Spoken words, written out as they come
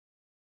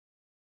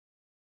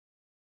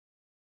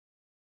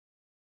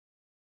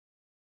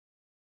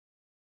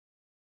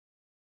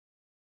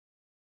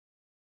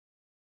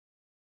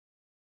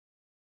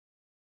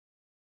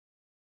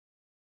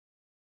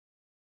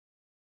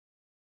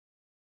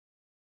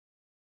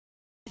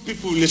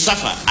People will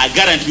suffer, I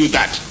guarantee you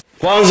that.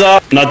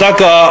 Kwanza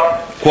nataka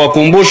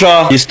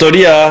kuwakumbusha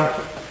historia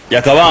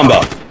ya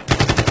Kabamba.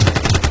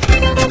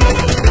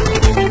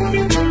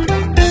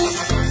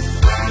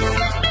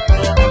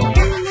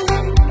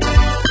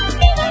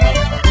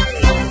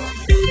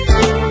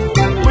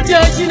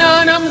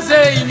 Mujejina na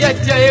mzee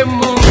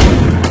yajayemu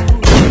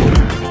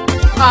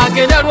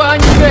agenda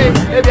lwanyibe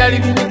ebyali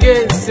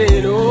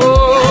bimigensero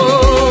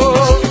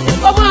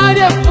omwali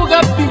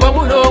efuga bbiwa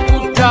muno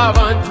okutta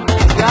abantu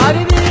byali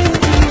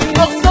bingi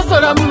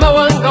okusosola mu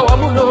mawanga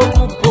wamu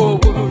n'okubba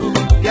obululu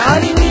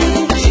byali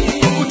bingi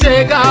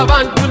kuteega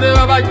abantu ne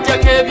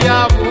babajjako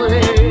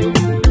ebyabwe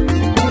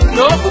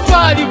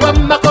n'okutwalibwa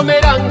mu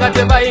makomera nga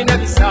tebalina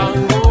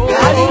bisango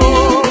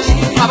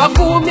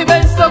abakuumi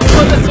b'ensi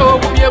okukozesa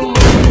obubi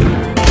emmundu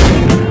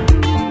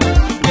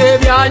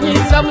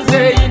ebyanyiza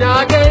muzeeyi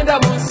n'agenda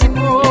mu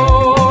nsiko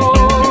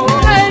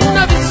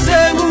enna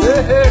bisseemu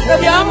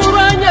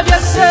ebyamulwanya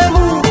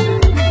byasseemu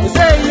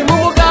muzeeyi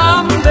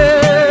mumugambe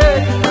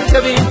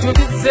ebintu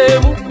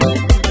bizzeemu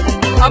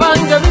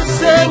abange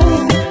bisseemu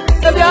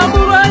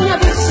ebyamulwanya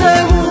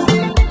bisseemu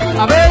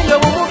abeeyo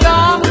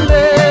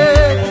mumugambe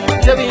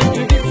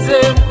ebintu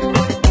bizzeemu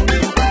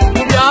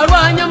mu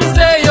byalwanya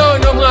muzeeyi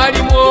ono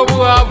mwalimu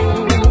obwavu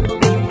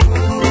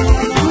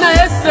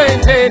naye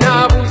ssente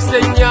n'abuuse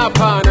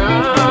nnyapaana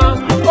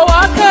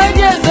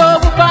owakeejeeza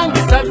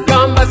obupangisa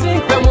gamba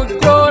simpe mu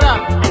ddoola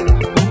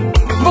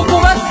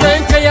mukuba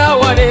ssente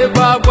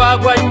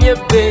yawaleegwagwagwa nnyo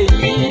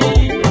ebbeeyi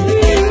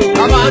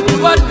abantu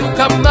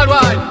badduka mu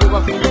malwaliro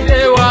bafiire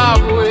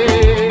ewaabwe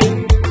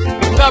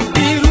nga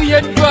bbiiru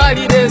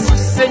y'eddwaliro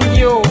esusse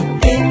nnyo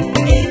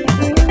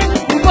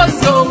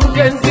mpozi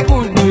omugenzi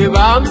guno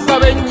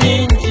ebamusaba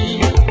ennyingi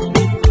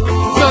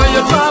oyo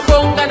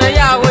twabonga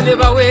naye awo ne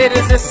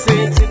baweereza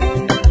essente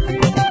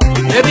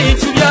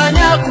ebintu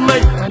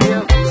byanyakumanya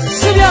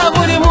si bya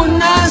buli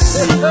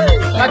munnansi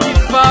kati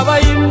ffe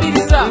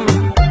abayimbiriza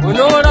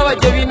onoolaba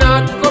gye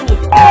binaatukomye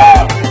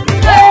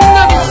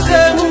enna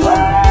bisseemu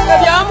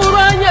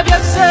ebyamulwanya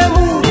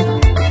byasseemu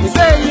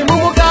muzeeyi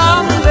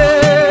mumugambe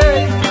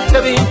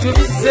ebintu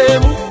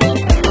bisseemu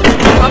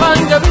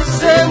abange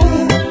bisseemu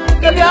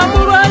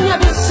ebyamulwanya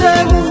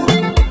bisseemu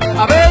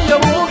abeeyo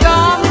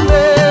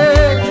mumugambe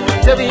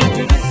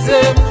ebintu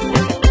bisseemu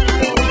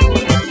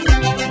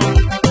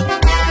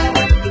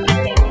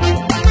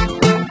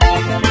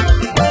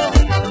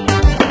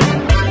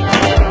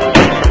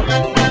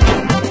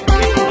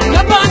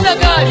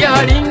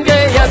yalinga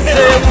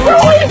eyazzeemu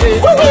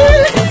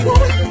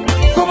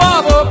kuba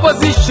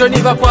ab'opozitioni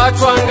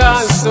bakwatwanga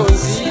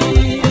nsonzi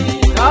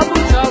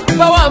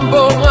bawamba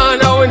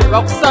omwana wo ne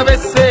bakusaba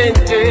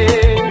essente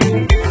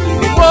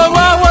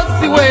olwawo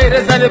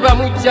ziweereza ne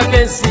bamuggyako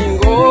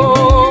ensingo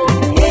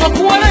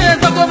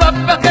okuwolereza gwe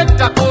babbako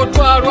ettaka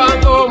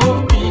otwalwanga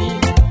omubbi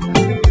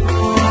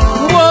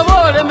bw'oba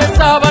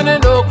olemesa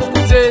abanene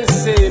okukuza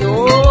ensero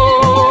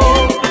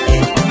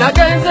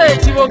nagenze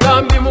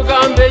ekibogambi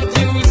mugamba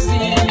ekirusi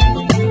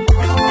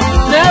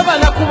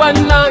neebana ku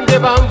bannange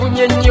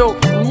banvunye nnyo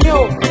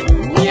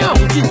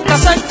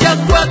kasajja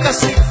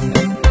gwakasi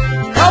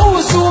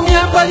kawuzuumya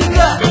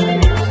embaliga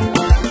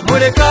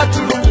muleka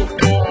atulumye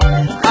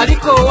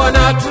aliko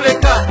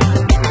wanaatuleka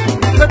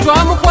fe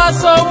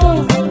twamukwasa omu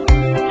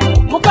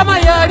mukama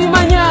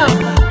yalimanya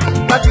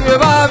kati we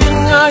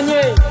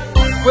baabiŋŋaanye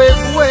kwe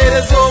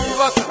kuweereza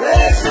obubaka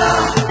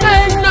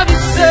enna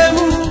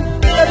bisseemu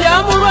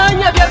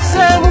ebyamulwanya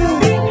byasseemu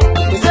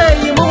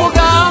muzeeyi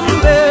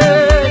mumugambe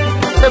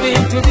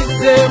ebintu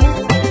bizzeemu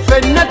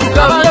ffenna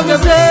tugamba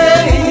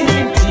muzeeyi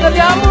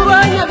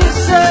ebyamulwanya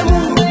bisseemu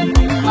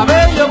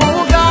abeeyo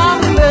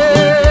mumugambe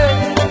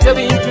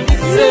ebintu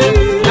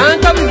bizzeemu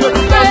nankabirwe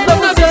tugamba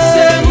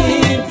muzeeyi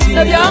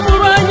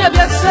ebyamulwanya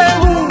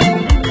byasseemu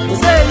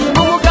muzeeyi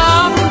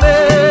mumugambe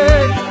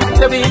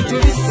ebintu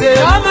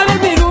bizzeemu amala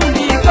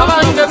emirundi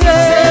kabanga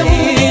bizzeemu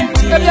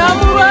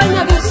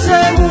ebyamulwanya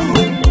bisseemu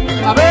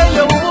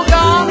abeeyo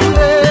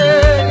mumugambe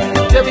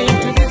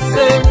ebintu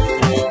bizzeemu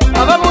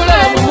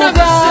abamulamu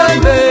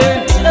mugambe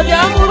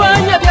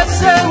ebyamulwanya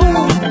byasseemu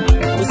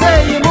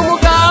muzeeyi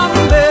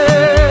mumugambe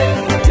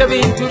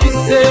ebintu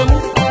bizzeemu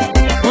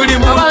buli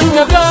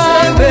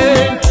mugambe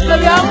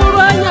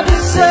ebyamulwanya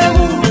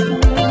bisseemu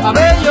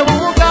abeeyo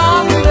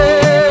mumugambe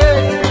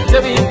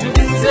ebintu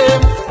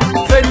bizzeemu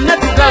ffenna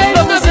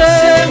tugamba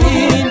muzeeyi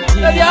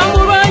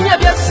ebyamulwanya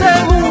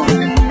byasseemu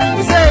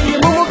muzeeyi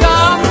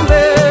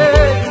mumugambe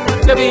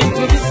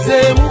ebintu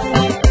bisseemu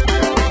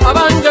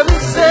abange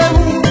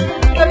bisseemu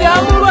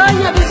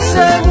ebyamulwanya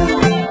bisseemu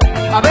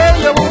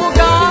abeeyo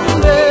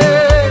mumugambe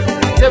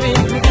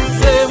ebintu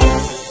bisseemu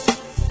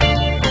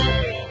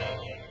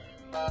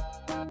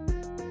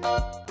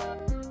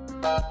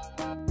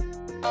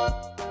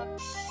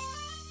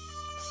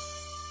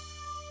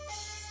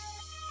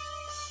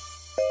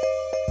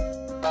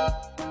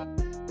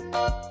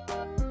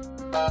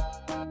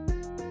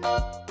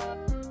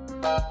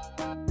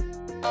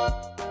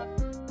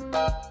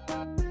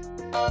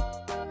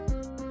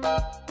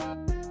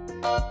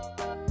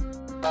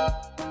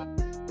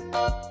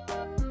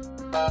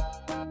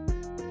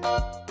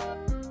Thank you.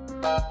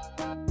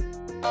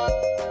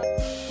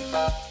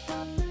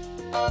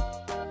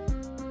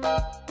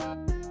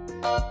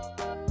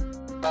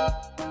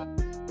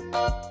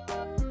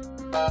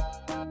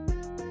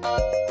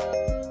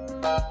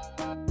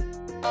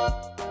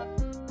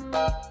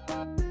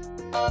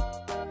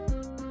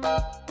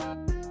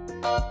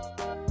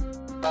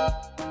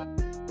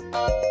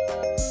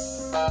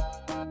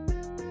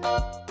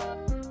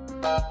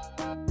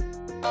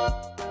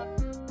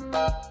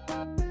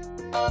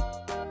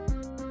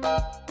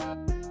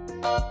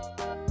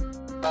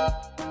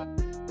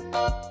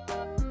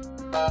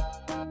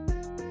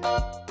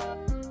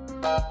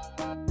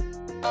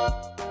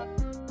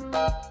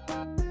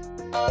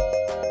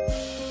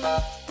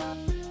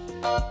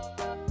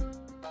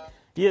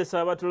 Yes,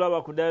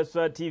 abatulaba ku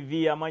Diaspora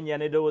TV amanya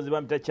nedowoozi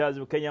bamita Charles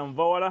Bukenya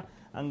Mvawala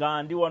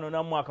nga ndi wano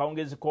nammwe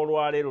akawungezi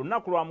k'olwaleero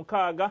lunaku lwa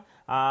mukaaga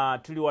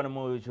tuli wano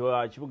mu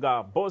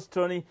kibuga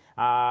Boston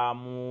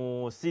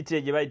mu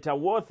city gye bayita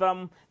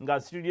Waltham nga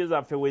studio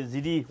zaffe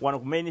weziri wano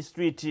ku Main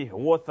Street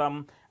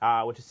Waltham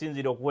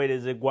wetusinziira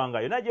okuweereza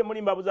eggwanga yonna gye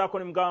muli mbabuzaako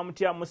ne mugamba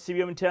mutya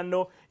musibye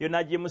mutyano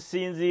yonna gye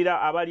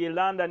musinziira abali e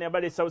London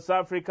abali e South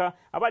Africa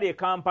abali e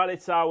Kampala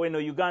essaawa eno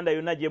Uganda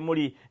yonna gye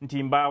muli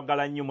nti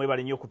mbagala nnyo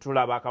mwebale nnyo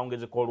okutulaba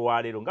akawungezi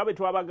k'olwaleero nga bwe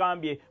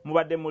twabagambye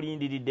mubadde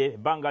mulindiridde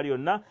ebbanga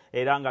lyonna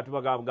era nga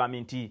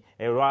tubagambye nti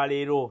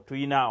olwaleero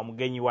tulina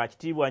omugenyi wa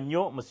kitiibwa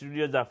nnyo mu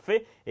studio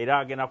zaffe era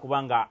agenda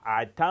kubanga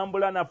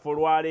atambula naffe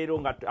olwaleero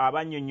nga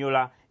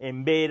abannyonnyola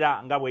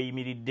embeera nga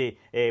bweyimiridde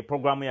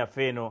programu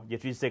yaffe eno gye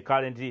tuyise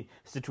current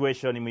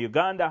situation mu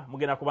Uganda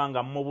mugenda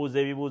kubanga mubuuza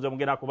ebibuuzo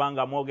mugenda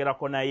kubanga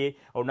mwogerako naye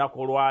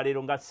olunaku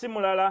olwaleero nga si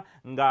mulala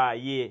nga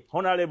ye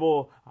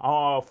Honorable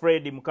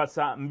Fred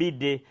Mukasa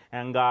Mbidde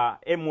nga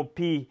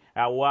MP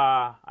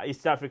wa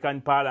East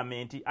African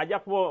Parliament ajja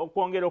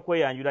kwongera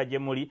okweyanjula gye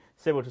muli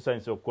sebo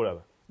tusanyusa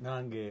okukulaba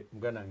nange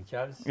muganda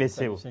Charles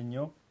Esebo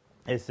senyo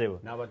Esebo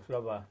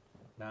n'abatulaba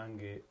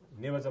nange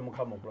nebaza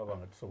mukama okulaba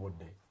nga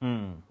tusobodde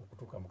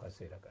okutuuka mu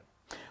kaseera kano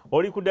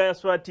oli ku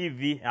Diaspora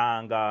TV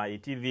nga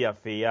TV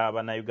yaffe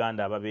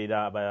y'Abannayuganda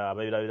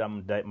ababeera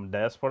mu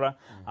diaspora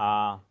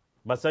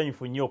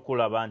basanyufu nnyo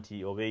okulaba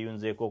nti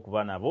obeeyunzeeko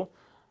okuba nabo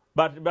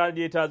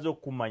balyetaaza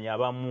okumanya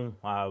abamu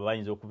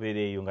bayinza okubeera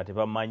eyo nga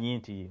tebamanyi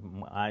nti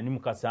ani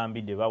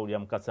Mukasambidde bawulira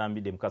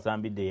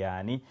Mukasambidde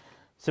yaani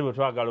sebo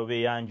twagala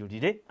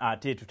obeeyanjulire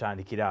ate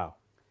tutandikiraawo.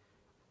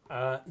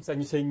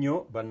 Nsanyuse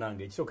nnyo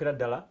bannange ekisookera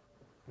ddala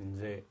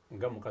nze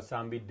nga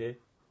Mukasambidde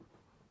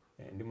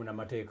ndi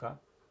munnamateeka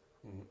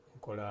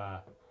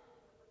nkola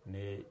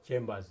ne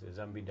chambers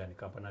eza Mbidde and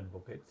Company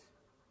Advocates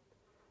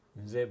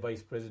nze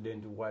vice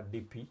president wa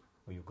DP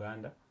mu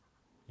Uganda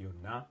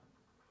yonna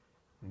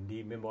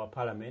ndi member wa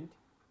parliament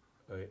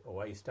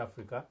owa East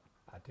Africa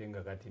ate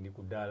nga kati ndi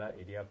ku ddaala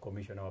erya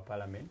commissioner wa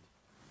parliament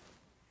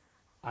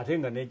ate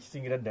nga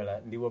n'ekisingira ddala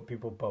ndi wa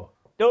people power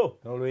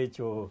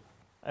n'olwekyo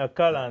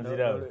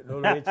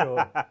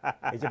n'olwekyo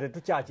ekyo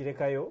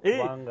tetukyakirekayo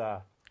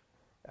kubanga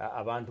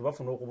abantu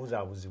bafuna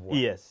okubuzaabuzibwa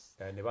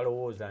ne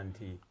balowooza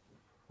nti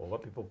oba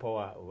people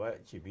power oba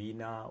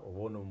kibiina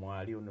oba ono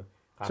mwali ono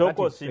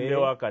soko simbe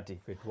wakati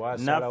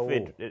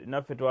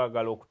naffe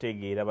twagala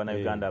okutegeera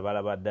bannayuganda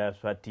abalaba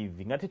Diaspora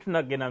TV nga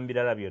tetunagenda mu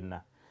birala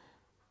byonna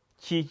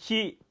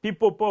kiki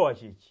people power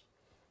kiki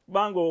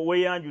banga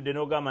weyanjudde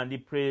n'ogamba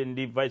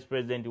ndi vice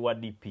president wa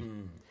DP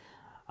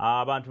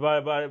abantu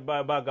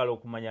bagala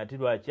okumanya ati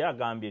lwaki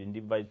agambye ndi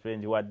vice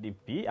president wa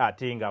DP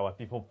ate nga wa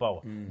people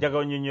power njaga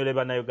onyonyole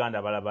bannayuganda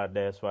abalaba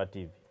Diaspora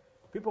TV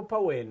people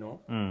power eno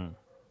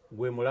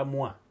gwe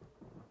mulamwa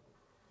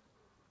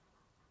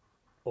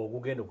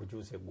ogugenda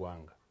okukyusa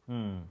eggwanga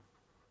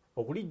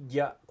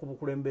okulijja ku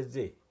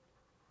bukulembeze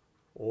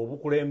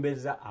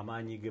obukulembeza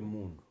amaanyi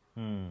g'emmundu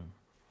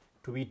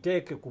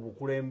tubiteeke ku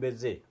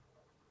bukulembeze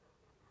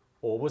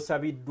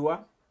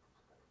obusabiddwa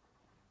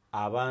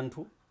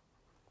abantu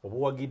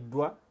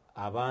obuwagiddwa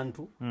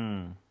abantu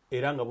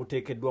era nga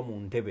buteekeddwa mu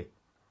ntebe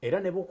era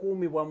ne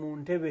bukuumibwa mu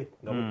ntebe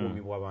nga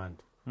bukuumibwa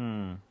abantu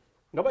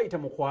nga bayita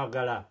mu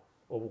kwagala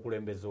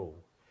obukulembeze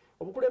obwo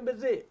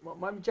obukulembeze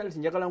Mwami Charles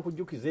njagala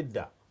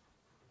nkujjukiza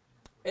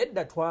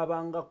edda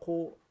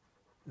twabangako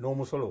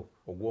n'omusolo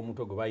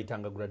ogw'omutwe gwe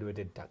bayitanga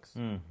graduated tax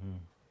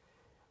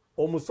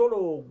omusolo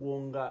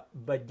ogwo nga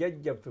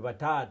bajjajjaffe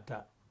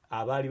bataata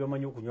abaali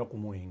bamanyi okunywa ku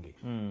mwenge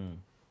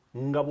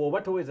nga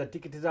bw'oba toweza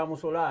tikiti za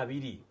musolo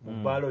 2 mu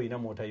bbaala oyina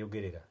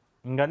mw'otayogerera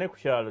nga ne ku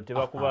kyalo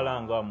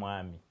tebakubalanga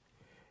mwami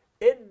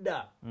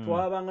edda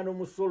twabanga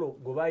n'omusolo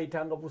gwe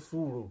bayitanga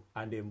busuulu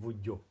ande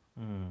envujjo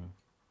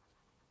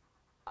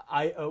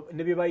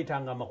ne bye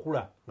bayitanga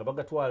amakula nga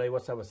bagatwala ewa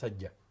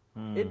Ssaabasajja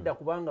edda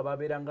kubanga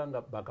babeeranga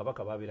nga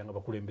bakabaka babeeranga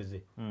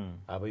bakulembeze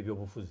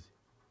ab'ebyobufuzi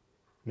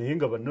naye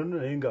nga bannono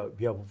naye nga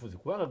byabufuzi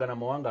kubanga gana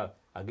amawanga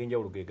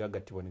ag'enjawulo ge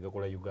gagattibwa ne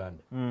gakola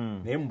Uganda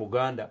naye mu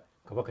Buganda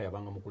kabaka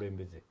yabanga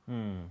mukulembeze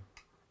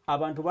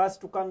abantu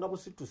baasitukanga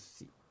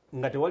busitusi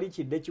nga tewali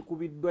kidde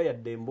kikubiddwa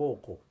yadde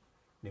embooko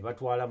ne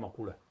batwala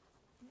amakula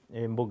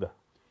embuga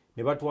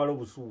ne batwala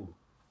obusuulu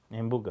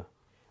embuga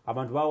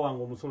abantu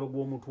bawanga omusolo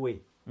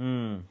gw'omutwe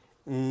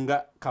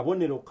nga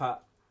kabonero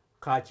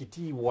ka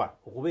kitiibwa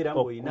okubeera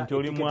ng'olina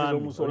etiketi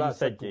z'omusolo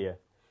 3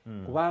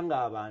 kubanga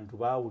abantu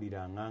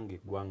baawuliranga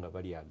ng'eggwanga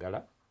balyagala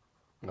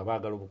nga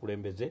baagala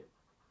obukulembeze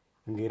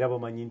ng'era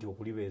bamanyi nti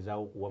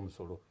okulibeezaawo okuwa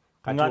musolo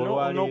kati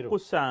olwaleero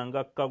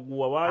nokusanga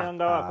kaguwa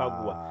walanga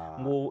akagwa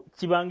ngo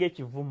kibanga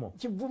ekivumo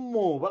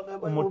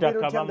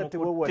omutaka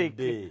bamukutte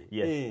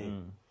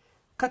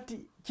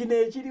kati kino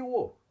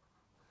ekiriwo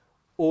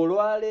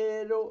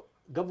olwaleero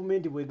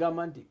gavumenti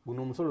bwegamba nti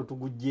guno omusolo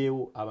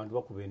tugugjeewo abantu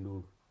bakuba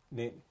enduulu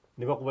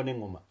ne bakuba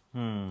n'eŋŋoma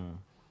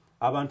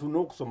abantu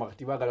n'okusoma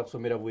kati baagala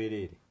kusomera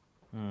bwereere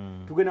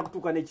tugenda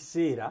kutuuka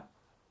n'ekiseera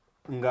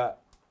nga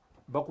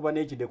bakuba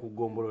n'ekide ku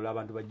ggombolola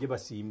abantu bajje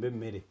basimbe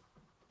emmere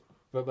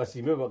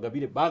basimbe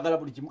bagabire baagala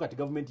buli kimu kati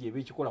gavumenti yeba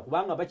ekikola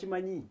kubanga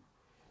bakimanyi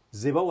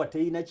ze bawa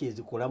teyina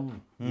kyezikolamu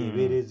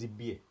yebeera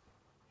ezibbye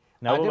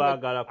nabo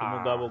baagala ku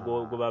mugabo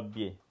gwe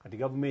babbye kati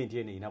gavumenti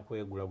eno erina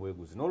kwegula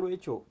bweguzi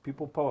n'olwekyo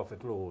people power fe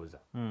tulowooza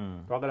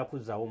twagala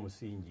kuzzaawo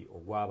omusingi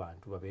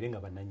ogw'abantu babeere nga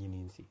bannannyini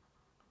nsi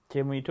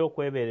kyemuyita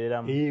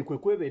okwebeereramu kwe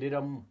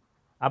kwebeereramu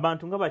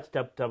abantu nga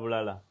bakitaputa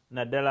bulala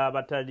naddala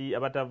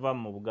abatava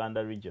mu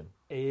Buganda region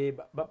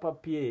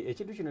bapapye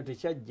ekintu kino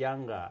tekyajja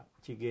nga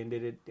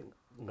kigenderedde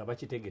nga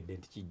bakitegedde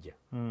nti kijja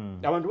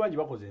abantu bangi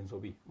bakoze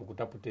ensobi mu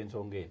kutaputa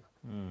ensonga eno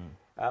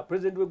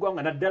pulezidenti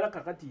w'eggwanga naddala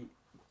kakati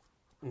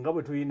nga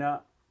bwe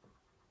tulina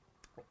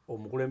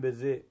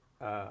omukulembeze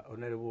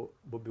Honorable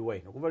Bobi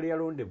Wine okuva lwe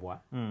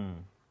yalondebwa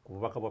ku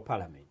bubaka bwa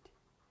palamenti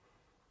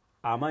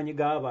amaanyi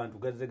g'abantu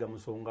gazze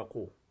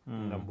gamusongako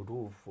nga mu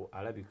butuufu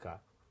alabika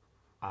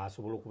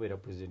asobola okubeera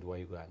pulezidenti wa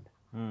Uganda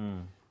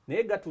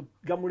naye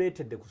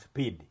gamuleetedde ku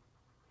sipiidi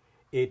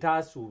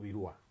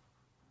etaasuubirwa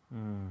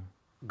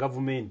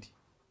gavumenti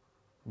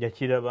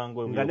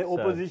nga ne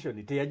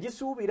opposition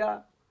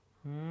teyagisuubira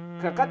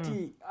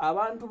kakati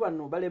abantu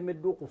bano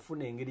balemeddwa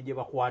okufuna engeri gye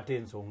bakwata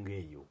ensonga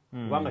eyo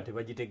kubanga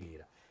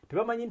tebagitegeera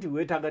tebamanyi nti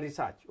weetaaga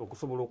research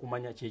okusobola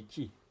okumanya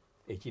kyeki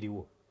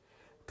ekiriwo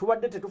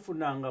tubadde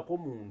tetufunangako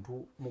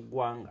muntu mu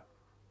ggwanga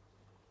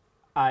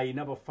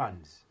ayina ba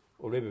funds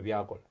olw'ebyo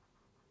byakola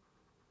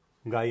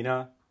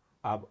ng'ayina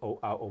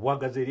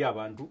obwagazi eri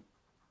abantu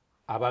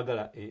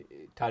abaagala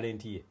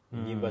talenti ye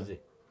ennyimba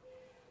ze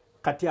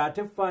kati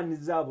ate funds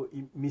zaabo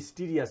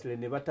mysteriously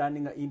ne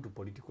batandinga into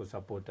political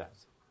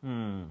supporters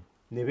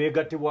ne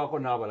beegattibwako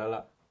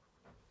n'abalala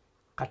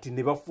kati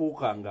ne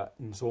bafuuka nga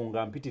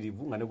nsonga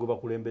mpitirivu nga ne gwe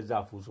bakulembeza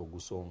afuuse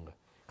ogusonga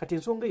kati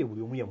ensonga eyo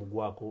buli omu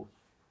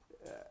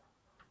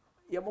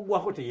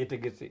yamugwako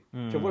teyeetegese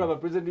kyobola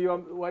abapulezidenti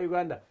wa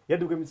Uganda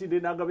yadduka emisinde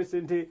n'agaba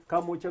esente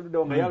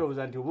kamwokyaludawo nga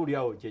yalowooza nti oba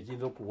oliawo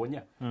kyekiyinza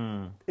okuwonya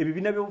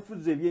ebibiina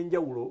by'obufuzi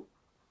ebyenjawulo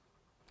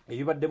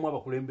ebibaddemu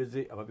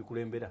abakulembeze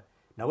ababikulembera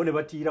nabo ne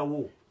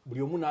batiirawo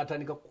buli omu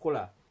n'atandika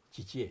kukola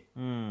kikye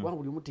kubanga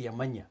buli omu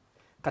teyamanya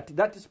kati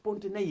that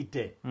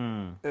spontaneity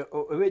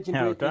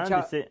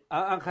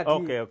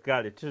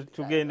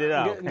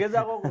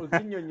ngezaako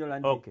kinnyonnyola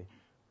nti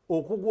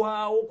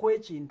okugwawo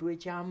kw'ekintu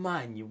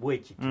eky'amaanyi bwe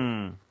kiti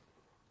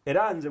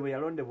era nze bwe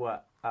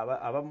yalondebwa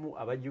abamu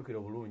abajjukira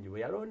obulungi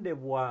bwe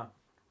yalondebwa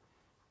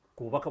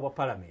ku bubaka bwa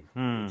palamenti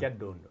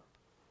ekyaddondo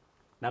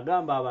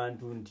nagamba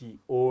abantu nti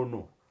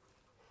ono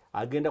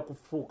agenda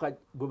kufuuka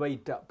gwe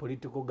bayita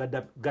political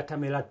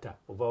gatamelata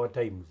of our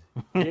times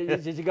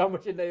kyekigambo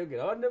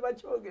kyenayogera abantu ne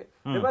bakyogera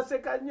ne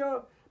baseka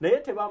nnyo naye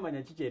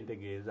tebamanya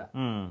kikyentegeeza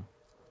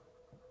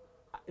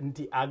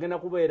nti agenda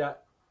kubeera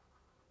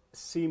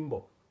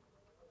symbol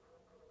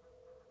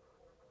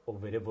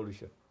of a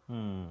revolution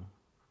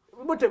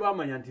bo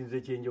tebamanya nti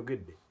nze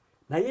kyenjogedde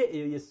naye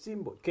eyo ye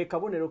symbol ke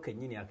kabonero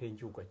kennyini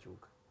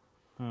ak'enkyukakyuka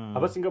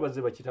abasinga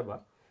bazze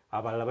bakitaba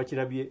abalala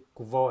bakirabye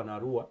kuva wano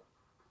Arua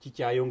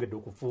kikyayongedde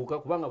okufuuka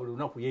kubanga buli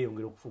lunaku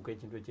yeeyongera okufuuka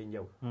ekintu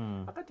ekyenjawulo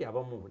akati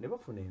abamu ne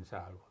bafuna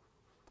ensaalwa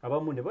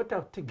abamu ne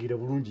batategeera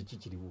bulungi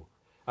kikiriwo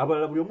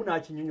abalala buli omu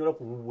n'akinyonyola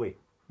ku lulwe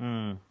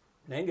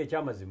naye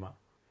ng'ekyamazima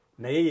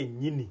naye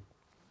yennyini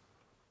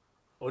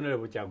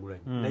Honorable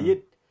Kyagulanyi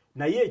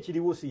naye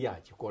ekiriwo si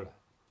yakikola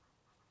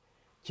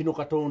kino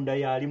Katonda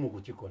yali mu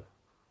kukikola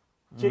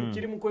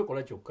kiri mu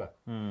kwekola kyokka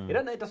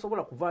era naye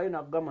tasobola kuvaayo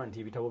n'agamba nti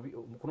ebitabo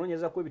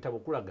kunoonyeza kw'ebitabo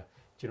kulaga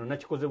kino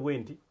nakikoze bwe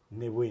nti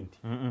ne bwe nti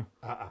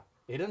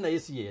era naye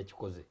si ye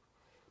yakikoze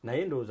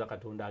naye ndowooza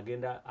Katonda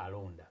agenda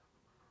alonda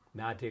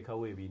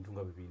n'ateekawo ebintu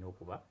nga bibirina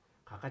okuba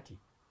kakati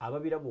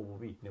ababiraba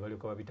obubi ne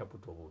balyoka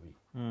babitaputa obubi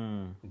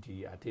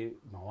nti ate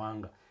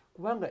mawanga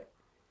kubanga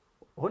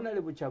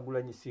Honorable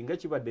Kyagulanyi singa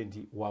kibadde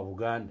nti wa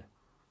Buganda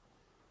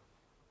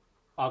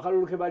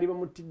akalulu ke baali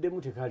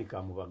bamutiddemu tekaali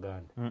ka mu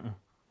Baganda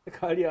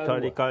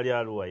kaali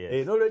Arua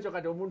n'olwekyo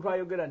kati omuntu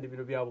ayogera nti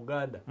bino bya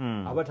Buganda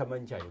aba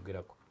tamanyi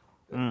kyayogerako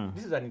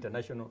this is an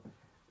international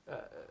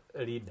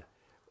leader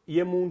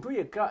ye muntu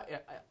yekka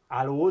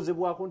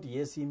alowoozebwako nti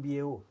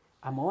yeesimbyewo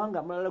amawanga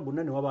amalala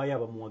gonna ne wabaayo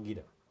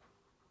abamuwagira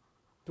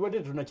tubadde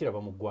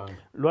tetunakiraba mu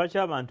ggwanga lwaki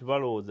abantu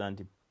balowooza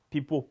nti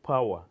people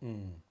power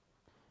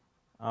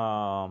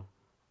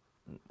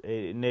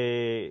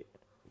ne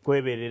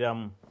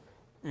kwebereramu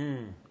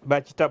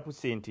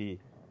bakitapuse nti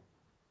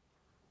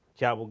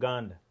kya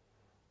Buganda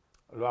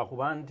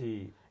lwakuba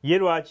nti ye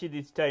lwaki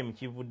this time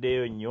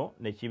kivuddeyo nnyo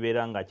ne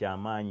kibeera nga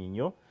kyamaanyi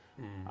nnyo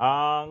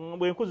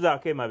bwe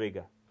nkuzaako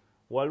emabega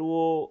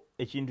waliwo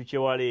ekintu kye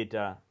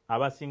waleeta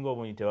abasinga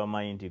obungi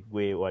tebamanyi nti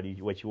gwe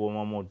wali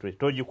wakiwooma mutwe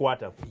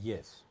togikwatako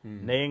yes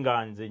naye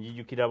nga nze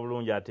njijukira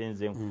bulungi ate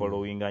nze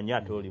nkufollowinga nnyo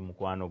ate oli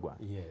mukwano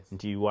gwange yes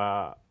nti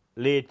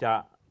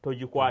waleeta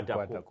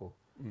togikwatako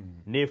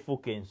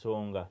neefuuka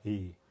ensonga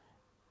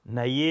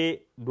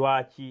naye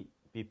lwaki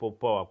people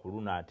power ku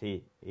luno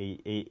ate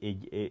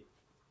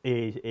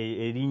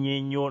erinnya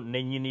ennyo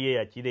nennyini ye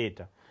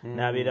yakireeta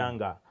n'abeera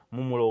nga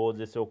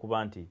mumulowoozesa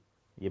okuba nti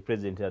ye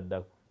pulezidenti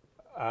addako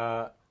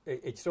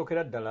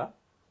ekisookera ddala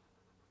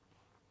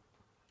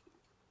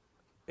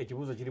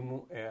ekibuuzo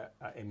kirimu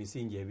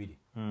emisingi ebiri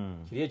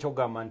kiri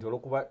ekyokugamba nti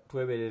olwokuba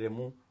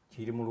twebereremu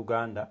kiri mu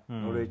Luganda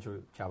n'olwekyo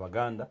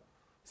kyabaganda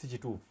si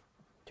kituufu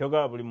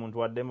kyogaba buli muntu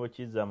waddemu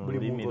kizza mu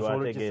lulimi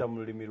lwategeera mu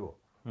lulimi lwo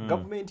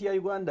gavumenti ya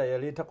Uganda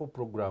yaleetako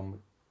puroguramu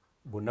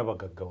bonna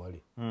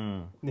bagaggawale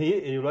naye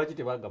eyo lwaki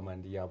tebagamba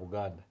ndi ya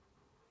Buganda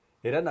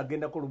era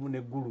nagendako lumu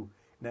neggulu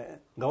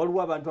nga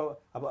waliwo abantu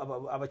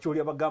abakyoli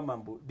abagamba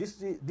mbu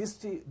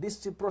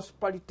this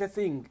prosperity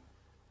thing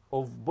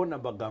of bona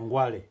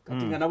bagangwale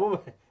kati nga nabo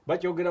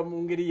bakyogera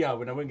mu ngeri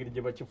yaabwe nabo engeri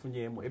gye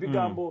bakifunyemu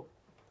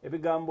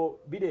ebigambo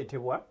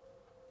bireetebwa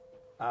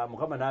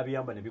Mukama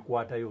n'abiyamba ne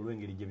bikwatayo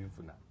olw'engeri gye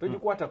bifuna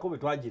togikwatako bwe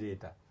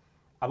twagireeta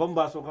abamu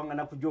basookanga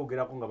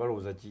nakujoogerako nga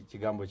balowooza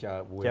kigambo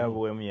kya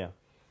buwemu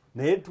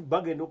naye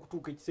bagenda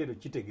okutuuka ekiseera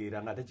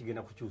kitegeera nga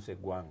tekigenda kukyusa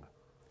eggwanga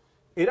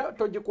era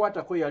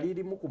togikwatako yali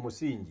irimu ku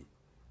musingi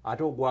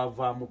ate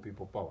ogwavaamu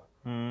people power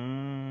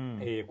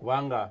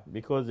kubanga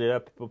because era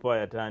people power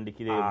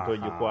yatandikira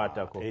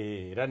togikwatako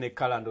era ne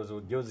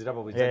kalandozo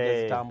gyoziraba bwe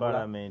zajja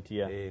zitambula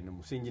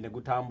musingi ne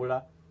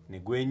gutambula ne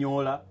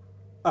gwenyoola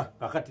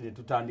kakati ne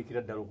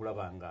tutandikira ddala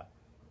okulaba nga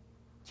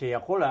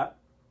kyeyakola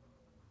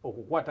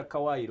okukwata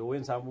kawaayiro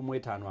ow'ensanvu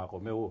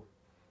akomewo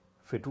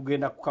ffe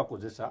tugenda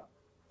kukakozesa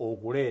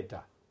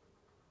okuleeta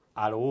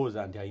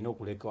alowooza nti alina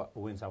okuleka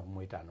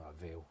ow'ensanvu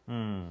aveewo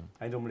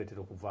ayinza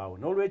omuleetera okuvaawo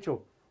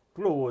n'olwekyo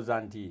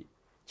tulowooza nti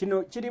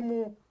kino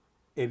kirimu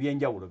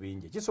ebyenjawulo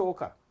bingi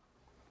kisooka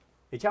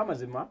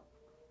ekyamazima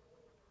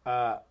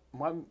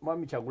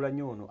mwami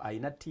Kyagulanyi ono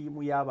alina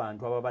ttiimu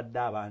y'abantu ababadde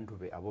abantu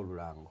be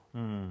ab'olulango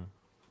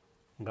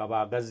nga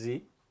baagazi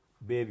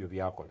b'ebyo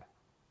byakola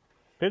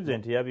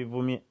pulezidenti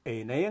yabivumye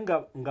naye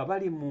nga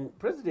bali mu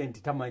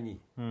pulezidenti tamanyi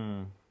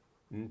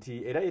nti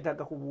era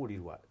yeetaaga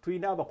kubuulirwa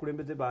tulina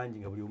abakulembeze bangi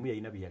nga buli omu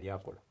yalina bye yali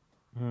akola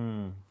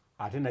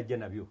ate najja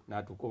nabyo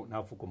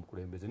n'afuuka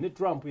omukulembeze ne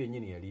Trump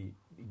yennyini yali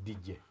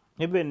DJ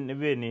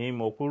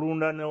even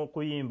okulunda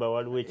n'okuyimba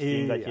waliwo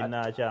ekisinga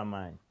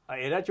kinnakyamaanyi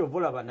era kyova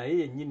olaba naye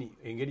yennyini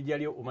engeri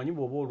gyali omanyi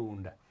bw'oba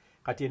olunda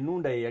kati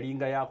ennunda ye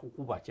yalinga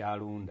yakukuba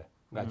kyalunda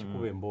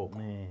ng'akikuba embooko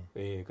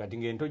kati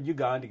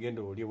ng'entogigaa nti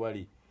genda oli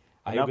wali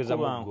ayogeza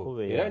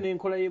muggo era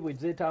n'enkola ye bwe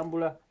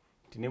zeetambula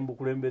nti ne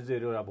mubukulembeze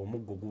era olaba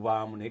omuggo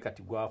gubaamu naye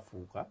kati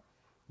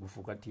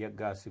gufuuka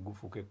tiyagaasi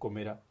gufuuka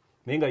ekkomera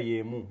naye nga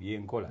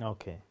yenkola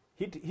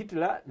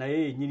Hitler naye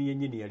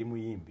yennyini yali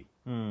muyimbi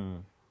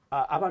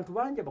abantu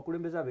bangi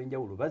abakulembeze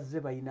ab'enjawulo bazze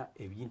balina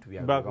ebintu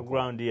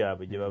background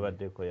yaabwe gye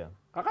babaddeko ya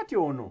kakati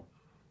ono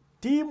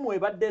ttiimu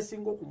ebadde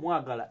esinga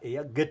okumwagala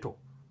eya ghetto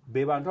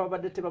be bantu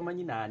ababadde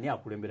tebamanyi naani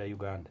akulembera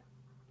Uganda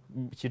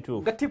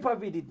kituufu nga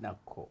tipabiri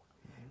nakko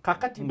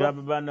kakati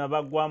bano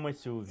baggwamu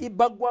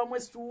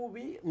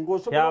essuubi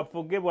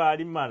kyafuge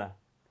bw'ali mala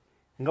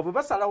nga bwe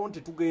basalawo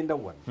nti tugenda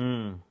wano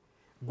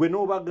gwe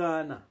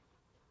n'obagaana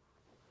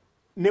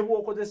ne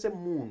bw'okozesa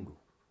emmundu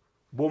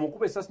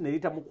bw'omukuba essasi ne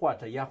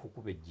litamukwata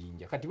yakukuba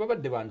ejjinja kati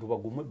babadde bantu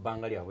bagumu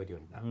ebbanga lyabwe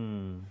lyonna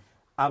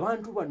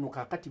abantu bano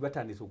kakati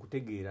batandise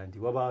okutegeera nti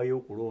babaayo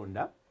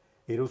okulonda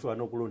era osobola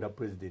n'okulonda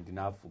pulezidenti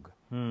n'afuga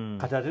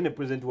kati ate ne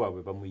pulezidenti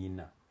waabwe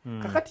bamuyina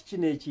kakati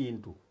kino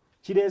ekintu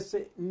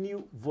kireese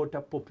new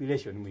voter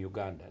population mu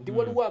Uganda nti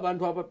waliwo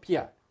abantu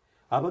abapya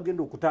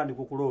abagenda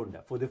okutandika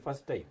okulonda for the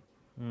first time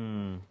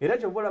era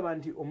kyova olaba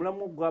nti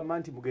omulamu ogugamba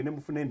nti mugende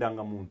mufune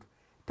endangamuntu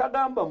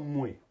tagamba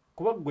mmwe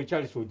kuba gwe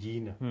Charles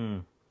ogiina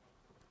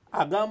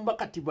agamba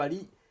kati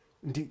bali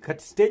nti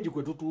kati stage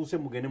kwe tutuuse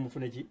mugende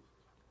mufune ki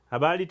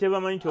abaali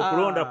tebamanyi nti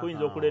okulonda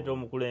kuyinza okuleeta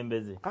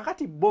omukulembeze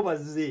kakati bo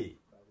bazze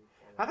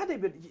kakati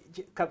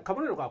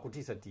kabonero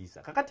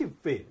kakutiisatiisa kakati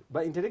ffe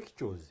ba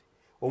intellectuals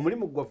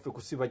omulimu gwaffe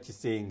kusiba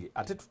kisenge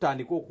ate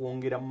tutandika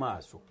okwongera mu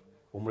maaso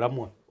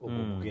omulamwa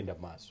okugenda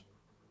mu maaso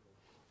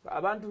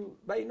abantu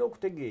balina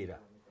okutegeera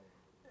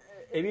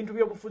ebintu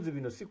by'obufuzi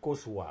bino si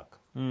coursework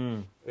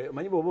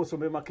manyi bw'oba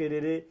osomera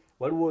Makerere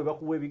waliwo we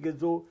bakuwa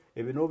ebigezo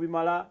ebyo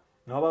n'obimala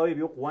n'obawo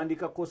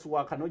ebyokuwandiika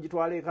coursework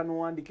n'ogitwala eka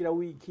n'owandikira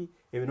wiiki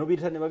ebyo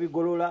n'obiyita ne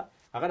babigolola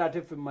akati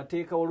ate ffe mu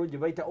mateeka waliwo gye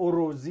bayita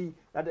orozi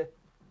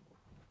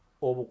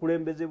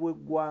obukulembeze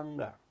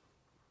bw'eggwanga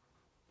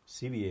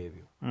si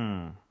byebyo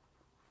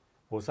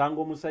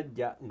osanga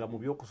omusajja nga mu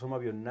byokusoma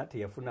byonna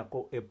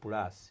teyafunako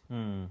A+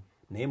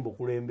 naye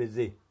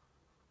mbukulembeze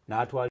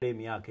n'atwala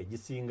emyaka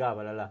egisinga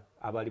abalala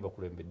abali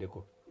bakulembeddeko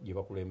gye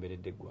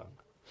bakulemberedde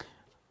eggwanga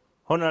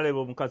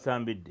Honorable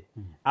Mukasambidde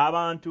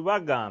abantu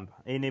bagamba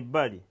eno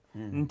ebbali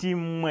nti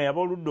mmwe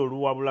aboludde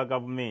oluwabula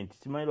gavumenti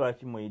simanyi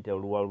lwaki mweyita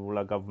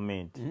oluwabula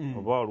gavumenti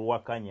oba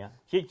oluwakanya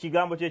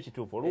kigambo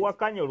kyekituufu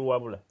oluwakanya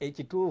oluwabula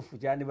ekituufu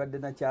kyandibadde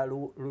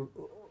nakyalo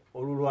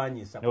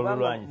olulwanyisa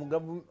kubanga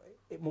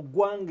mu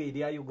ggwanga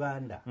erya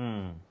Uganda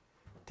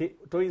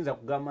toyinza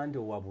kugamba nti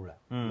owabula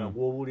nga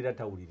gw'obuulira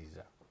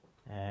tawuliriza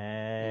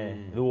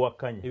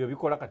luwakanya ebyo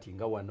bikola kati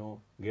nga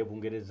wano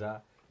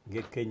ng'Ebungereza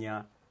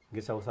ng'Ekenya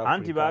ng'South Africa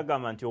anti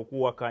bagamba nti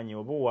okuwakanya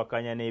oba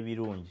owakanya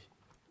n'ebirungi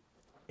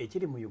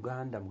ekiri mu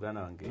Uganda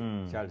muganda wange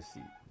Charles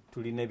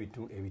tulina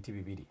ebiti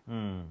bibiri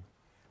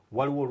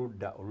waliwo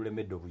oludda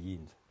olulemedde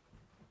obuyinza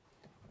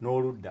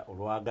n'oludda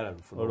olwagala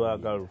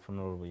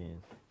lufuna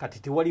obuyinza kati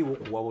tewaliwo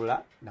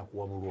kuwabula na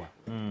kuwabulwa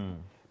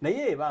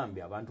naye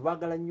bambi abantu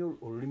baagala nnyo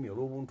olulimi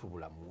olw'obuntu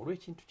bulamu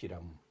olw'ekintu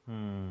kiramu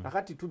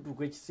kakati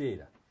tudduka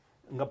ekiseera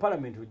nga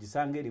palamenti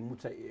ogisanga erimu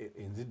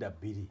enzida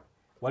bbiri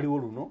waliwo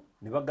luno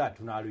ne bagaa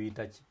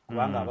tunaaluyita ki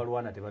kubanga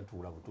abalwana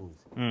tebatuula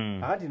butuuzi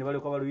kakati ne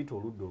baleka baluyita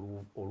oludda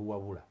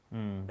oluwabula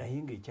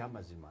naye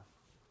ng'ekyamazima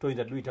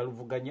toyinza luyita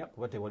luvuganya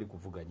kuba tewali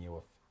kuvuganya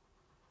ewaffe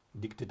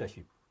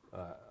dictatorship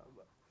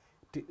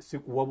si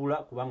kuwabula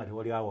kubanga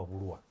tewali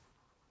awabulwa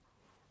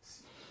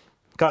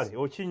kale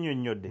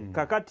okinnyonnyodde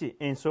kakati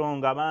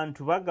ensonga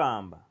abantu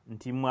bagamba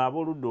nti mwe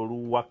ab'oludda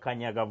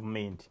oluwakanya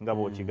gavumenti nga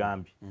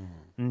bw'okigambye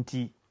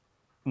nti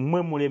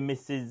mwe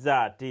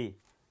mweremesezza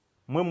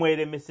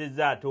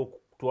ate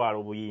okutwala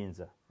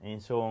obuyinza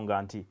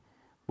ensonga nti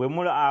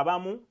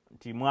abamu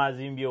nti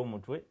mwazimbye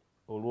omutwe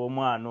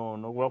olw'omwana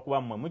ono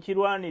olw'okuba mmwe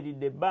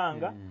mukirwaniridde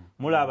ebbanga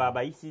mulaba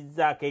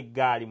abayisizzaako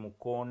eggaali mu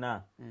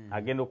kkoona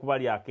agenda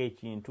okubalyako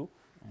ekintu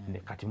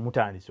kati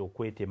mutandise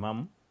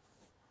okwetemamu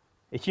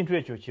ekintu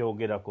ekyo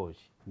kyogerako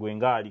ki gwe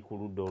ngaali ku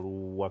ludda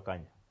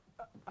oluwakanya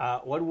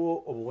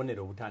waliwo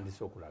obubonero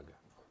obutandise okulaga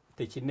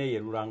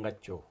tekineeyerulanga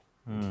kyo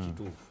nti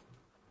kituufu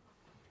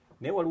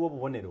naye waliwo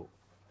obubonero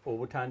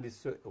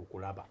obutandise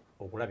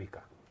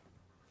okulabika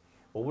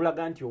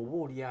obulaga nti oba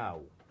oli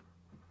awo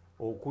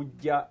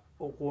okujja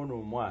okwona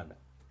omwana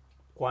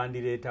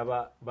kwandireeta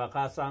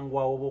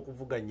bakasangwawo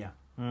b'okuvuganya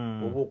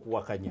oba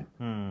okuwakanya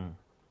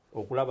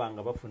okulaba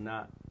nga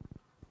bafuna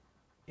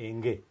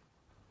enge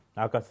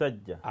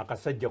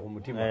akasajja ku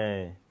mutima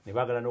ne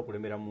baagala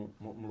n'okulemera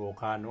mu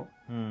lwokaano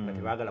nga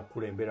tebaagala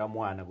kukulembera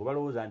mwana gwe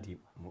balowooza nti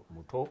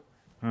muto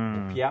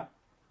mupya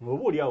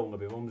ng'oba oli awo nga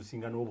be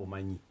bamusinga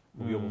n'obumanyi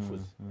mu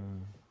byobufuzi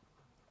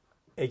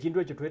ekintu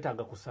ekyo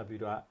twetaaga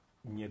kusabira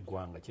nnyo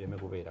eggwanga kireme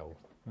kubeerawo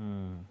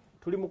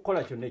tuli mu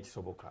kukola kyonna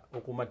ekisoboka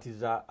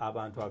okumatiza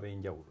abantu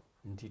ab'enjawulo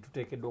nti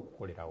tuteekeddwa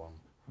okukolera wamu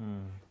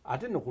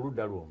ate no ku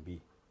ludda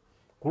lwombi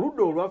ku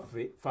ludda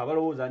olwaffe fe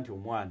abalowooza nti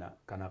omwana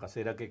kano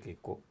akaseera ke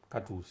kekko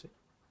katuuse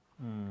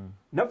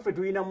naffe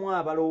tulinamu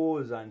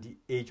abalowooza nti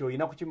ekyo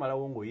olina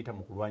kukimalawo ng'oyita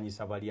mu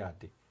kulwanyisa bali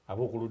ate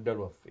ab'oku ludda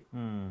lwaffe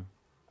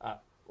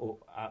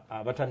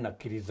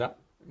abatannakkiriza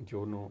nti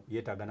ono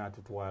yeetaaga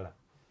n'atutwala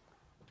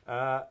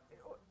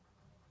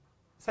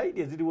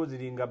sayidi eziriwo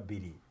ziringa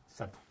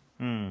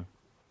 2-3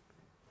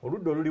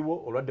 oludda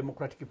oluliwo olwa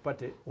Democratic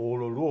Party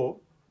olwo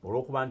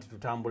olw'okuba nti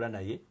tutambula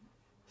naye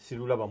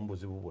sirulabamu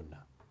buzibu bwonna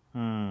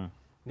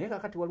naye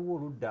kakati waliwo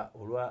oludda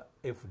olwa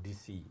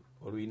FDC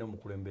oluyina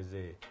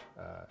omukulembeze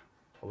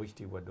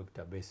owekitiibwa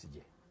Dr.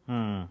 Besigye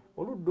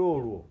oludda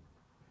olwo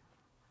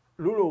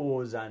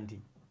lulowooza nti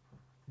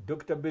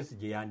Dr.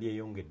 Besigye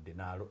yandyeyongedde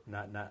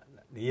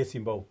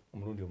neyesimbawo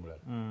omulundi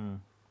omulala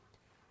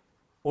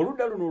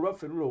oludda luno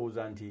olwaffe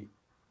lulowooza nti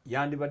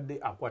yandibadde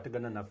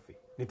akwatagana naffe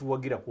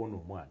netuwagira kwona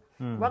omwana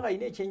kubanga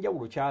alina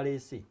ekyenjawulo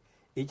kyaleese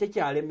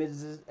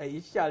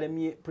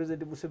ekikyalemye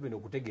President Museveni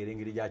okutegeera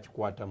engeri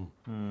gyakikwatamu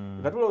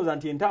nga tulowooza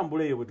nti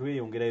entambula eyo bwe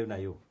tweyongerayo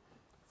nayo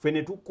ffe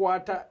ne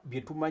tukwata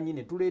bye tumanyi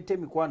ne tuleeta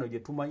emikwano gye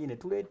tumanyi ne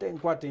tuleeta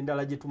enkwata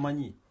endala gye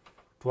tumanyi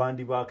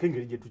twandibaako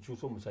engeri gye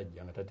tukyusa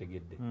omusajja nga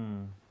tategedde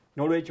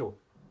n'olwekyo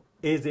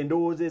ezo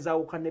endowooza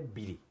ezaawukana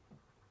ebbiri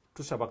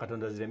tusaba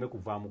Katonda zireme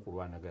kuvaamu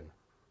kulwanagana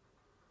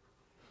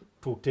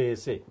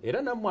tuteese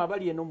era nammwe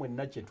abali eno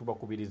mwenna kye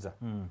tubakubiriza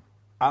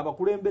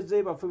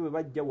abakulembeze baffe bwe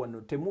bajja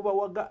wano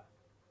temubawaga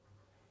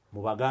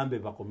mubagambe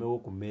bakomewo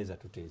ku mmeeza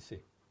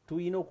tuteese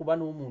tuyina okuba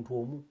n'omuntu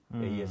omu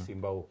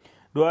eyesimbawo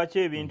lwaki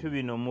ebintu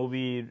bino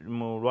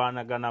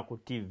mulwanagana ku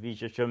TV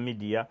social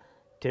media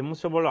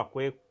temusobola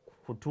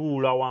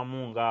kutuula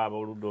wamu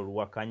ng'aboludda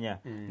oluwakanya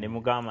ne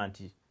mugamba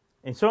nti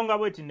ensonga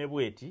bweti ne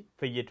bweti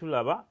ffe gye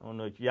tulaba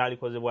ono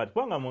yalikoze bwati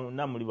kubanga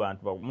muli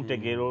bantu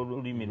mutegeera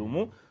olulimi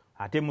lumu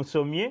ate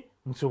musomye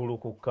musobola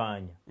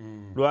okukkaanya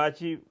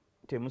lwaki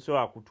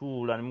temusobola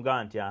kutuula ne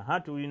mugamba nti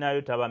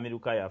tulinayo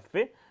tabamiruka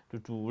yaffe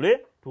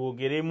tutuule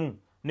twogeremu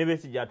ne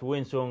Besigye atuwa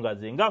ensonga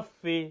ze nga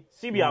ffe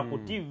si bya ku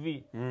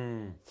TV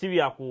si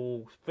bya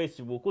ku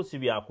Facebook si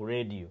bya ku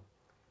radio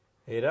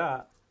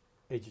era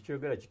ekyo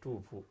kyogera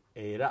kituufu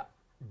era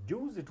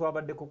juzi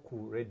twabaddeko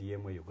ku radio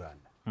emu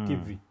Uganda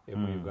TV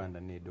emu Uganda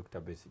ne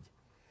Dr. Besigye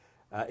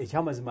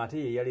ekyamazima ate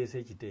ye yaleese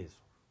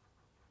ekiteeso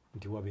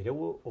nti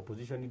wabeerewo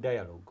opposition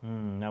dialogue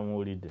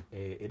namuwulidde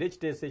era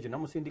ekiteeso ekyo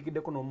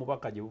namusindikiddeko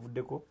n'omubaka gye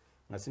buvuddeko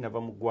nga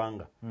sinava mu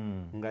ggwanga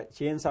nga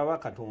kyensaba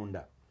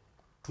Katonda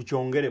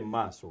tukyongere mu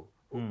maaso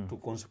tu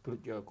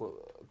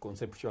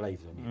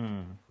conceptualize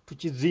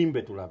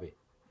tukizimbe tulabe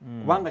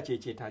kubanga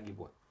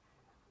kyetaagibwa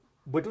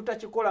bwe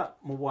tutakikola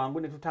mu bwangu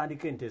ne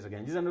tutandika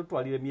enteesaganya njiza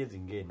netutwalira emyezi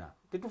ng'ena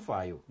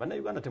tetufaayo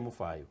bannayuganda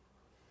temufaayo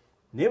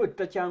naye bwe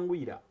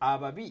tutakyanguyira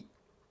ababi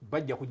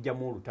bajja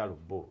kujjamu olutalo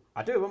bo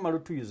ate bwe bamala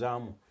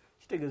otuyuzaamu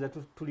kitegeeza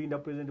tulinda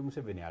Pulezidenti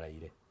Museveni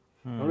alayire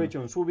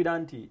nolwekyo nsuubira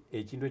nti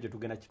ekintu ekyo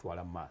tugenda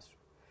kitwala mu maaso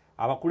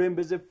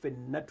abakulembeze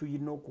ffenna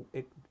tuyina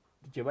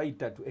kye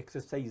bayita to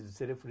exercise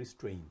self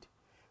restraint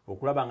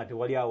okulaba nga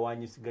tewali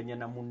awanyisiganya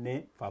na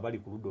munne fe abali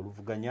ku ludda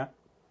oluvuganya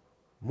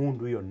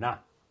mundu yonna.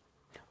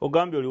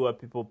 Ogambye oli wa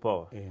people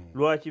power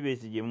lwaki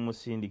Besigye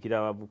mumusindikira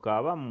abavubuka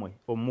abammwe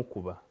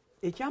omukuba?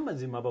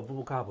 Ekyamazima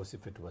abavubuka abo si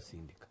ffe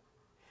tubasindika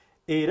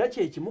era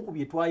kyekimu ku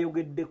bye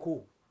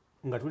twayogeddeko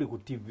nga tuli ku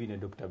TV ne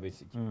Dr.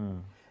 Besigye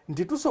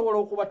nti tusobola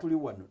okuba tuli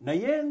wano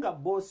naye nga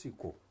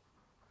Bosiko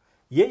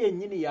ye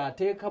yennyini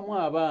yateekamu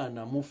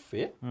abaana mu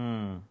ffe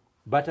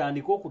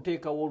batandika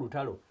okuteekawo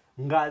olutalo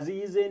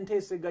ng'aziyiza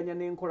enteeseganya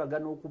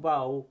n'enkolagana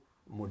okubaawo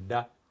mu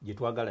dda gye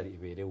twagala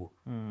libeerewo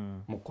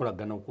mu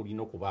kukolagana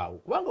okulina okubaawo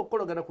kubanga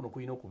okukolagana kuno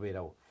kulina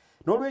okubeerawo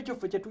n'olwekyo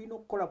ffe kye tulina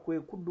okukola kwe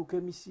kudduka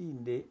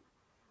emisinde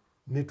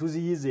ne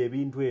tuziyiza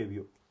ebintu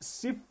ebyo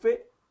si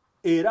ffe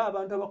era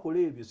abantu abakola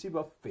ebyo si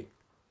baffe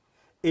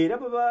era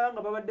bwe baba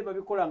nga babadde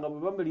babikola nga bwe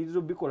bamaliriza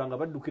obikola nga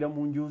baddukira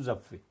mu nju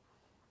zaffe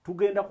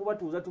tugenda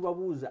kubatuuza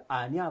tubabuuza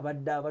ani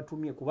abadde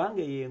abatumye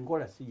kubanga eyo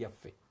enkola si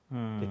yaffe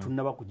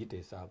tetunnaba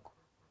kugiteesaako.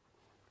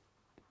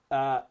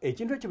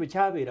 Ekintu ekyo bwe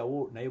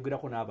kyabeerawo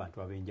nayogerako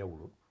n'abantu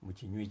ab'enjawulo mu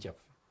kinywi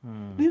kyaffe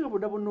naye nga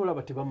bonna bonna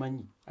olaba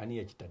tebamanyi ani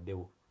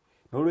yakitaddewo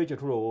n'olwekyo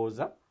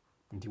tulowooza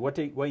nti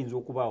wayinza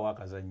okubaawo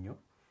akazannyo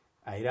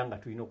era nga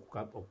tulina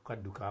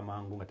okukadduka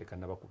amangu nga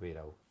tekannaba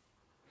kubeerawo.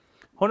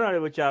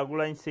 Honorable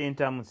Kyagulanyi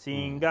Ssentamu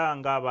singa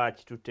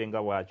ng'abaakitutte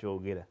nga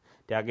bw'akyogera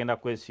teagenda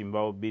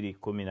kwesimbawo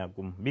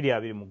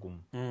 2021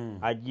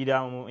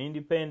 ajjira mu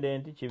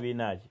independent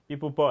kibiina ki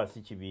people power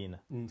si kibiina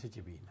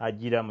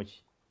ajjira mu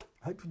ki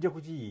tujja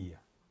kukiyiiya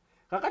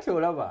kakati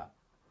olaba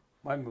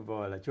mwami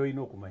Bawala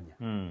kyolina okumanya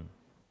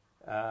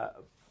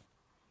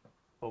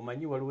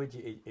omanyi waliwo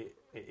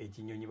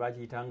ekinyonyi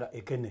bakiyitanga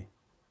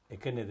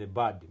ekene the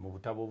bird mu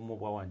butabo obumu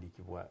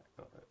bwawandiikibwa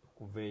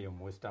kuva eyo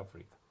mu West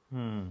Africa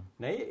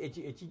naye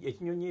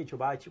ekinyonyi ekyo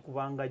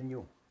baakikubanga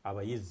nnyo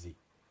abayizzi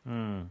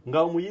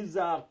nga omuyizzi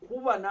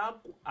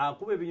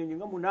akuba ebinyonyi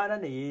nga 8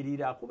 ne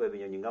yeeriira akuba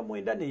ebinyonyi nga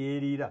 9 ne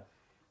yeeriira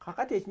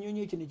kakati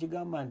ekinyonyi ekyo ne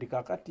kigamba nti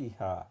kakati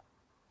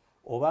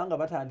obanga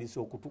batandise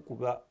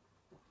okutukuba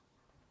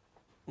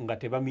nga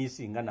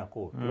tebamiisinga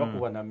nako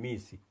tebakuba na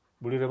miisi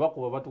buli lwe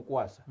bakuba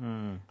batukwasa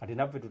kati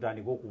naffe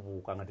tutandika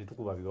okubuuka nga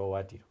tetukuba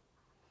biwawaatiro.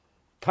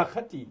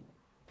 Kakati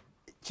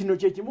kino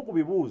kyekimu ku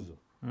bibuuzo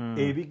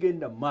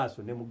ebigenda mu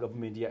maaso ne mu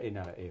gavumenti ya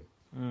NRM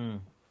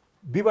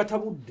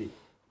bibatabudde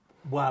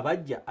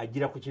bw'abajja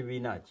ajjira ku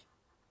kibiina ki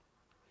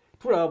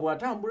tulaba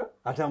bw'atambula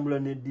atambula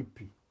ne DP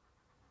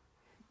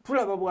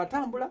tulaba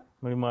bw'atambula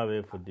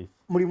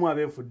mulimu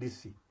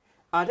abeFDC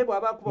ate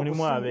bw'aba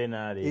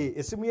akuba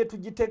essimu ye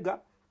tugitega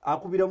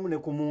akubiramu ne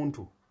ku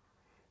muntu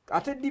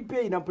ate DP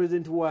eyina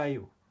pulezidenti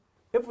waayo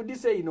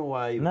FDC eyina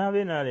waayo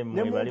ne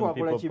muntu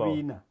akola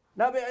kibiina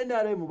n'abe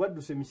NRM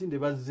badduse emisinde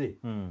bazze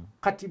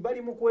kati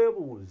bali mu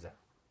kwebuuza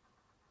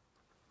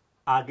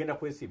agenda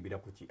kwesimbira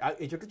kuki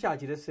ekyo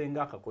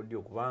tukyakiresenga akakodyo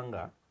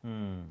okubanga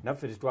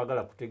naffe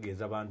tetwagala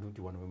kutegeeza bantu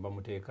nti wano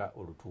bamuteeka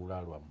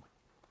olutuula lwammwe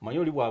manyi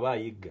oli bw'aba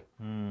ayigga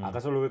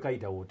akasolo we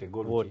kayita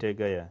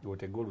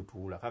wootega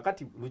olutuula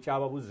kakati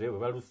lukyababuze bwe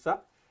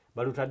balussa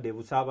balutadde e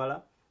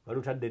Busaabala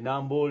balutadde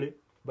Namboole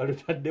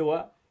balutadde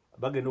wa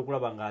bagenda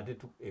okulaba nga ate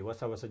ewa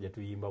Ssaabasajja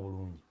tuyimba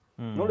bulungi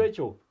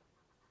n'olwekyo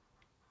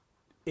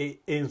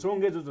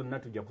ensonga ezo zonna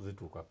tujja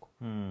kuzituukako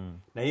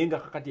naye nga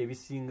kakati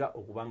ebisinga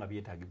okubanga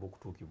byetaagibwa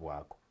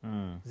okutuukibwako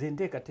ze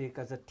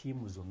nteekateeka za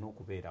ttiimu zonna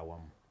okubeera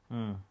wamu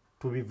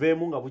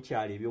tubiveemu nga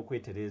bukyali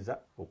ebyokwetereza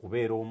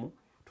okubeera omu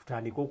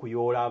tutandike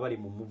okuyoola abali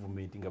mu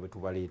movement nga bwe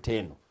tubaleeta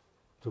eno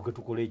tuke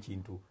tukole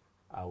ekintu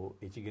awo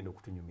ekigenda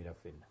okutunyumira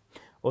ffenna.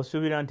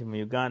 Osuubira nti mu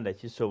Uganda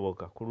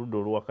kisoboka ku ludda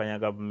oluwakanya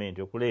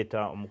gavumenti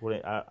okuleeta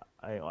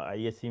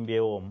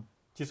yeesimbyewo omu?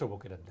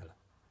 Kisobokera ddala.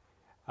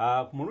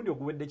 Ku mulundi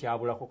oguwedde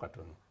kyabulako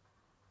katono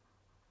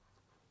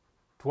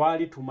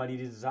twali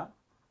tumaliriza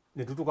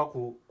ne tutuuka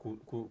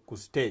ku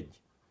stage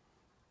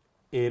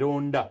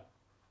eronda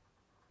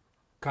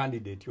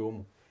candidate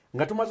omu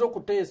nga tumaze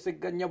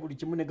okuteeseganya buli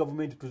kimu ne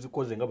gavumenti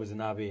tuzikoze nga bwe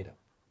zinaabeera.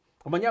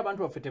 Omanyi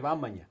abantu baffe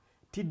tebamanya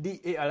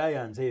TDA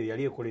Alliance eyo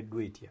yali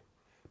ekoleddwa etya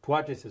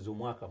twateeseza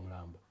omwaka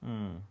mulamba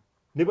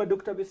ne ba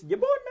Dr. Besigye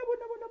bonna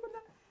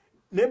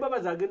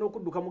n'embabazi agenda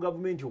okudduka mu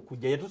gavumenti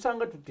okujja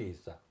yatusanga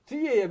tuteesa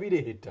si ye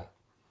yabireeta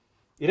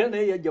era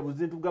naye yajja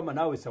buzi ntugamba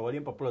naawe sawali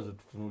empapula zo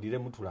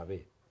tutunuliremu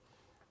tulabe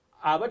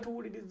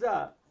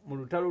abatuwuliriza mu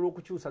lutalo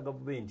lw'okukyusa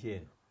gavumenti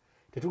eno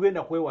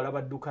tetugenda kwewala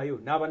baddukayo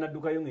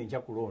n'abanaddukayo ng'enkya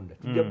kulonda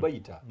tujja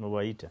bayita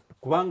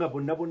kubanga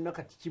bonna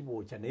kati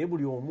kibookya naye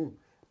buli omu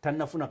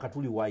tannafuna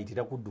katuli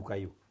waayitira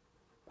kuddukayo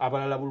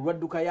abalala buli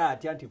lwaddukayo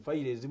atya nti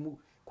fayiro ezimu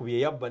ku bye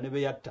yabba ne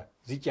be yatta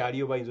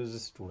zikyaliyo bayinza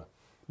zisitula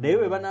naye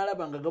bwe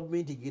banaalaba nga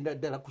gavumenti igenda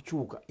ddala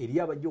kukyuka eri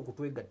abajja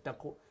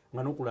okutwegattako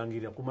nga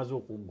n'okulangirira kumaze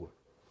okuggwa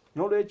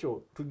n'olwekyo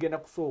tugenda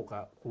kusooka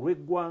ku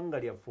lw'eggwanga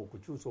lyaffe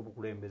okukyusa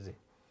obukulembeze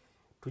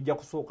tujja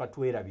kusooka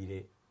twerabire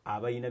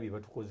abalina bye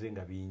batukoze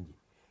nga bingi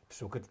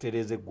tusooke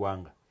tutereeze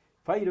eggwanga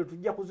fayiro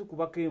tujja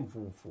kuzikubako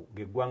enfuufu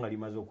ng'eggwanga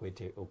limaze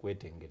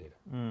okwetengerera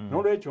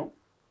n'olwekyo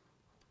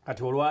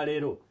kati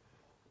olwaleero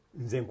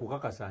nze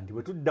nkukakasa nti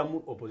bwe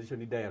tuddamu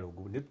opposition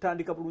dialogue ne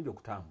tutandika bulungi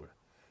okutambula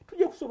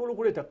tujja kusobola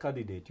okuleeta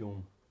candidate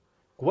omu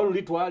kuba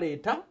luli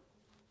twaleeta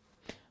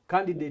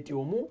candidate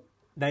omu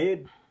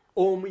naye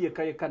omu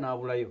yekka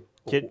n'abulayo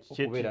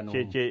okubeera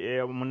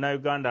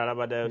munnayuganda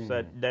alaba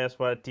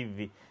diaspora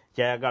tv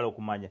kyayagala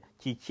okumanya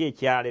kiki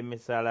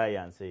ekyalemesa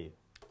alliance eyo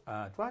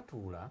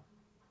twatuula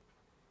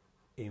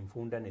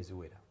enfunda ne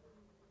ziwera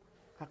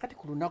kakati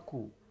ku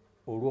lunaku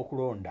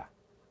olw'okulonda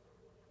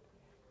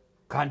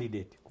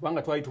candidate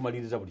kubanga twali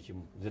tumaliriza buli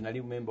kimu nze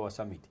nali member wa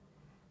summit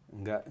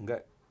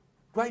nga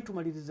twali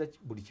tumaliriza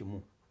buli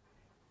kimu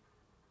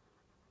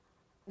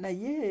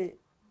naye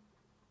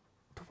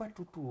tuba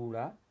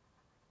tutuula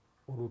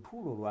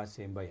olutuulo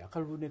lwasembayo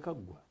akalulu ne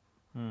kaggwa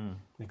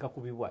ne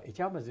kakubibwa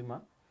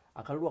ekyamazima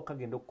akalulu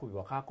akagenda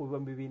okukubibwa kakubibwa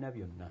mu bibiina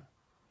byonna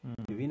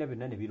ebibiina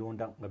byonna ne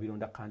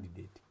bironda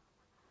candidate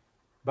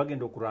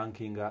bagenda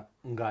okurankinga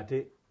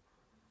ng'ate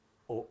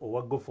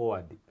owa go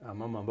forward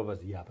amama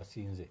mbabazi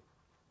yabasinze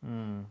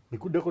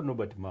nikuddeko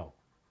Nobert Mao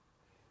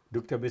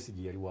Dr.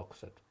 Besigye yali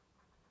wakusatu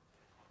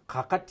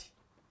kakati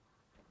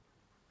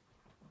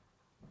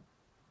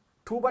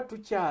tuba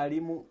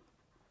tukyali mu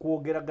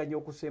kwogeraganya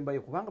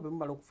okusembayo kubanga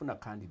bwemumala okufuna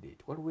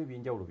candidate waliwo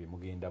ebyenjawulo bye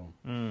mugendamu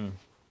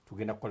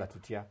tugenda kukola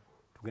tutya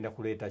tugenda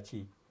kuleeta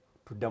ki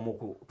tuddamu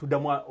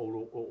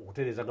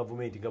okutereeza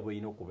gavumenti nga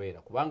bweyina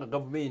okubeera kubanga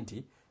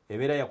gavumenti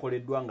ebeera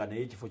yakoleddwa nga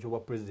naye ekifo ky'obwa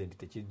pulezidenti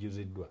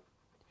tekijjuziddwa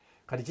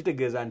kati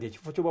kitegeeza nti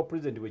ekifo ky'obwa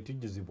pulezidenti bwe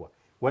kijjuzibwa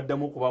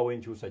waddamu okubaawo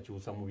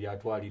enkyusakyusa mu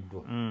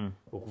byatwaliddwa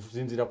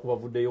okusinziira ku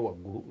bavuddeyo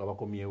waggulu nga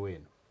bakomyewo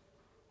eno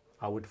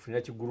awo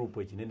tufunira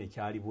kigurupu ekinene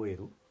kyali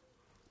bweru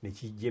ne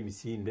kijja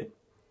emisinde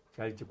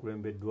kyali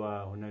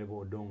kikulembeddwa Honorable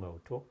Odonga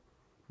Oto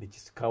ne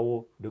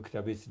kisikawo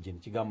Dr. Besigye ne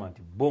kigamba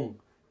nti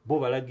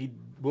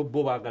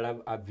bo baagala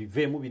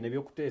aviveemu bino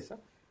ebyokuteesa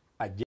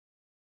ajja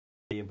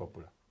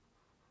empapula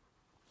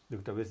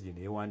Dr. Besigye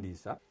ne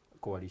yeewandiisa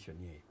coalition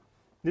yeeyo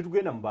ne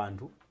tugenda mu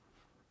bantu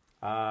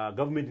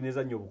gavumenti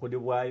nezannya obukode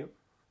bwayo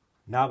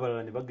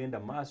n'abalala ne bagenda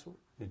mu maaso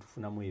ne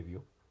tufunamu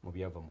ebyo mu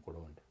byava mu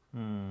kulonda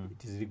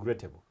it is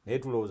regrettable naye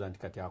tulowooza nti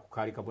kati ako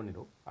kaali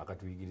kabonero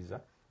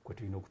akatuyigiriza kwe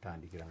tulina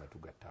okutandikira nga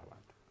tugatta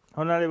abantu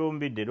Honorable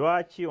Mbidde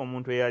lwaki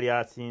omuntu eyali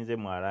asinze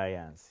mu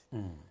alliance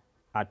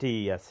ate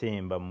ye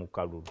yasemba mu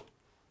kalulu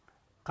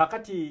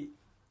kakati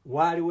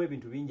waaliwo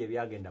ebintu bingi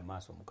ebyagenda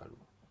maaso mu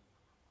kalulu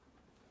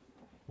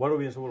waliwo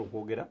byensobola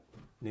okwogera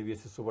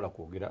nebyesobola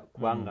kwogera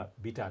kubanga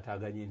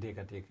bitaataaganya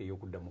enteekateeka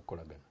ey'okuddamu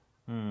okukolagana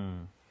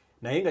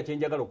naye nga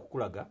kyenjagala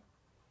okukulaga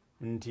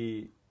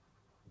nti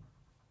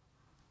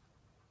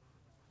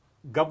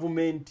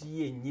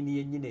gavumenti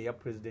yennyini eya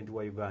pulezidenti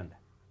wa Uganda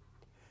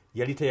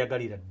yali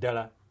teyagalira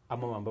ddala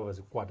amama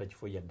mbabazi kukwata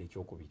kifo yadde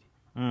ekyokubiri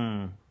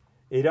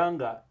era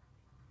nga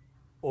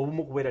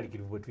obumu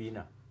kubeeraliikirivu bwe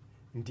tulina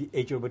nti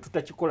ekyo bwe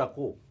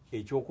tutakikolako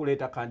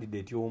ekyokuleeta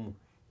candidate omu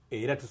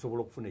era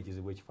tusobola okufuna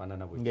ekizibu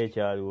ekifaanana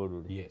ng'ekyaliwo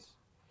luli yes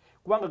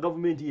kubanga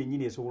gavumenti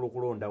yennyini esobola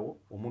okulondawo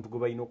omuntu gwe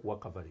balina okuwa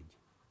coverage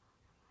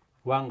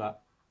kubanga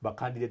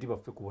bakandidati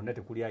baffe ku bonna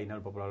tekuli ayina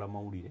lupapula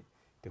lw'amawulire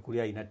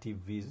tekuli ayina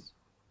tvs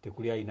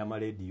tekuli ayina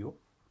malediyo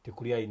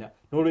tekuli ayina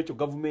n'olwekyo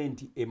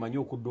gavumenti emanyi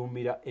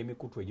okuduumira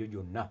emikutu egyo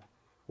gyonna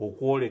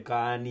okwoleka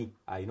ani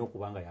alina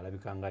okuba nga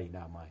yalabika nga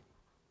ayina amaanyi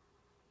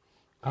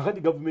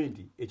kakati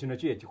gavumenti ekyo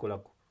nakyo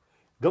yakikolako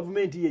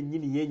gavumenti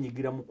yennyini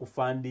yeenyigira mu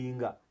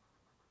kufandinga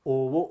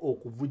oba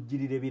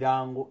okuvujjirira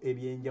ebirango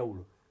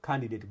ebyenjawulo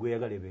candidate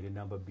gweyagala ebeere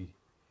namba 2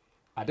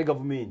 ate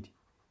gavumenti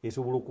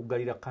esobola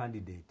okuggalira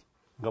candidate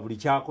nga buli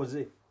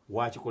kyakoze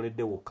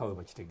wakikoledde wokka we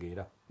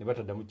bakitegeera ne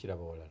bataddamu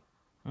kiraba walala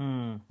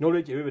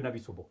n'olwekyo ebyo byonna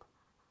bisoboka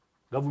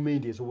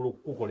gavumenti esobola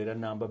okukukolera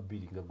namba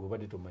 2 nga gwe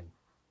obadde tomanyi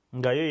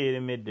nga yo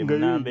yeremedde mu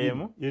namba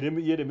emu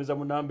yeremeza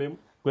mu namba emu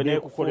gwe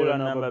neekufuula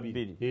namba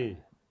 2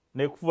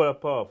 neekufuula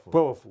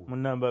powerful mu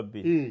namba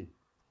 2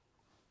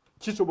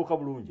 kisoboka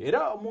bulungi era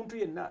omuntu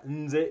yenna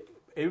nze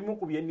ebimu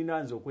ku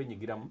byennina nze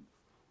okwenyigiramu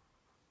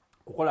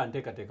kukola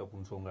nteekateeka ku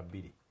nsonga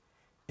 2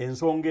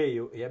 ensonga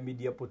eyo eya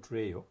media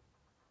portrayal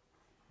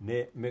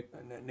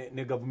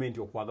ne gavumenti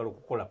okwagala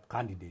okukola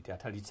candidate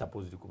atali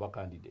supposed kuba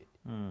candidate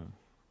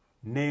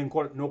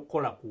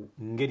n'okukola ku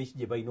ngeri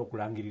gye balina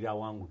okulangirira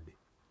awangudde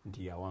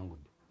nti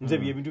yawangudde nze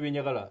byebintu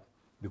byenjagala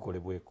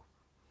bikolebweko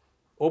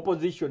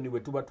opposition bwe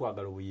tuba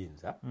twagala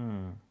obuyinza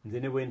nze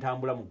ne bwe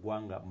ntambula mu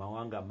ggwanga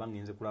mawanga mba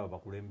ngenze kulaba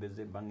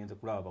bakulembeze mba ngenze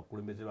kulaba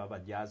bakulembeze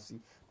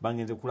b'abajaasi mba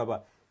ngenze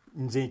kulaba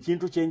nze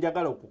ekintu kye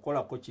njagala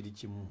okukolako kiri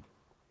kimu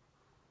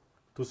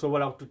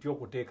tusobola tutya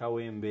okuteekawo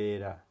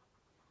embeera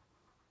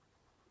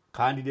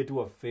candidate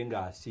waffe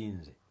nga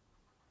asinze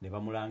ne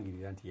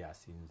bamulangirira nti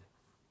yasinze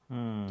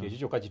kyekyo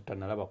kyokka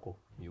kitanalabako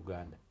mu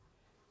Uganda.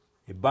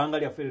 Ebbanga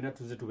lyaffe lyonna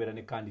tuzze tubeera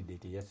ne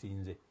candidate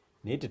eyasinze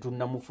naye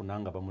tetunnamufuna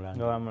nga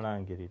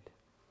bamulangiridde.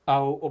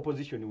 Awo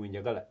opposition we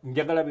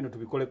njagala bino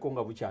tubikoleko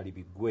nga bukyali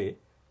biggwe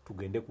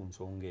tugende ku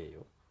nsonga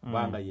eyo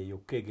kubanga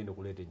yeyokka egenda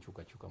okuleeta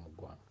enkyukakyuka mu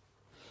ggwanga.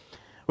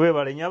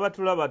 Webale nnyo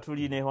abatulaba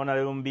tuli ne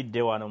Honorable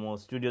Mbidde wano mu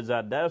studio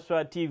za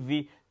Diaspora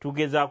TV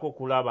tugezaako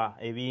kulaba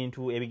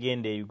ebintu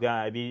ebigenda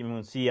mu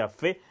nsi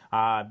yaffe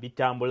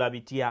bitambula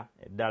bitya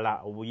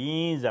ddala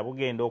obuyinza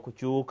bugenda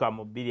okukyuka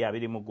mu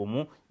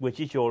 2021 gwe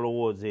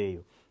kikyolowooza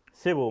eyo.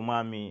 Ssebo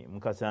omwami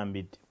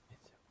Mukasambidde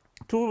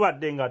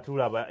tubadde nga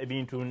tulaba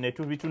ebintu ne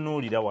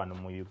tubitunuulira wano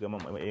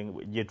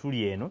gye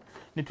tuli eno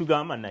ne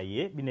tugamba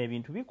naye bino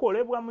ebintu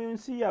bikolebwa mu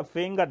nsi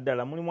yaffe nga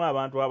ddala mulimu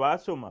abantu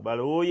abaasoma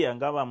balooya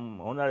nga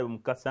Honorable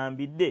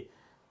Mukasambidde.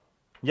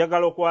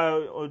 Njagala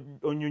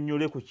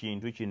onyonnyole ku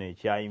kintu kino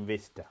ekya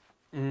investor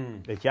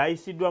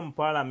ekyayisiddwa mu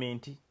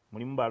paalamenti.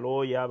 Mulimu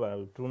balooya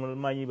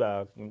batumanyi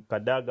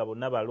bakadaga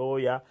bonna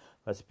balooya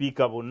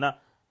basipiika bonna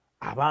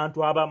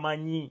abantu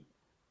abamanyi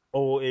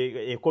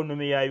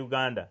economy ya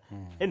Uganda.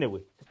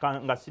 Anyway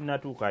nga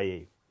sinatuuka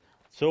yeeyo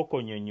sooka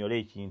onyonnyole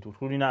ekintu.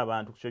 Tulina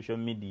abantu ku social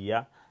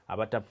media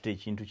abataputa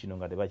ekintu kino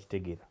nga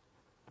tebakitegeera.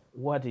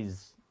 What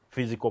is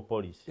physical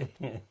policy?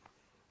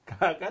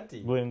 Kakati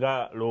gwe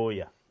nga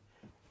lawyer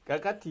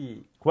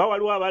kakati kuba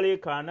waliwo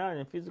abaleekaana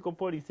ne physical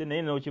policy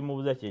naye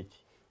n'okimubuza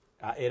kyeki.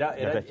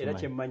 Era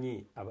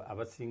kyemmanyi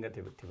abasinga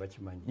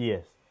tebakimanyi.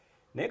 Yes.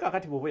 Naye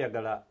kakati bw'oba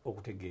oyagala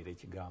okutegeera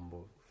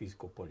ekigambo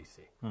physical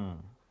policy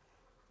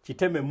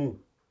kitememu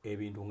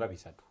ebintu nga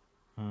bisatu.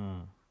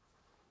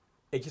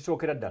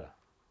 Ekisookera ddala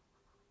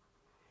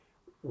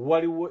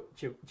waliwo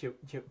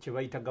kye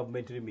bayita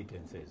government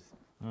remittances.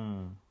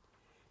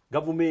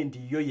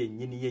 Gavumenti yo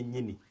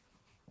yennyini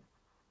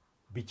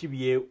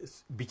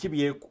biki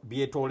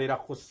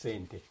byetoolerako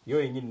ssente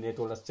yo yennyini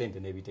neetoola ssente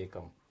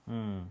n'ebiteekamu.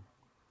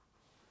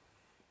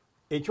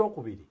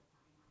 Ekyokubiri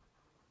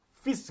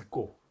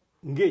fiscal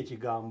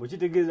ng'ekigambo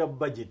kitegeeza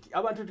budget.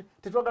 Abantu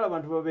tetwagala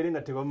abantu babeere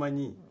nga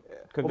tebamanyi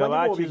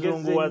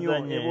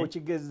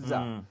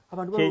okigezza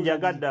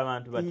kyenjagadde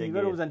abantu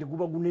balowooza nti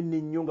guba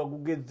gunene nnyo nga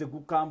gugezze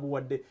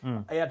gukambuwadde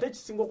ate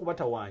ekisinga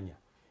okubatawaanya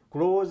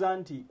kulowooza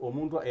nti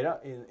omuntu era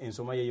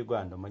ensoma ya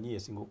Uganda omanyi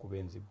yesinga okuba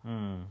enzibu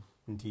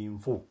nti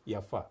nfu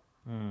yafa.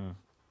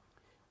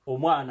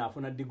 Omwana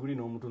afuna diguli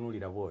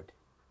n'omutunuulira boodi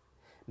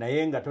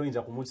naye nga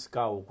toyinza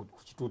kumusikaawo ku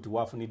kituuti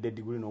waafunidde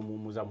diguli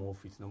n'omuwumuza mu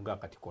ofiisi n'omugaa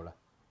kati kola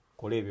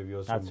ebyo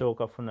by'osoma.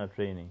 Asooka funa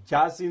training.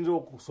 Kyasinze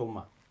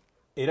okusoma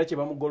era kye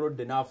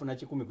bamugolodde n'afuna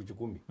 10 ku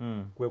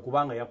 10 kwe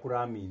kubanga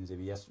yakulaaminze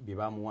bye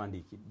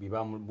bamuwandiikidde bye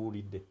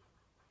bamubuulidde.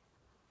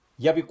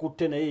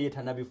 Yabikutte naye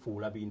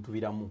yetanabifuula bintu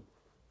biramu.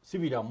 Si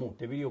biramu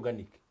tebiri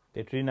organic.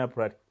 Tetulina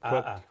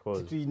practicals.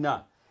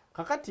 Tetulina.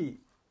 Kakati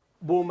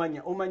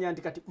omanya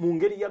nti kati mu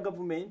ngeri ya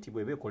gavumenti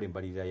bw'eba ekola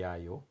embalirira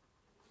yaayo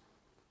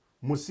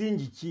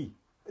musingi ki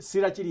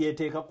sira kiri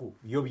yeteeka ku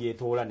byo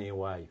byetoola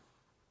n'ewaayo.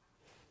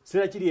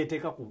 Sira kiri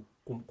yeteeka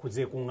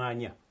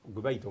kuzeekuŋŋaanya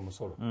gwe bayita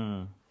omusolo.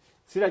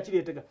 Sira kiri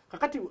yeteeka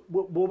kakati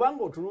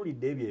bw'obanga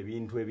otunuulidde ebyo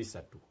ebintu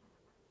ebisatu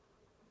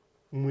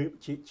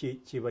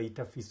kye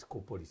bayita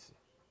fiscal policy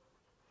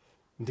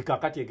nti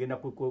kakati egenda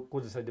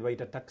kukozesa gye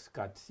bayita tax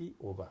cuts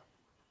oba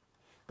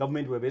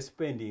gavumenti weba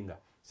spendinga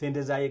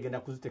sente zaayo egenda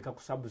kuziteeka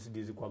ku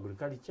subsidies ku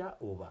agriculture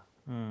oba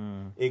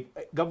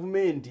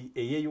gavumenti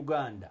eye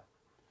Uganda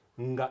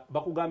nga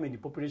bakugambye nti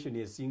population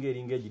esinga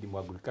eringa egiri mu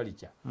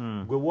agriculture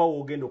gwe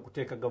wawo ogenda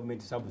okuteeka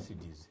government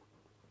subsidies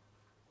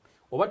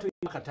oba tulina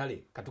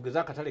akatale katugeze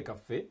akatale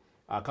kaffe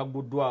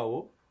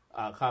akaguddwawo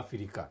aka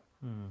Africa.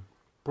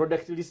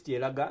 Product list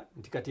eraga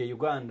nti kati ya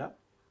Uganda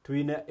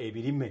tulina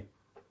ebirime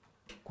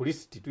ku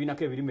list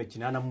tulinako ebirime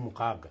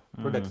 86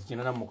 products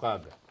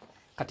 86.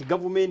 Kati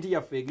gavumenti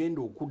yaffe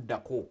egenda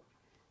okuddako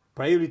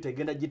priority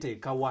egenda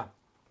giteekawa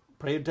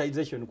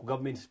prioritization ku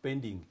government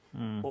spending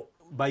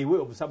by way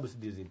of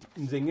subsidies.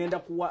 Nze ngenda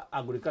kuwa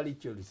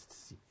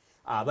agriculturalists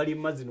abali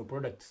mazino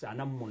products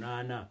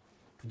 48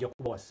 tujja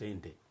kubawa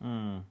sente.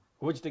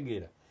 Oba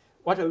kitegeera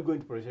what are we going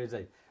to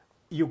prioritize?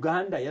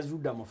 Uganda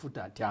yazudde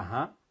amafuta ati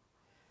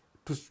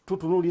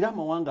tutunuulira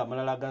amawanga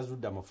amalala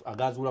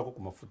agazuulako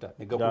ku mafuta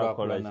ne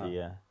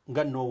gakulaakulana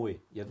nga Norway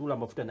yazuula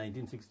amafuta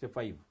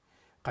 1965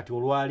 kati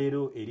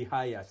olwaleero eri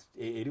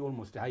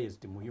almost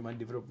highest mu human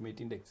development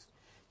index.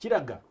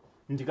 Kiraga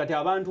nti kati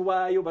abantu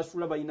baayo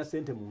basula balina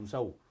sente mu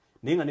nsawo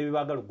naye nga ne bye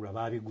baagala okugula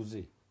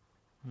baabiguze.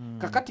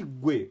 Kakati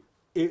gwe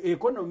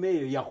economy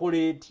eyo yakola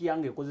etya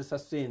ng'ekozesa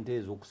sente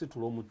ezo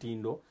okusitula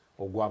omutindo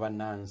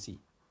ogw'abannansi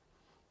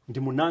nti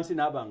munnansi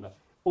n'abanga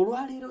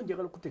olwaleero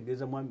njagala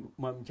okutegeeza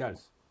mwami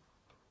Charles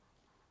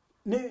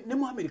ne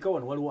mu America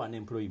wano waliwo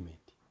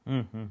unemployment.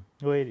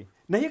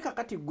 Naye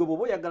kakati gwe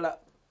bw'oba oyagala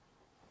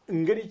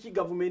ngeri ki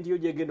gavumenti yo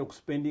gyegenda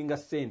okuspendinga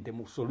sente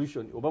mu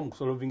solution oba mu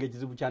kusolvinga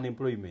ekizibu kya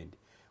unemployment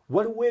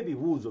waliwo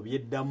ebibuuzo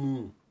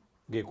byeddamu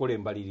ng'ekola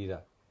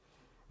embalirira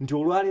nti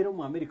olwaleero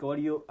mu America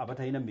waliyo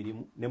abatalina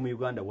mirimu ne mu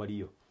Uganda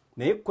waliyo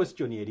naye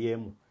question eri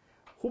emu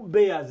who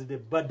bears the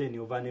burden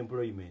of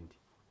unemployment?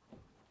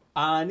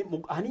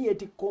 ani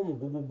yetikko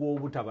omugugu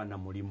gw'obutaba na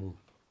mulimu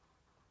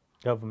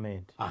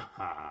government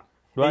aha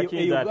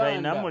lwaki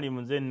atalina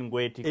mulimu nze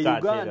ngwetikka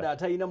Uganda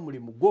atalina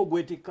mulimu gwo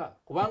gwetikka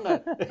kubanga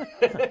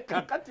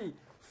kakati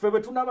ffe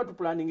bwe tunaaba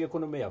tuplanning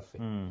economy yaffe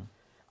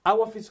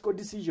our fiscal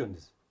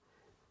decisions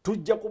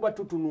tujja kuba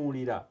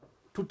tutunuulira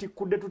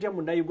tutikudde tutya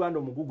munnayuganda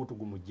omugugu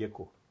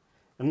tugumugyeko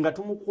nga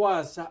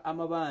tumukwasa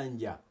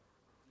amabanja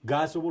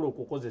g'asobola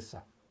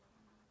okukozesa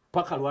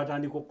paka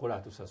lwatandika okukola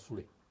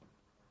atusasule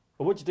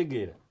oba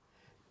kitegeera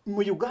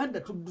mu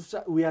Uganda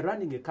tuddusa we are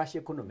running a cash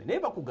economy naye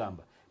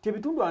bakugamba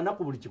tebitundu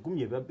anaku buli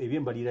 10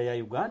 ebyembalira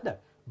ya Uganda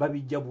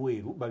babijja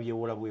bweru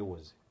babyewola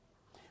bwewoze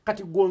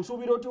kati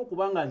gonsuubira otya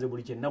okubanga nze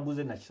buli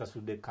kyenaguze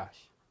nakisasudde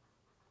cash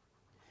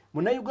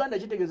munnayuganda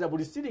kitegeeza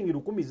buli siringi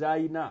 10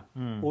 z'ayina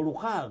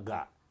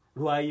olukaaga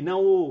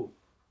lwayinawo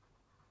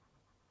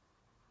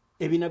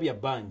ebina bya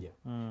bbanja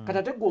kati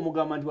ate gwe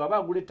omugamba nti waba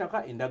agula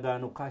ettaka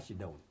endagaano cash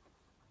down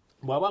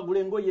bw'aba agula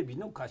engoye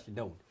bino cash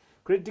down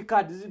credit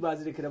cards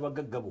bazirekera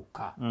bagagga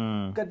bokka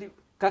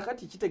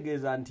kakati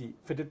kitegeeza nti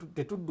ffe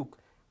tetudduka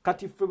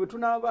kati ffe bwe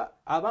tunaaba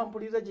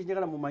abampuliriza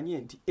kyenjagala mumanye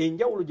nti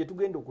enjawulo gye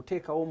tugenda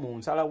okuteekawo mu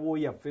nsalawo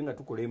yaffe nga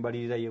tukola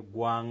embalirira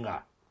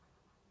y'eggwanga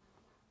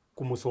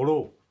ku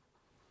musolo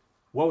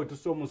wawe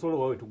tussa omusolo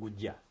wawe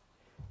tugujja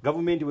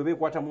gavumenti bwe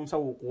beekwata mu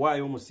nsawo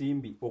okuwaayo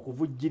omusimbi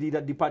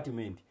okuvujjirira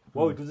department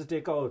wawe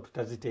tuziteeka wawe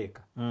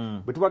tutaziteeka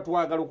bwe tuba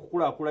twagala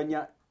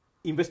okukulaakulanya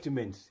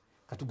investments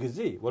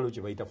katugeze waliwo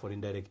kye bayita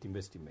foreign direct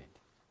investment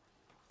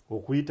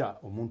okuyita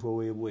omuntu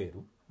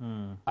ow'ebweru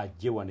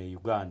ajje wano e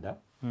Uganda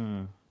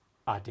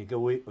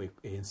atekewo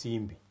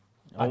ensimbi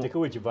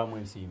atekewo ekivaamu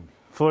ensimbi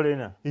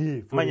foreigner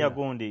manya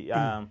gundi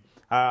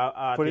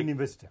foreign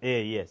investor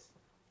yes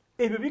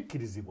ebyo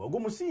bikkirizibwa ogwo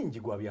musingi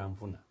gwa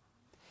byanfuna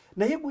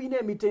naye guyina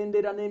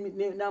emitendera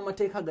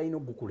n'amateeka galina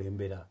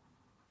okukulembera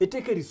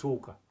etteeka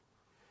erisooka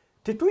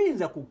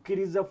tetuyinza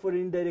kukkiriza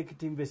foreign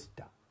direct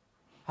investor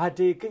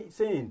ateeke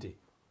sente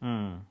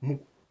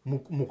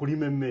mu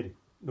kulima emmere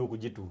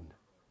n'okugitunda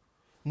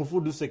mu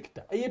food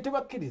sector eyo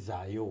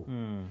tebakkirizaayo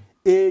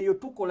eyo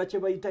tukola kye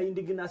bayita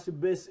indigenous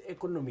base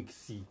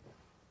economics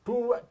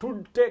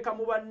tuteeka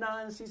mu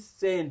bannansi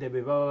sente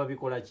be baba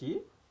babikola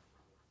ki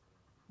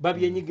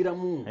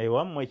babyenyigiramu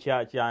wammwe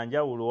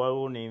kyanjawulo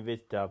waliwo ne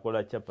investor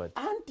akola chapati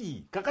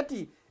anti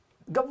kakati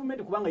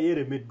gavumenti kubanga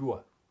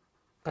yeeremeddwa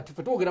kati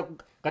ffe twogera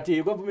kati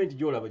eyo gavumenti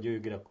gy'olaba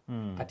gyoyogerako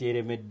kati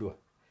eremeddwa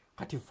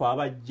kati ffe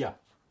abajja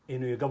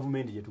eno ye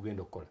gavumenti gye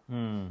tugenda okukola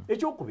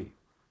ekyokubiri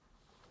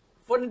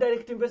foreign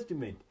direct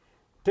investment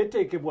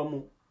teteekebwa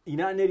mu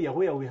in an area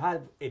where we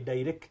have a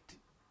direct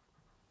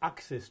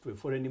access to a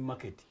foreign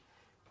market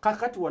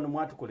kakati wano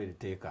mwatukolera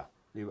etteeka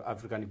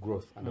African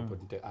Growth and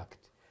Opportunity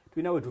Act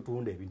tulina we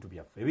tutunda ebintu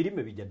byaffe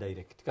ebirime bijja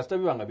direct kasita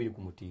bibanga biri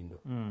ku mutindo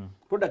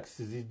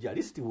products zijja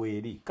list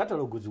weeri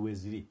catalogs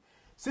weziri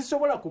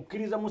sisobola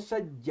kukkiriza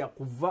musajja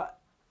kuva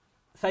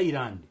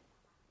Thailand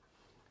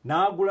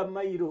n'agula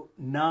mayiro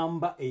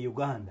namba e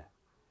Uganda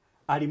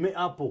alime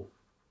apple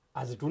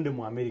azitunde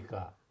mu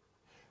America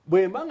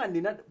bwe mbanga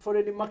ndina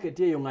foreign market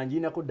eyo nga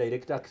njinako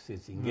direct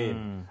access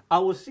ngeno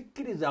awo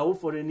sikkiriza awo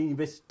foreign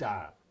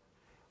investor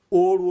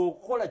olwo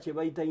okukola kye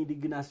bayita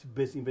indigenous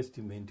base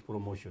investment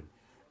promotion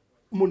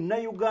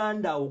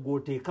munnayuganda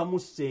ogwoteekamu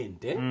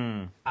ssente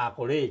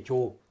akole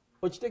ekyo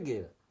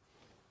okitegeera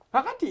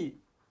kakati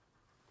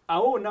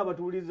awo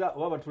n'abatuuliza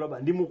oba batulaba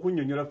ndi mu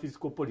kunnyonnyola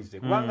fiscal policy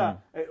kubanga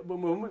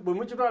bwe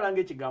mukitwala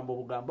ng'ekigambo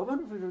obugamba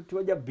abantu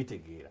tebajja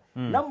bitegeera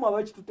nammwe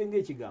abakitutenga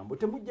ekigambo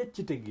temujja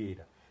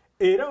kitegeera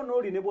era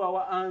onooli ne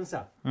bwawa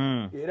ansa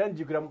era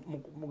njikira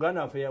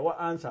muganda waffe yawa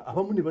ansa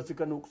abamu ne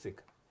baseka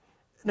n'okuseka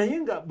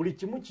naye nga buli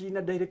kimu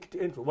kirina direct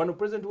entry wano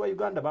president wa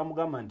Uganda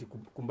bamugamba nti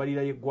ku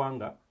mbalira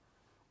y'eggwanga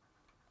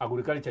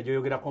agriculture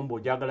gyoyogerako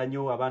mb'ojagala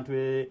nnyo abantu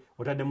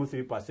otaddemu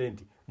 3%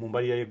 mu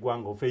mbalira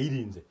y'eggwanga ofe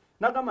irinze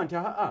n'agamba nti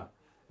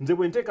nze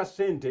bwe nteeka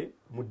ssente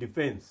mu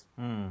defense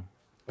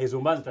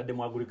ezo mba nzitadde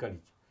mu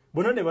agriculture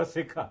bonna ne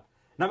baseka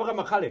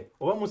n'abagamba kale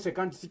oba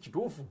museka nti si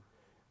kituufu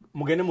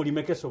mugende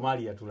mulimeke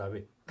Somalia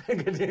tulabe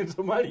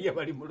Somalia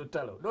bali mu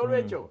lutalo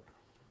n'olwekyo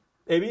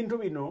ebintu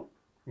bino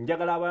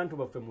njagala abantu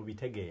baffe mu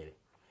bitegeere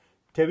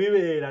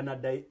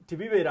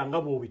tebibeera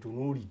nga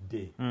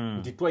bw'obitunuulidde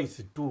nti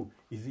twice 2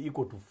 is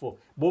equal to 4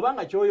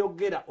 bw'obanga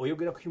ky'oyogera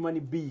oyogera ku human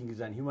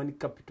beings and human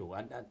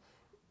capital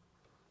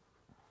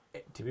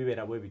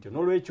tebibeera bwe bityo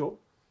n'olwekyo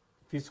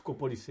fiscal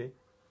policy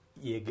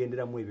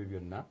yegenderamu ebyo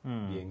byonna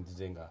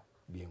byenzize nga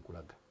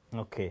byenkulaga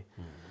okay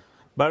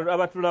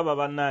abatulaba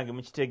bannange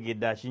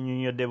mukitegedde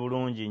akinyunyodde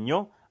bulungi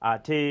nnyo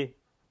ate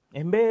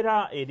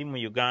embeera eri mu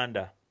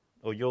Uganda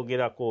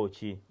ogyogerako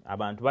ki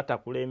abantu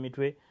batakula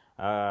emitwe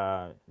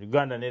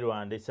Uganda ne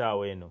Rwanda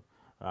essaawa eno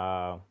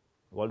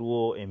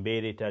waliwo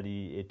embeera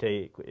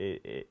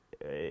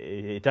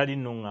etali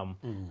nnuŋŋamu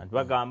anti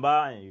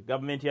bagamba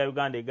gavumenti ya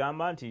Uganda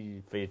egamba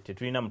nti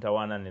tetulina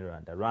mutawaana ne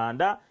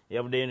Rwanda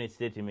yavuddeyo ne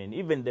statement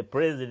even the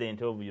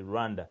president of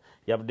Rwanda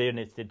yavuddeyo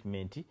ne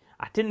statement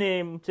ate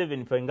ne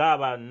Museveni fe nga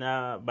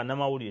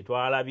bannamawulire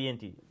twalabye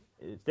nti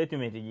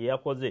statement gye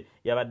yakoze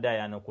yabadde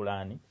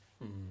ayanokulani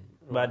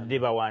badde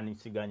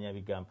bawaanisiganya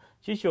bigambo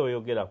kiki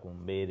oyogera ku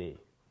mbeera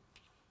eyo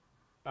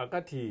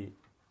akati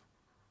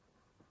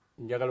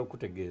njagala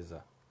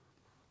okutegeeza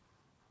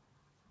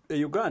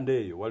e Uganda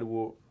eyo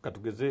waliwo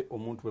katugeze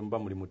omuntu bwe muba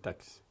muli mu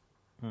taxi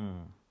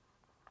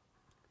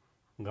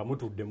nga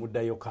mutudde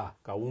muddayo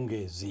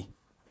kawungeezi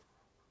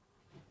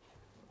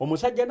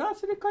omusajja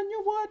n'asirika nnyo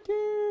bw'ati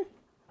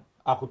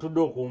akutudde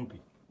okumpi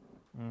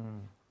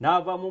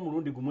n'avaamu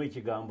omulundi gumu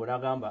ekigambo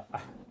n'agamba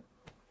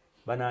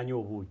banaanya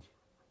obuugi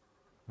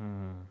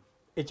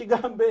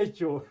ekigambo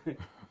ekyo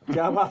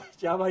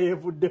kyaba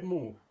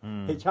yeevuddemu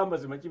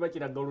ekyamazima kiba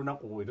kiraga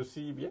olunaku we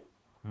lusiibye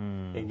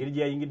engeri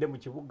gye yayingidde mu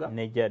kibuga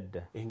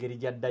nejadda engeri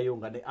gyaddayo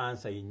nga ne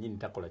ansa yennyini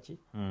takola ki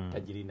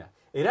tagirina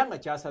era nga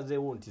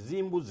kyasazeewo nti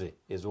zimbuze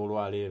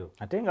ez'olwaleero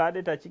ate nga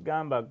abadde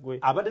takigamba gwe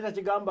abadde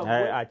takigamba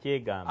gwe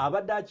akyegamba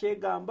abadde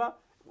akyegamba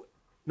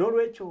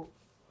n'olwekyo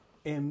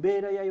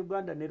embeera ya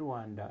Uganda ne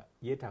Rwanda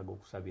yeetaaga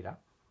okusabira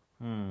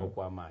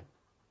okw'amaanyi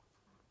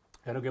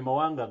gano ge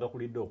mawanga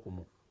agakulidde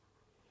okumu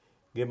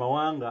ge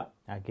mawanga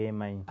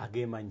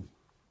ageemanyi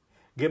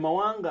ge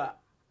mawanga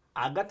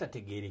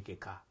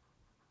agatategeerekeka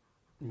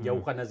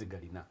njawukana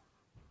zigalina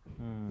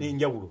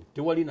n'enjawulo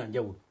tewali na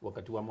njawulo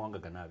wakati w'amawanga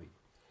gano abiri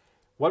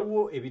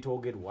waliwo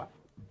ebitoogerwa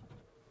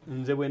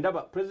nze bwe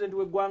ndaba pulezidenti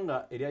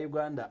w'eggwanga erya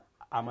Uganda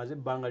amaze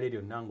ebbanga lye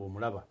lyonna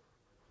ng'omulaba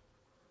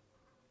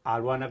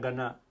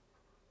alwanagana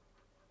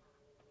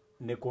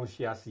ne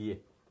conscience ye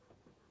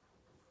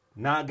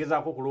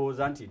n'agezaako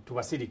okulowooza nti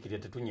tubasirikire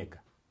tetunyega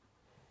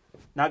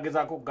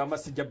n'agezaako okugamba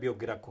sijja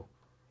byogerako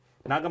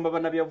n'agamba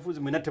bannabyabufuzi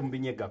mwena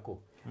temubinyegako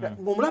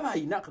ng'omulaba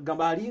ayina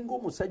akagamba alinga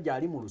omusajja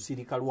ali mu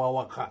lusirika lwa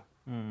waka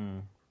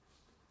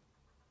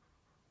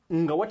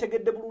nga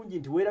wategedde bulungi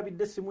nti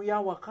weerabidde essimu ya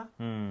waka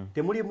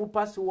temulimu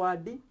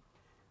password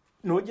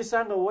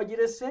n'ogisanga we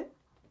wagirese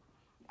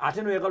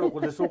ate n'oyagala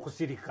okozesa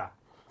okusirika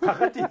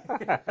kakati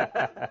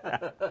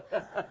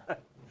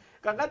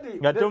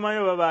nga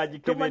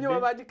tomanyi oba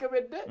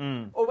bagikebedde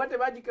oba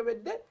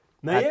tebagikebedde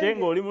ate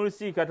ng'oli mu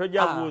lusiika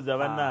tojja kubuuza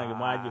bannange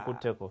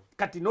mwagikutteko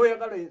kati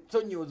n'oyagala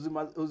ensonyi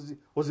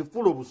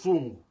ozifula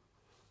obusungu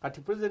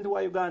kati pulezidenti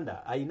wa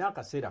Uganda ayina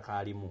akaseera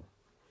kaalimu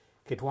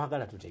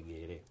ketwagala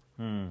tutegeere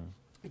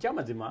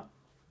ekyamazima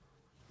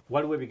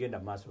waliwo ebigenda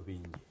mu maaso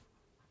bingi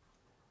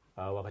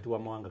wakati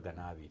w'amawanga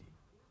gano abiri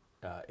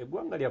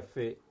eggwanga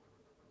lyaffe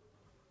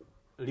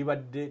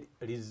libadde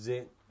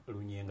lizze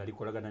lunyenga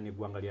likolagana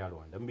n'eggwanga lya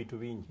Rwanda mu bintu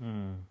bingi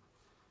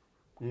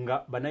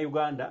nga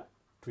bannayuganda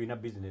tulina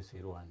bizinesi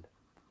e Rwanda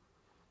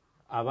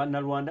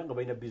abannalwanda nga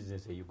balina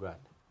bizinesi e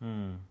Uganda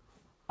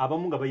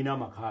abamu nga balina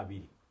amaka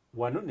abiri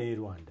wano ne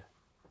Rwanda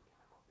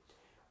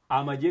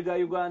amagye ga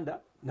Uganda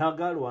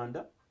n'aga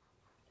Rwanda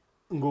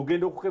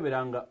ng'ogenda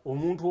okukeberanga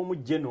omuntu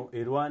omujjeno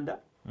e Rwanda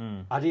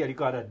ate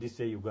yaliko RDC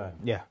e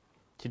Uganda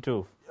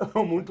kituufu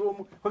omuntu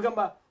omu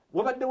bagamba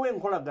wabaddewo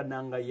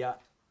enkolagana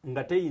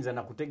nga teyinza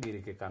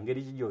nakutegerekeka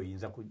ngeri ki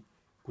gy'oyinza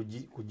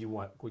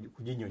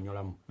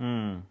kuginyonyolamu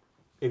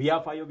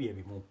ebyafaayo bye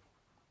bimu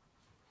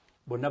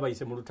bonna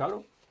bayise mu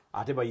lutalo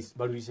ate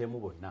baluyiseemu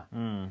bonna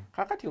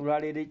kakati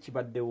olwaleero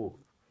kibaddewo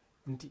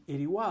nti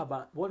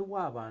waliwo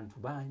abantu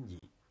bangi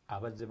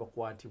abazze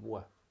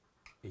bakwatibwa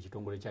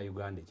ekitongole kya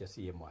Uganda ekya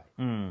CMI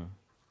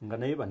nga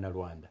naye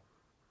bannalwanda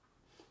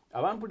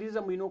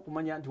abampuliriza mulina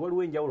okumanya nti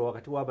waliwo enjawulo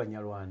wakati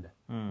w'abanyarwanda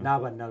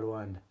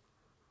n'abannalwanda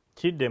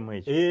kiddemu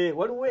ekyo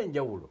waliwo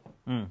enjawulo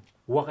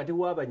wakati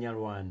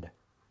w'abanyarwanda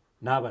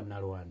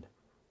n'abannalwanda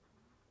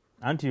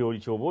anti oli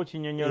kyoba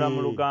okinyonyola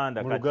mu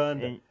Luganda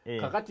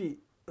kakati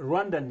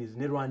Rwandans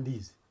ne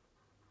Rwandese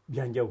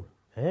byanjawulo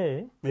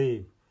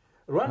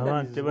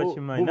abantu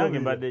tebakimanyi nange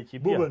mbadde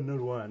ekipya bo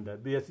bannalwanda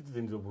they are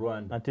citizens of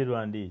Rwanda ate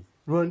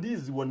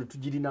Rwandese wano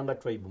tugirina nga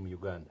tribe mu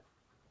Uganda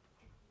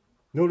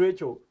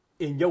n'olwekyo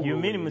enjawulo you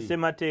mean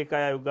musemateeka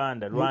ya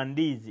Uganda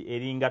Rwandese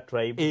eringa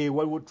tribe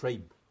waliwo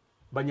tribe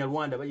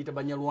banyarwanda bayita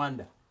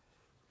banyarwanda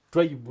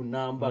tribe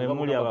namba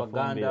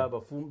Abaganda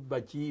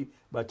bafumbi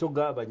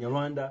batoga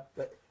banyarwanda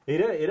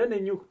era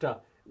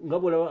nenyukuta nga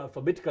bola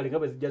alphabetically nga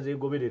bazijja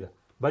zeegoberera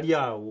bali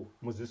awo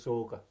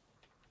muzisooka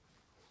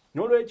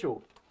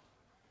n'olwekyo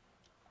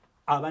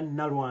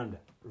abannalwanda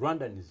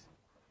Rwandans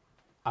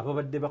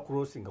ababadde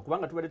bakrossinga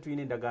kubanga tubadde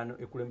tulina endagaano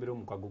ekulembera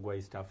omukago gwa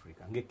East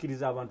Africa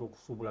ng'ekkiriza abantu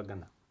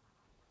okusuubulagana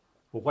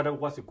okwata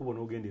bukwasi kubo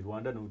n'ogenda e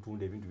Rwanda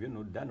n'otunda ebintu byo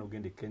n'odda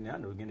n'ogenda e Kenya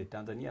n'ogenda e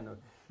Tanzania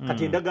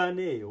kati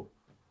endagaano eyo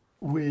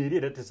lweri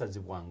era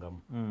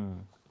tesazibwangamu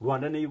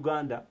Rwanda ne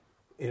Uganda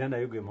era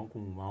nayo gema ku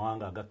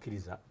mawanga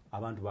agakkiriza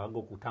abantu baaga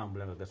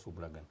okutambula nga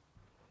gasuubulagana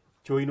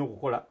ky'olina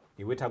okukola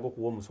eweetaaga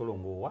okuwa omusolo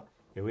ng'owa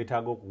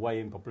eweetaaga okuwaayo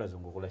empapula zo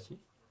ng'okola ki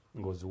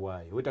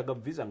ng'oziwaayo eweetaaga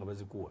visa nga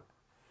bazikuwa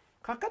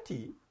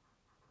kakati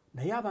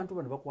naye abantu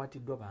bano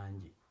bakwatiddwa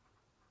bangi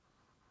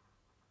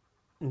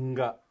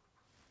nga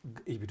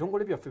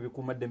ebitongole byaffe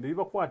bikuumaddembe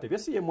bibakwata ebya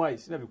CMI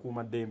sina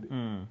bikuumaddembe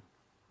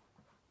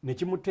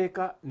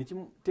nekimuteeka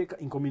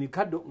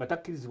incommunicado nga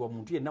takkirizibwa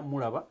muntu yenna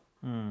mulaba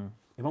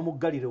ne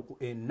bamuggalira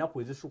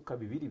ennaku ezisukka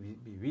 2,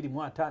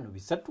 25,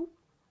 3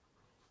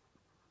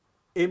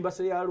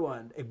 embassy ya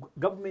Rwanda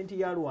government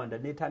ya Rwanda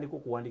netandika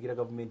okuwandikira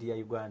government ya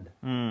Uganda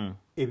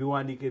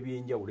ebiwandiiko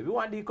ebyenjawulo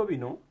ebiwandiiko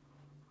bino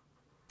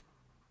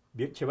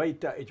kye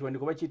bayita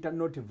ekiwandiiko bakiyita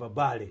note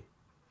verbale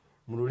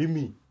mu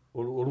lulimi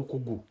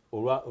olukugu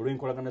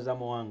olw'enkolagana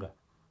z'amawanga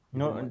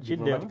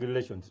diplomatic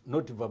relations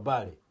note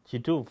verbale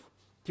kituufu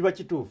kiba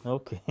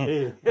kituufu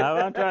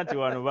abantu anti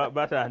wano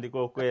batandika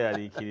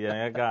okweyaliikirira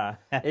yaga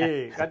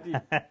kati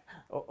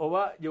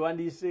oba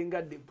gyewandiise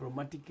nga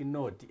diplomatic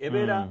note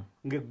ebeera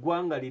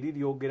ng'eggwanga liri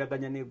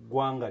lyogeraganya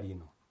n'eggwanga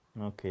lino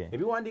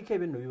ebiwandiiko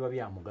ebyo nno biba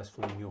bya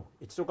mugaso nnyo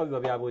ekisooka biba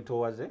bya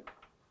bwetoowaze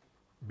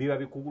biba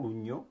bikulu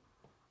nnyo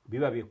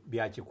biba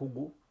bya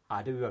kikugu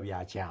ate biba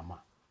bya kyama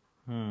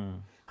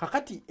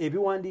kakati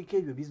ebiwandiiko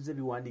ebyo bizze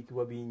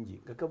biwandiikibwa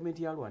bingi nga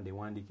gavumenti ya Rwanda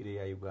ewandiikira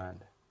eya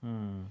Uganda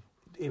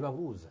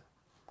ebabuuza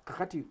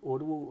kakati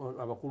oliwo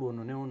abakulu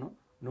ono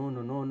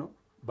n'ono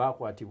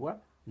bakwatibwa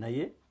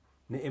naye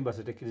ne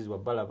embassy tekkirizibwa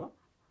balaba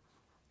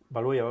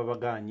balooya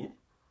babaganye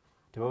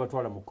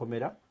tebabatwala mu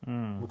kkomera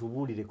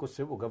mutubuulireko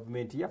ssebo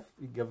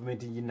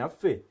gavumenti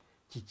naffe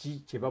kiki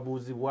kye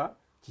babuuzibwa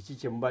kiki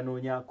kye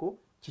mubanoonyako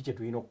kiki kye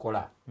tulina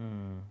okukola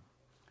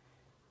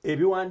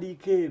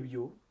ebiwandiiko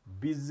ebyo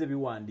bizze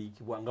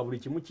biwandiikibwa nga buli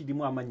kimu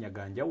kirimu amannya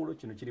ga njawulo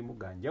kino kirimu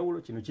ga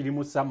njawulo kino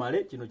kirimu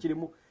samale kino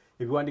kirimu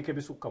ebiwandiiko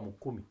ebisukka mu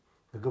 10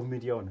 nga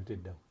gavumenti ya wano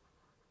teddamu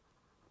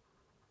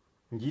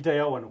njiyita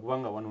yawo wano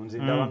kubanga wano nze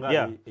ndaba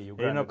nga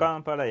eno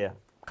Kampala ya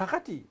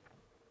kakati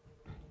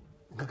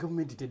nga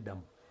gavumenti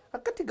teddamu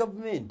kakati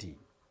gavumenti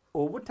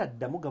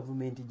obutaddamu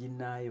gavumenti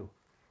ginnaayo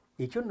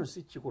ekyo nno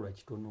si kikolwa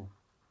kitono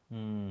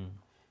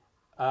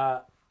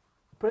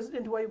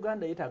pulezidenti wa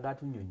Uganda yeetaaga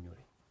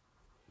atunnyonnyole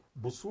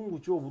busungu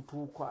ki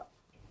obutuuka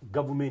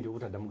gavumenti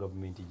obutaddamu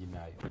gavumenti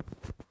ginnaayo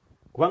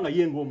kubanga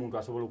ye ng'omuntu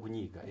asobola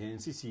okunyiiga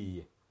ensi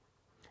siiye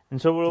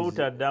nsobola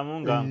obutaddamu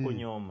nga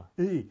nkunyooma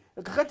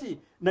kakati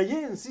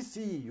naye ensi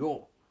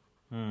siiyo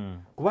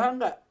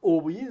kubanga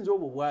obuyinza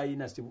obwo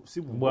bwayina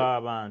si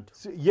bw'abantu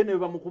ye ne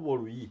bamukuba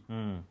oluyi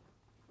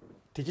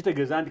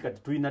tekitegeeza nti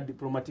kati tulina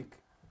diplomatic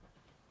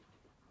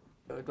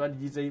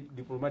twandigize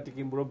diplomatic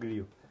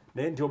imbroglio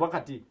naye nti oba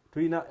kati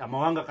tulina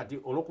amawanga kati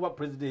olw'okuba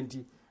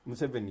pulezidenti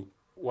Museveni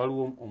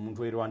waliwo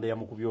omuntu e Rwanda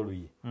yamukubya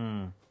oluyi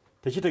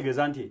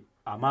tekitegeeza nti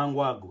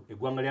amangu ago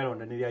eggwanga lya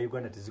Rwanda n'erya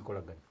Uganda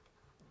tezikolagana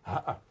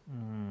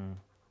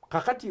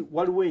kakati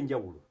waliwo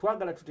enjawulo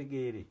twagala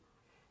tutegeere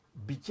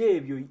biki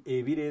ebyo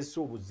ebireese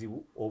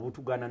obuzibu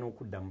obutugana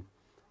n'okuddamu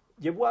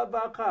gye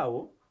bwavaako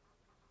awo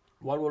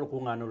waliwo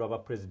olukuŋŋaana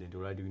lw'abapulezidenti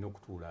olwali lulina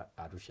okutuula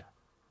Arusha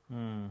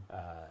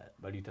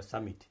baliyita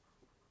summit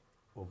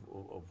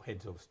of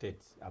heads of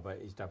states aba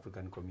East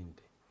African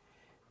Community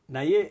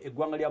naye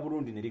eggwanga lya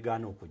Burundi ne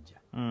ligaana okujja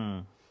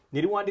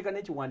ne liwandika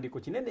n'ekiwandiiko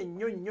kinene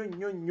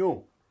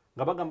nnyo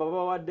nga bagamba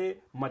babawadde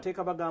mu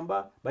mateeka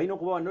bagamba balina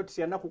okubawa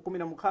notisi ya nnaku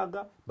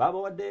 16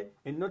 babawadde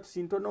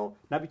enotisi ntono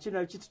na biki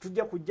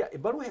tujja kujja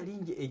ebbaluwa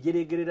yali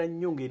ejereegerera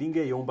nnyo ng'eringa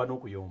eyomba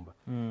n'okuyomba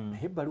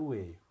naye ebbaluwa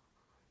eyo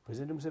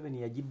pulezidenti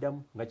Museveni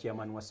yagiddamu nga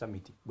chairman wa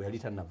summit bwe yali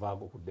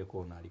tannavaako kuddeko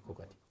ono aliko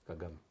kati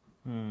Kagame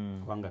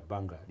kubanga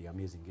ebbanga lya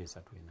myezi nga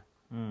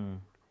 3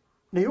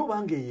 naye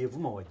obanga eyo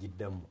evuma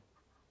wagiddamu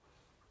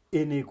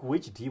eneekuwa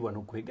ekitiibwa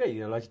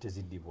n'okwegayirira lwaki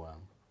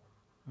teziddibwamu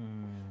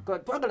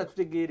twagala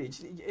tutegeere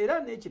era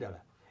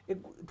n'ekirala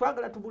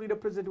twagala tubulire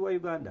pulezidenti wa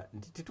Uganda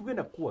nti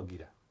tetugenda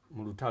kukuwagira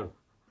mu lutalo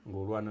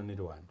ng'olwana ne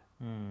Rwanda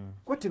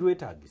kuba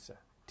tirwetaagisa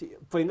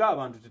ffe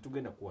ng'abantu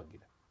tetugenda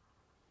kuwagira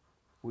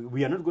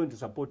we are not going to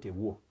support a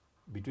war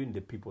between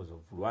the peoples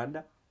of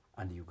Rwanda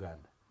and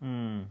Uganda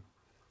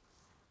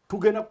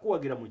tugenda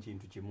kukuwagira mu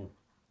kintu kimu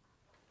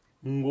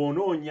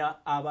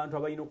ng'onoonya abantu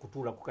abalina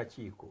okutuula ku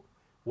kakiiko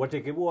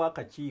watekebwawo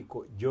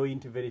akakiiko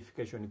joint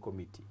verification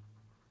committee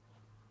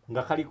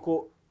nga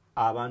kaliko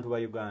abantu ba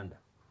Uganda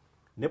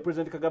ne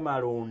President Kagame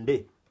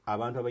alonde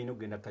abantu abalina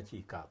okugenda ku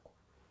kakiiko ako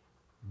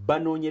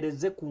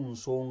banoonyereze ku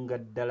nsonga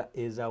ddala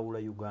ezaawula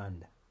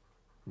Uganda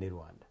ne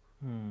Rwanda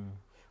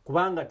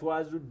kubanga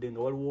twazudde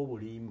nga waliwo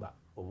obulimba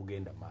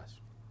obugenda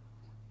maaso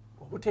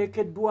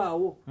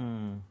obuteekeddwawo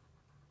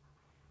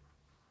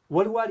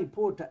waliwo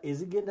alipoota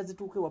ezigenda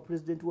zituuke wa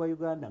President wa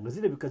Uganda nga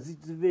zirabika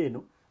ziva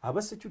eno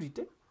aba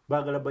security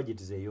baagala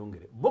budget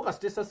zeeyongere bo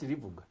kasitesa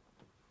sirivuga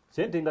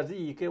sente nga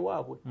ziyiike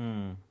waabwe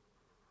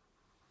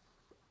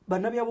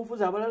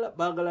bannabyabufuzi abalala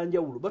baagala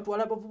njawulo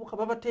batwala abavubuka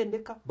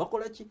babatendeka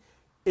bakola ki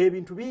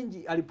ebintu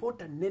bingi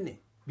alipoota nnene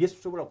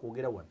byetusobola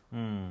kwogera wano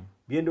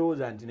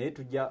byendowooza nti naye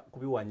tujja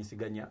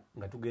kubiwanyisiganya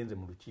nga tugenze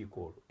mu lukiiko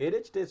olwo era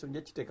ekiteeso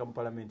nja kiteeka mu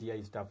palamenti ya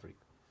East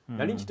Africa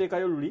nali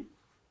nkiteekayo luli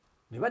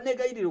ne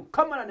banegayirira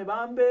okukamala ne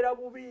bambeera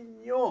bubi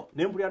nnyo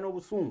nempulira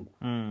n'obusungu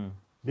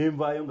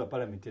nenvaayo nga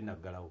palamenti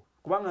enaggalawo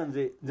kubanga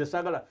nze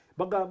saagala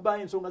bagamba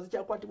ensonga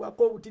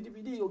zikyakwatibwako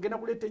obutiribiri ogenda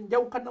kuleeta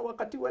enjawukana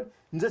wakati wa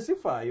nze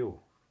sifaayo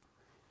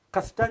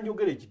kasita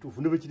njogera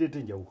ekituufu ne bwe kireeta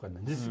enjawukana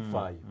nze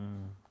sifaayo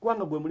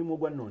kubanga gwe mulimu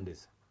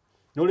ogwannondesa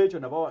n'olwekyo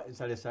nabawa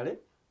ensalesale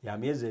ya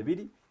myezi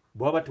 2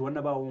 bwaba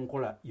tewannabaawo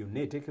nkola yonna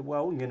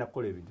eteekebwawo ngenda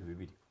kukola ebintu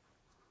bibiri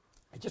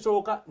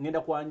ekisooka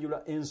ngenda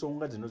kwanjula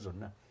ensonga zino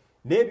zonna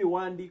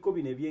n'ebiwandiiko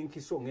bino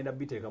ebyenkiso ngenda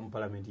biteeka mu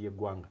palamenti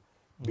y'eggwanga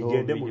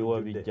bigende mu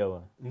lujjudde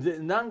nze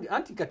nange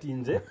anti kati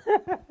nze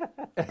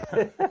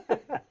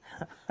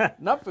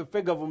naffe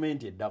ffe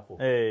gavumenti eddako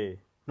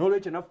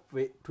n'olwekyo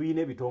naffe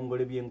tuyina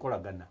ebitongole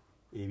by'enkolagana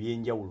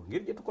ebyenjawulo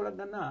ngeri gye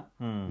tukolagana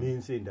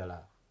n'ensi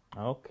endala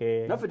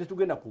naffe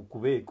tetugenda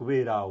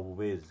kubeera awo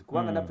bubeezi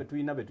kubanga naffe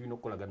tuyina be tulina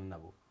okukolagana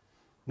nabo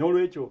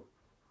n'olwekyo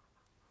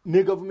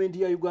ne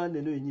gavumenti ya Uganda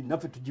eno yennyini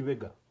naffe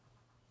tugibega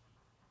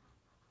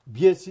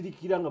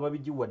byesirikira nga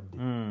babigiwadde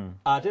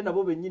ate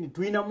nabo bennyini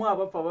tuyinamu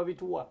abafa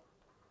ababituwa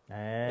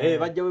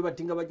bajja we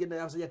batinga bagenda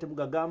yasajja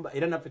temugagamba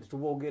era naffe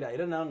tetuboogera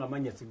era nawe nga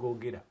manya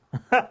sigoogera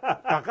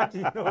kakati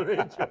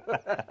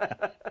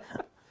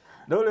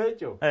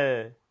n'olwekyo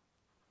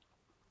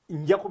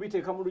nja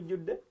kubiteeka mu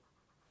lujjudde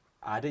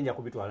ate nja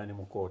kubitwala ne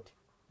mu kooti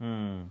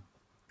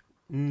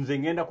nze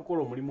ngenda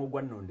kukola omulimu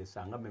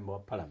ogwannondesa nga memba wa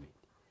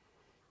palamenti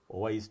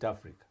owa East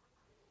Africa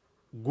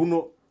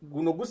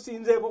guno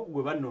gusinzeeko ku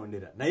gwe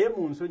bannondera naye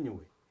mu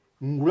nsonyiwe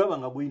ngulaba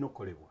nga gulina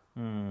okukolebwa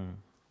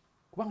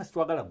kubanga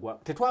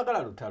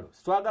tetwagala lutalo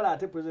sitwagala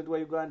ate pulezidenti wa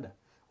Uganda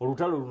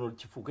olutalo luno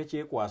kifuuke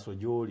kyekwaso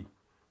gy'oli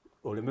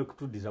oleme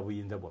kutuddiza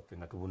buyinza bwaffe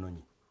nga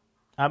tubunonye.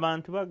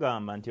 Abantu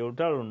bagamba nti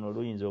olutalo luno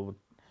luyinza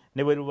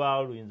ne bwe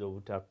lubaawo luyinza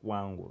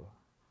obutakwangulwa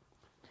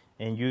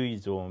enjuyi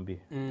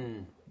zombi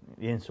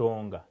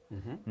ensonga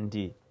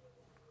nti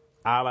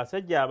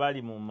abasajja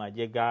abali mu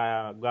magye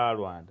ga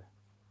Rwanda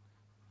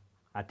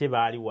ate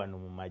baali wano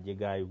mu magye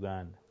ga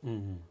Uganda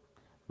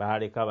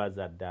baaleka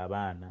bazadde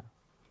abaana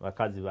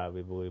bakazi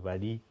baabwe bwe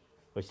bali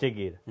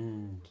okitegeera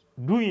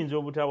luyinza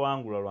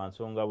obutawangulwa lwa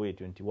nsonga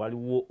bwetyo nti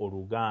waliwo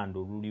oluganda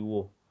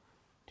oluliwo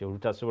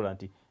olutasobola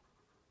nti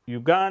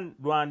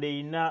Rwanda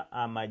erina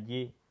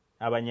amagye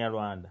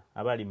abanyarwanda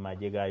abali mu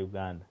magye ga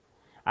Uganda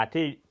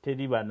ate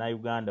teri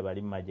bannayuganda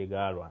bali mu magye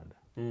ga Rwanda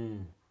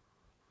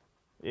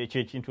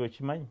ekyo ekintu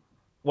okimanyi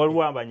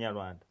waliwo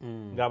abanyarwanda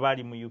nga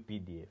bali mu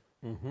UPDF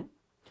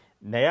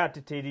naye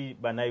ate teri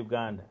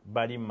bannayuganda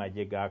bali mu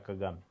magye ga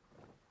Kagame.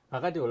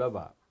 Akati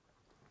olaba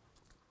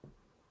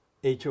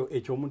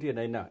ekyo omuntu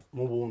yenna alina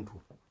mu buntu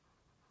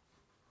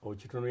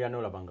okitono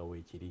yanolaba nga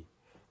weekiri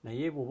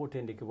naye bw'oba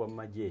otendekebwa mu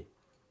magye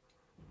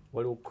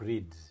waliwo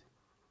creeds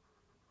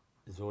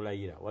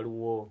z'olayira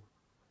waliwo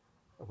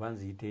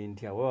obanziyite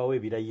ntya wabaawo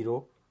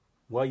ebirayiro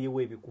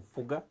wayiwo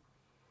ebikufuga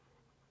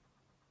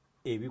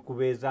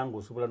ebikubeeza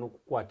ng'osobola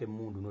n'okukwata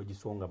emmundu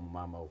n'ogisonga mu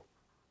maama wo.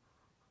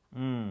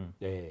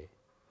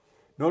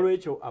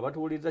 N'olwekyo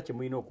abatuwuliriza kye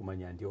mulina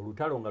okumanya nti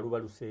olutalo nga luba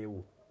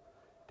luseewo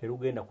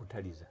terugenda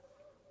kutaliza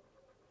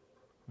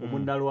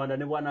omunnalwanda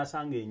ne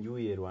bw'anaasanga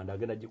enjuyi e Rwanda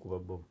agenda gikuba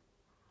bbomu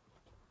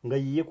nga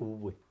yiye ku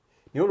bubwe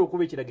naye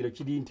olwokuba ekiragiro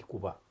kiri nti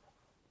kuba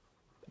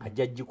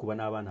ajja gikuba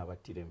n'abaana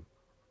abattiremu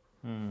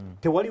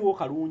tewaliwo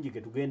kalungi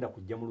ke tugenda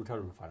kujja mu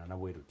lutalo lufaanana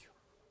bwe lutyo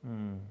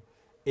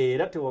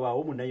era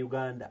tewabaawo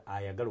munnayuganda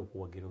ayagala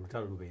okuwagira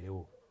olutalo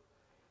lubeerewo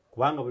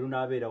kubanga bwe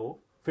lunaabeerawo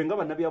ffe nga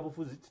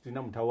bannabyabufuzi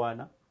tetulina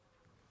mutawaana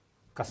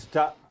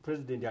kasita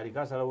pulezidenti aliko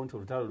asalawo nti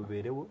olutalo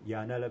lubeerewo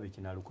y'anaalaba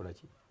ekinaalukola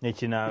ki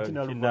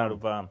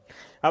ekinaaluvaamu.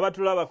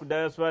 Abatulaba ku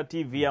Diaspora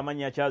TV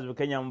amanya Charles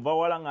Kenya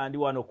Mvawala nga ndi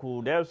wano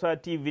ku Diaspora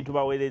TV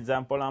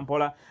tubaweereza mpola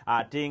mpola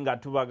ate nga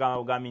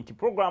tubagamba nti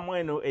programu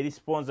eno eri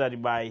sponsored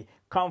by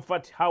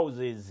Comfort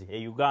Houses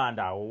e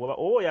Uganda.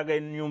 Oyagala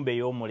ennyumba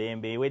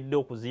ey'omulembe ewedde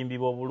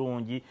okuzimbibwa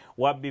obulungi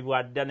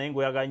wabbibwa dda naye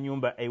ng'oyagala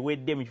ennyumba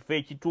ewedde mu kifo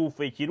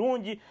ekituufu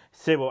ekirungi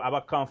sebo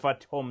aba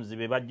Comfort Homes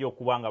be bajja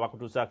okuba nga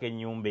bakutuusaako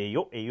ennyumba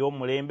eyo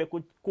ey'omulembe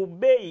ku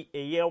bbeeyi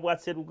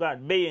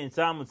ey'obwaseruganda bbeeyi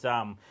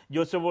ensaamusaamu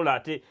gy'osobola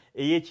ate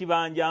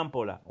ey'ekibanja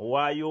mpola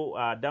waayo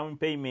down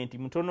payment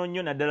mutono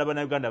nnyo naddala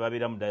bannayuganda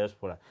babeera mu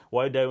diaspora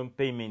waayo down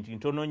payment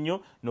ntono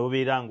nnyo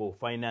n'obeera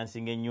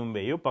ng'ofinancing ennyumba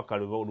eyo paka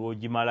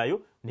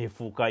lw'ogimalayo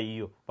nefuuka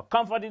yiyo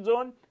Comfort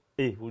Zone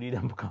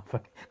ulira mu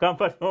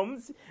Comfort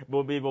Homes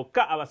bobe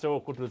bokka abasobola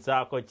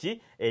okutuusaako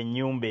ki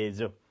ennyumba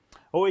ezo.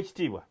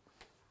 Owekitiibwa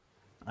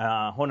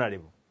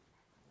honorable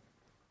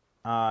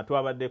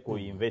twabadde ku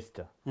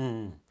investor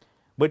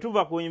bwe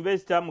tuva ku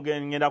investor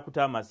mugenda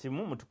kuta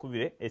amasimu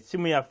mutukubire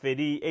essimu yaffe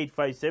eri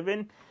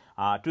 857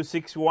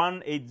 261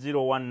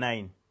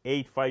 8019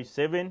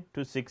 857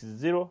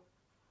 260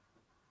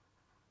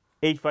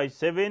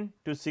 857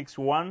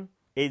 261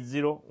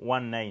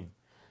 8019.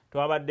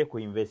 Twabadde ku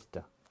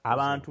investor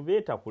abantu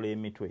beetakula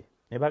emitwe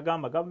ne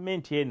bagamba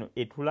gavumenti eno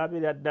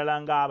etulabira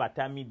ddala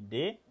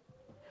ng'abatamidde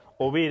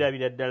oba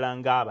erabira ddala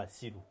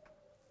ng'abasiru.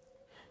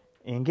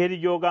 Engeri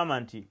gy'ogamba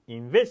nti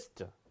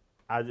investor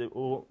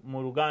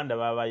mu Luganda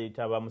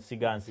babayita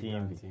bamusiga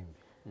nsimbi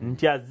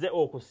nti azze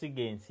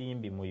okusiga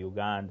ensimbi mu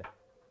Uganda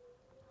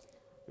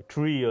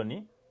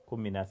trillioni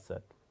 13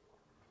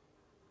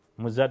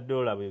 muza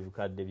dola bwe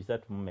bikadde 3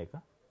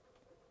 mmeka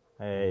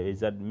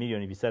za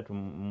milioni 3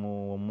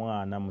 mu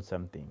mwana mu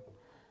something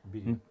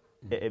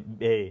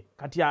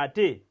kati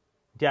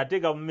ate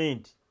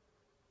gavumenti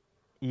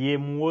ye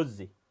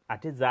muwoze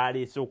ate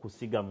zaleese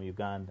okusiga mu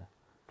Uganda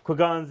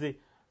kuganze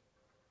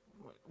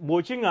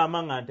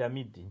bw'okiŋŋamba nga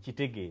ntamidde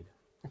nkitegeera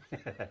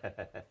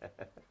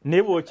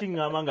ne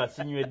bw'okiŋŋamba nga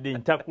sinywedde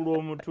ntakula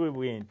omutwe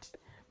bwe nti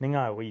ne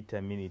nga wait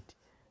a minute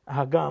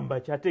agamba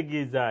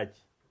kyategeeza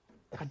ki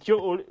kati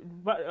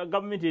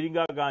gavumenti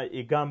eringa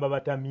egamba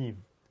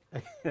batamiivu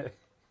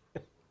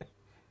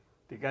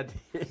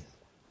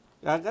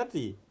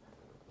kakati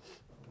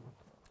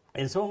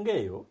ensonga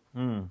eyo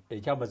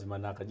ekyamazima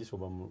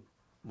naakagisoma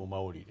mu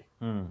mawulire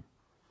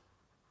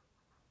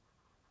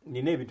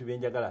nina ebintu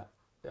byenjagala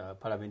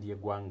palamenti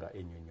y'eggwanga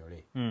ennyonnyole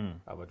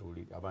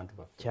abantu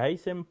baffe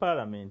kyayise mu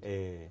palamenti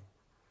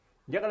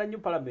njagala nnyo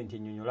palamenti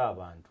ennyonnyola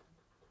abantu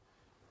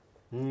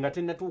nga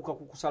tennatuuka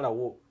ku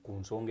kusalawo ku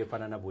nsonga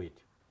efaanana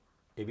bwetyo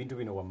ebintu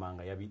bino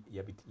wammanga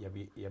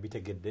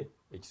yabitegedde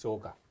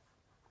ekisooka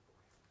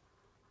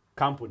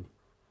kampuni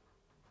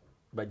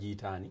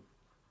bagiyitaani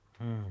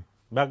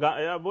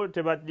bo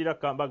tebagira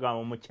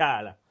bagamba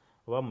omukyala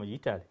oba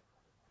muyitale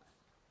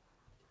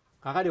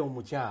kakale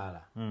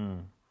omukyala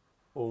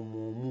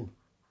omumu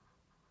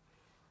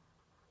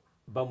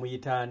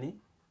bamuyitaani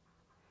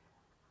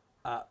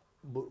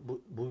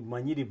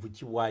bumanyirivu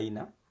ki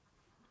bw'ayina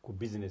ku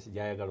bizinesi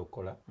gy'ayagala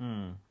okukola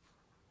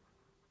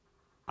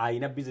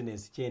ayina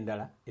bizinesi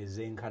kyendala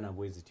ez'enkana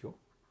bwe zityo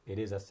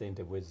era eza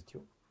ssente bwe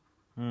zityo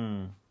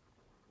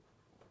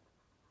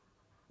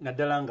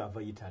naddala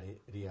ng'ava yitale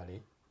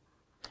liyale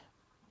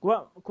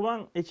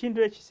kubanga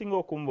ekintu ekisinga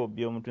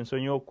okumbobya omuntu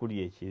nsonyiwa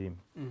okulya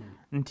ekirimu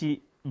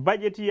nti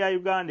bajeti ya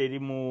Uganda eri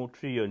mu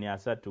trillioni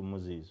 3 mu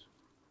ziizo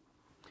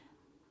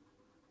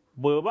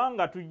bw'oba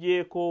nga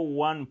tugyeko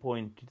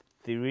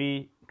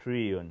 1.3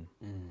 trillion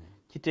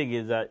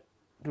kitegeeza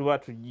tuba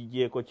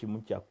tugigyeko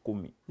kimu kya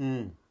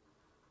 10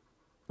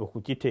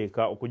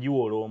 okukiteeka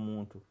okugiwola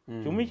omuntu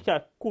kimu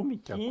kya 10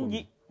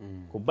 kingi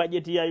ku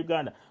bajeti ya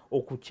Uganda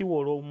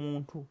okukiwola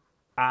omuntu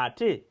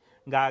ate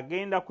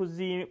ng'agenda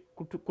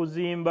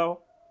kuzimba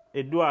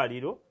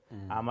eddwaliro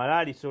amala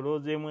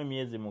alisoloozeemu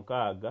emyezi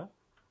 6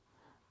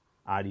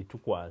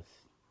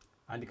 alitukwasi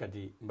andi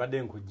kati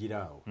mbadde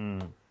nkugiraawo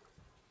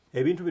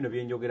ebintu bino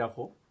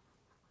byenjogerako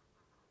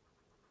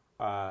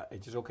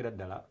ekisookera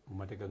ddala mu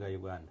mateeka ga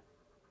Uganda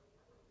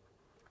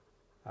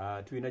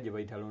tulina gye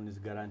bayita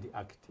Loans Guarantee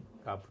Act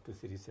up to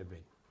 37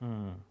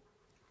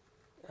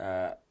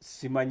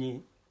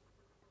 simanyi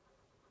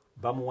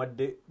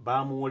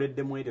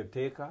bamuwoleddemu eryo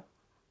tteeka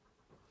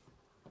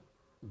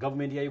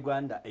gavumenti ya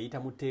Uganda eyita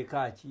mu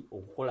tteeka ki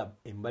okukola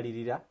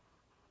embalirira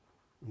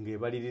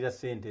ng'ebalirira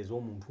ssente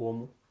ez'omuntu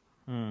omu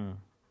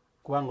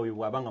kubanga oyo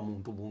bw'aba nga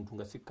muntu buntu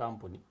nga si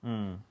kampuni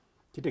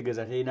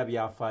kitegeeza terina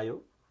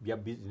byafaayo bya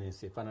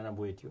bizinesi efaanana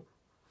bwetyo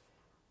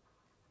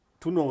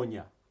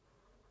tunoonya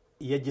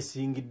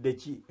yagisingidde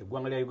ki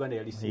eggwanga lya Uganda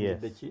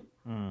yalisingidde ki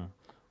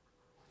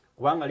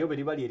kubanga lyo bwe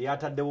liba lye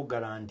lyataddewo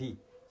garanti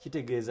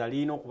kitegeeza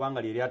liina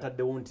okubanga lye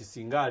lyataddewo nti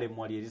singa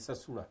alemwa lye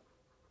lisasula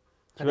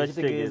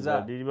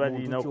kitegeeza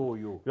muntu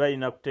kyoyo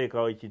balina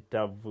kuteekawo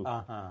ekittavu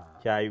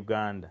kya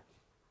Uganda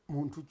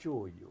muntu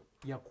kyoyo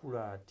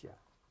yakula atya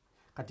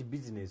kati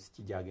bizinesi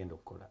kijagenda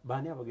okukola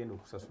baani abagenda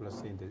okusasula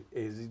sente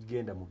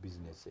ezigenda mu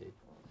bizinesi eyo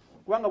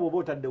kubanga bw'oba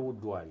otaddewo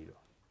ddwaliro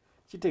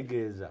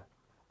kitegeeza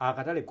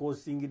akatale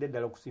k'osingidde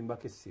ddala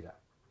okusimbako essira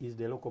is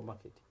the local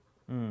market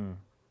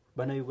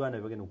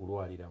bannauganda bagenda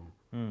okulwaliramu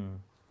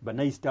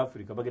banna east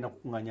africa bagenda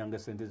kukuŋŋanyanga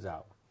sente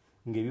zaabwe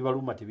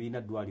ng'ebibaluma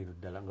tebirina ddwaliro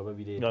ddala nga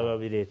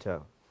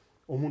babireeta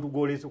omuntu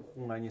gw'oleese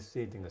okukuŋŋanya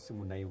essente nga si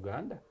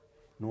munnauganda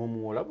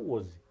n'omuwola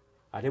buwozi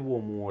ate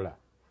bw'omuwola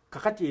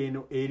kakati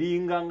eno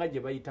eringa nga gye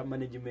bayita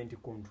management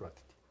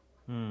contract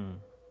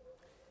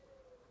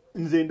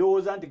nze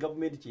ndowooza nti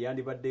gavumenti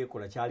kyeyandibadde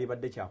ekola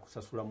kyalibadde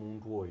kyakusasula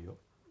muntu oyo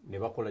ne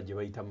bakola gye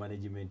bayita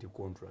management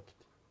contract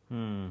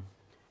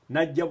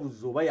najja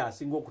buzza oba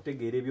yasinga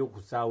okutegeera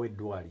ebyokusaawa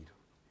eddwaliro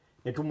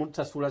ne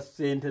tumusasula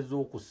ssente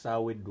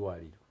z'okusaawa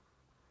eddwaliro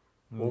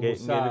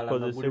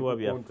ng'ebikozesebwa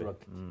byaffe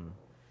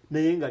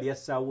naye nga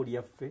lyassaawo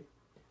lyaffe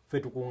ffe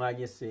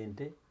tukuŋŋaanya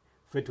essente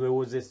ffe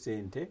twewoza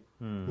essente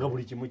nga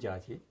buli kimu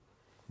kyaki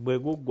bwe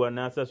guggwa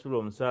n'asasula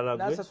omusaala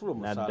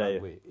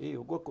gwe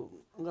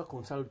nga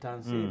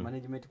consultancy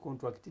management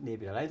contract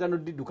n'ebirala ayinza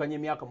n'odiddukanya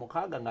emyaka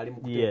 6 ng'ali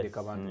mu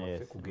kutendeka bantu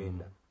baffe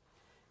kugenda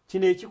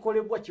kino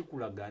ekikolebwa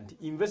kikulaga nti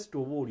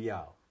investor oba oli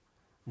awo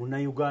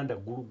munnauganda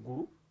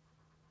gguluggulu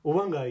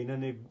oba ng'alina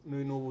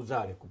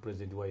n'obuzaale ku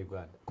pulezidenti wa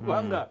Uganda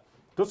kubanga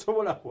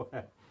tosobola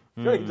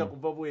toyinza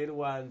kuva bweru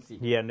wansi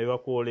ne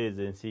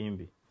bakwoleeza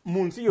ensimbi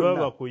mu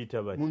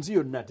nsi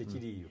yonna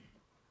tekiriiyo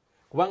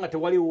kubanga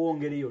tewaliwo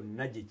ngeri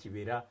yonna gye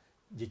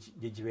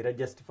kibeera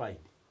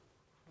justified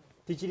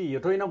tikiriiyo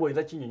tolina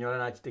bw'oyinza kinyonyola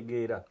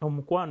n'akitegeera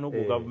omukwano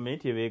ogwo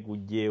gavumenti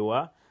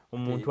ebeegujjeewa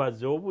omuntu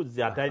azze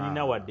obuzzi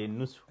atalina wadde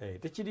ennusu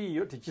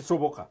tekiriiyo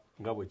tekisoboka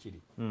nga bwe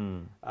kiri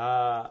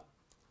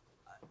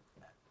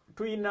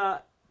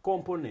tulina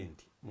component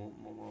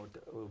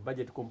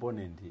budget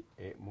component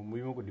mu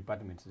bimu ku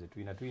departments ze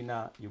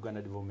tulina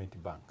Uganda Development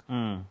Bank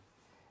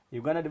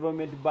Uganda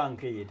Development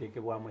Bank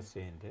yeteekebwamu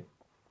essente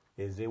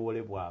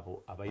ezeewolebwa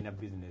abo abalina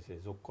bizinesi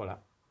ez'okukola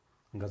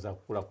nga za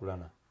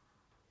kukulakulana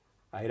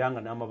era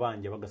nga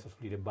n'amabanja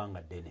bagasasulira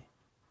ebbanga ddene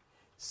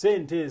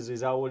ssente ezo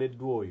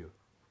ezawoleddwa oyo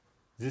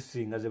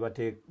zisinga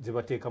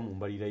zebateeka mu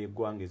mbalira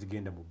y'eggwanga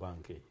ezigenda mu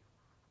banka eyo.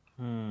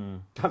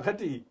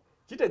 Kakati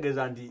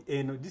kitegeeza nti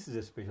eno this is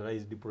a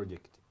specialized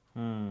project.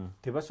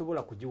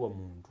 Tebasobola kugiwa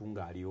muntu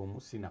ng'ali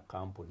omu sina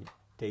company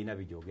terina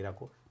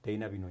bijogerako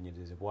terina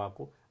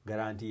binoonyerezebwako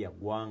garanti ya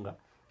ggwanga.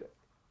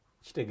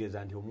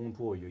 Kitegeeza nti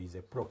omuntu oyo is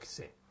a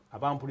proxy.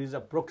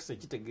 Abampuliriza proxy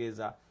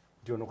kitegeeza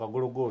nti ono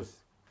kagologosi.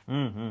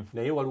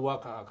 Naye waliwo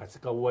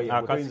akasika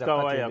waya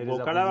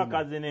kalaba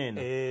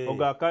kazinene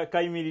oga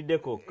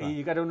kayimiriddeko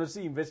kati ono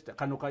si investor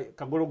kano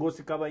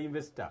kagologosi kaba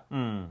investor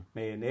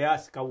naye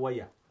asika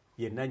waya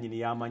yennanyini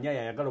yamanya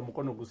yayagala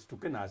omukono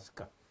gusituke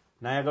n'asika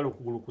n'ayagala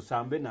okugulu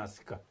kusambe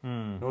n'asika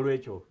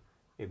n'olwekyo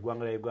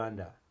eggwanga lya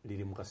Uganda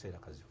liri mu kaseera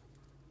kazibu.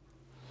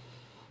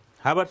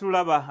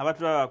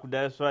 abatulaba ku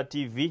Diaspora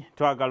TV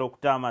twagala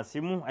okuta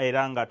amasimu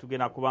era nga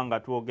tugenda kuba nga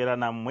twogera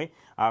nammwe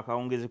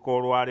akawungezi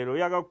k'olwaleero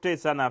oyagala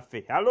kuteesa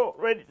naffe. Hello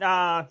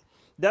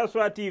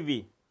Diaspora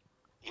TV.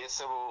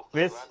 Yesebo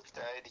Yes.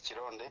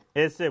 Kironde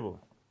Esebo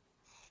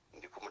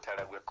ndi ku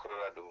mutala gwe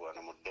Colorado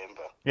wano mu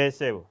Denver.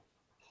 Esebo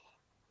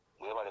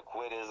Mwebale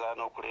kuweereza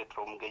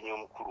n'okuleeta omugenyi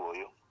omukulu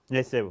oyo.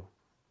 Esebo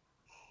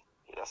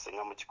Era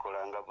singa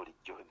mukikolanga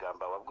bulijjo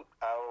egamba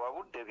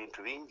wabudde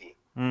ebintu bingi.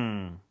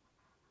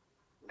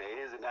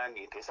 Naye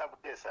zinange nteesa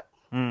buteesa.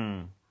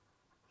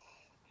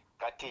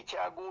 Kati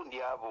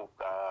ekyagundi abo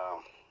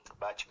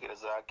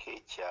bakigerezaako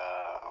ekya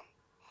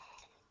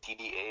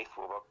TDA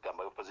oba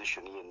kugamba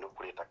opposition yenna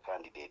okuleeta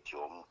candidate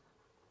omu.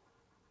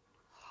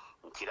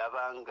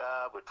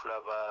 Nkirabanga bwe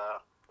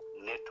tulaba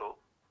NATO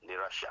ne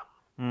Russia.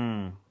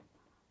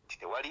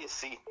 Tewali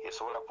nsi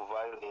esobola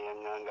kuvaayo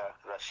neyaŋŋanga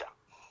Russia.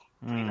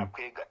 Tulina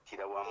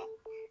kwegattira wamu.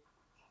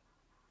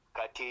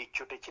 Kati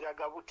ekyo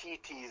tekiraga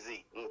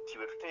butiitiizi nti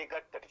bwe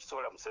tuteegatta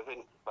tekisobola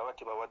Museveni baba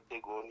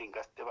tebawadde gondi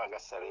nga tebanga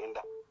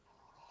sarenda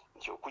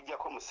nti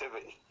okuggyako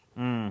Museveni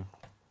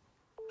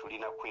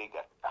tulina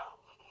kwegatta.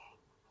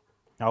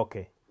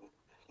 Okay.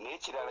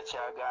 N'ekirala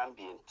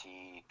kyagambye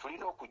nti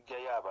tulina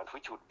okuggyayo abantu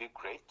which would be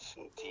great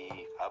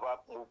nti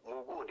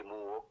mu gundi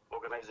mu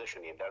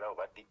organization endala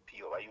oba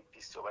DP oba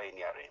UPC oba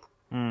NRM.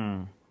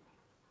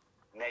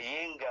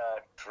 Naye nga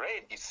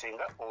trade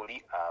singa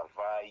oli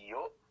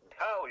avaayo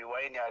ntawe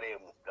wa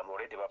NRM gama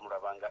olede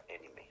bamulabanga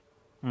enemy.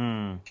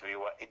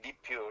 Tiwa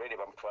EDP olede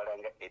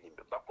bamutwalanga enemy.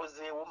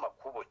 Bakozeewo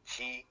makubo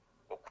ki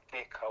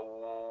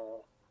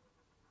okuteekawo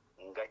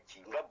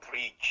nga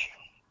bridge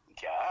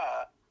nti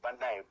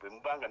banaye bwe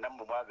mubanga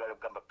nammwe mwagala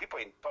kugamba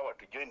people in power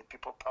to join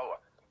people power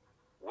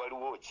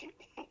waliwo ki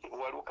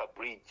waliwo ka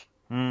bridge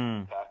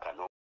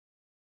kakano.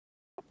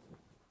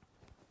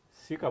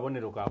 Si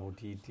kabonero ka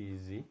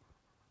butiitiizi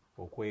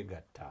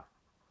okwegatta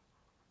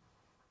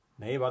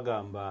naye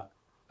bagamba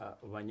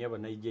banyaba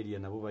Nigeria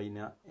nabo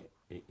balina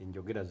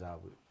enjogera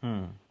zaabwe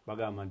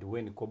bagamba nti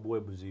when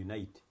cobwebs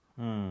unite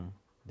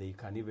they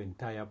can even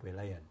tie up a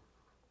lion.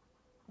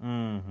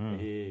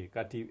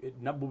 Kati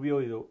nabbubi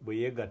oyo bwe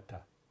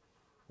yeegatta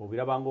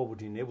obirabanga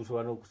obuti naye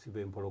busobola n'okusiba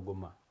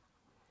empologoma.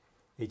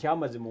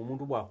 Ekyamazima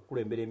omuntu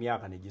bw'akukulembera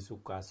emyaka ne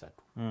gisukka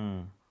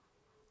 3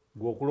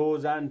 gwe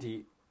okulowooza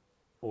nti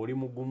oli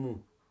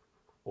mugumu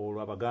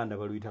olwo Abaganda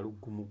baluyita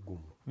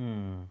luggumugumu.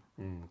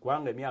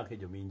 Kubanga emyaka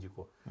egyo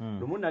mingiko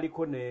lumu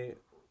naliko ne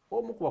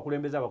omu ku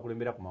bakulembeze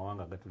abakulembera ku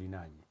mawanga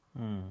gatulinaanye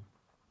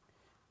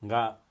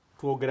nga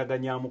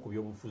twogeraganyamu ku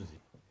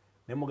byobufuzi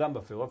ne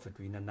mugamba ffe waffe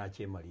tulina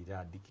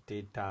nakyemalira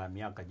dikiteeta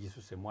myaka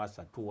gisuse mu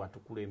 3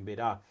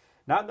 atukulembera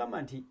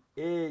n'agamba nti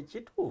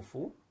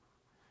kituufu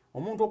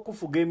omuntu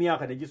okufuga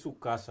emyaka ne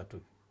gisukka 3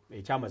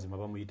 ekyamazima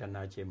bamuyita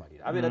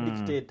nakyemalira abeera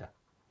dikiteeta.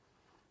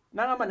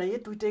 N'agamba naye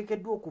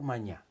tuteekeddwa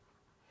okumanya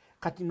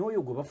kati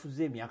n'oyo gwe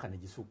bafuze emyaka ne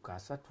gisukka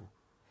 3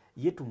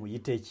 ye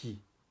tumuyite ki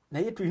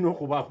naye tulina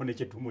okubaako ne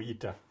kye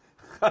tumuyita.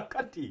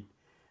 Kati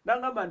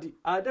n'agamba nti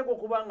ate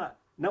kubanga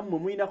nammwe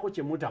muyinako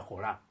kye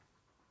mutakola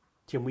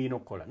kye muyina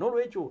okukola.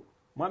 N'olwekyo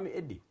mwami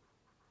Eddie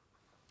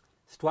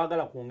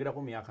sitwagala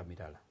kwongerako myaka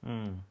mirala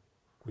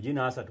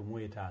kugina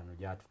 35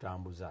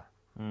 gyatutambuza.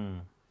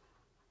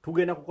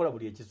 Tugenda kukola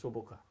buli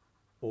ekisoboka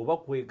oba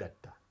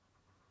kwegatta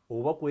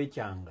oba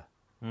kwekyanga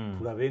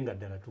tulabe nga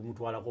ddala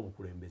tumutwalako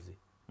obukulembeze.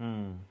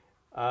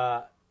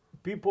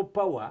 People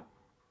power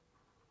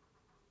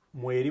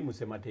mweri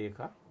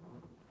musemateeka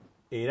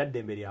era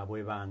ddembe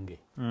lyabwe bange.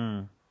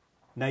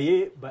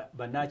 Naye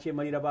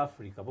bannakyemalira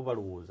b'Afrika bo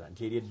balowooza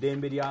nti eryo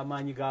eddembe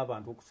ly'amaanyi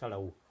g'abantu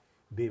okusalawo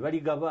be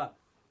baligaba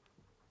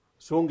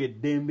so nga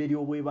eddembe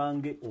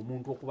ly'obwebange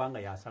omuntu okubanga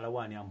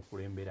yasalawo ani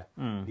amukulembera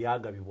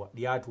lyagabibwa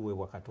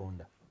lyatuweebwa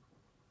Katonda.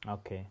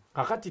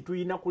 Kakati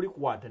tulina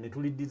kulikwata ne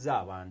tuliddiza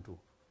abantu.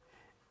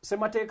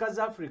 Semateeka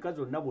za Africa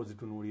zonna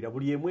bw'ozitunuulira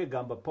buli emu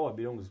egamba power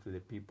belongs to the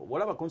people.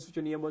 Walaba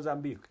constitution ye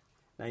Mozambique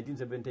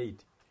 1978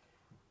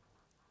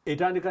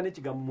 etandika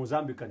n'ekigambo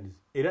Mozambicans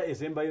era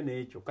esembayo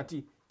n'ekyo.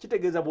 Kati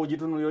kitegeeza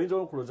bw'ogitunuulira oyinza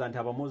okulowooza nti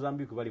aba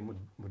Mozambique bali mu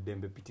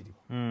ddembe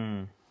ppitirivu.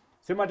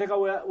 Semateeka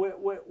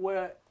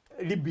we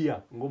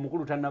Libya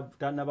ng'omukulu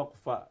tannaba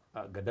kufa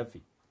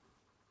Gaddafi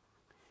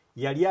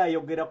yali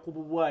ayogera ku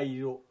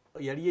bubwayiro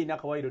yali yina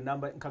akawaayiro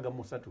namba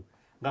 63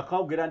 nga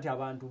kawogera nti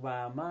abantu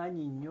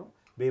bamaanyi nnyo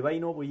be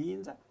balina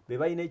obuyinza be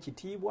balina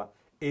ekitiibwa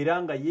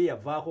era nga ye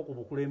yavaako ku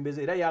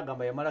bukulembeze era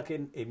yagamba yamalako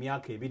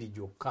emyaka 2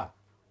 gyokka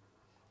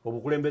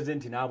obukulembeze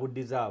nti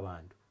n'abuddiza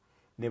abantu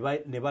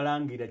ne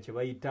balangira kye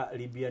bayita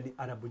Libyan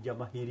Arab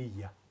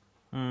Jamahiriya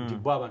nti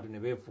bo abantu ne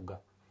beefuga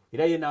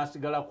era ye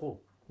n'asigalako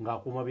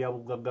ng'akuuma bya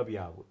bugagga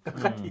byabwe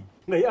kakati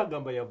nga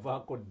yagamba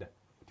yavaako dda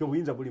ti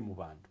obuyinza buli mu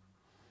bantu.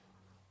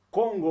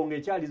 Kongo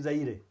ng'ekyali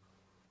Zaire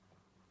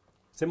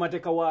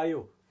ssemateeka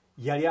waayo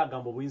yali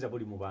agamba obuyinza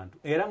buli mu bantu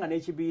era nga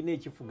n'ekibiina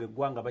ekifuga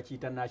eggwanga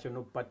bakiyita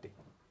National Party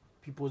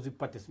People's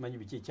Party simanyi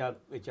biki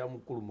ekya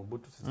mukulu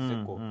Mobutu Sese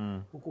Seko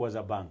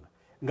okuwaza banga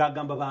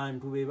ng'agamba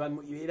bantu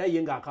era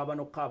ye ng'akaaba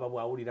n'okukaaba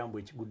bw'awulira mbu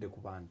ekigudde ku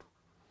bantu.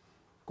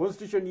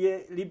 Constitution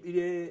ye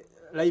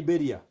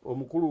Liberia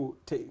omukulu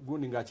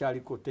gundi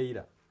ng'akyaliko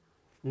Taylor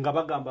nga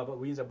bagamba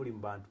obuyinza buli mu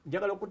bantu.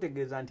 Njagala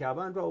okutegeeza nti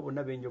abantu abo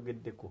bonna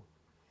benjogeddeko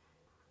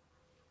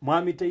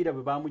Mwami Taylor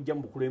bwe bamujja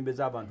mu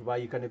bukulembeze abantu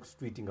bayiika ne ku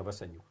street nga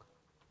basanyuka.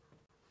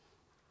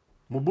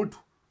 Mobutu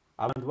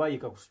abantu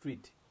bayiika ku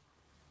street.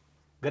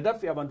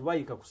 Gaddafi abantu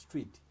bayiika ku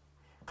street.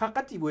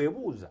 Kakati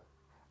bwebuuza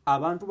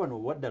abantu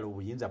bano waddala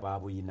obuyinza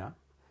baabuyina.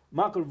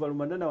 Mark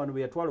Luvalumandana wano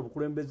bwe yatwala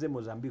obukulembeze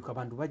Mozambique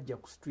abantu bajja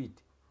ku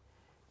street.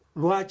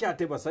 Lwaki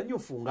ate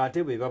basanyufu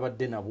ng'ate be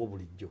babadde nabo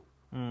bulijjo?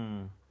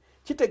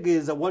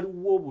 Kitegeeza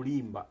waliwo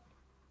obulimba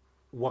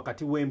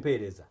wakati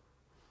w'empeereza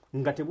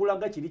nga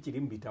tebulaga kiri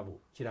mu bitabo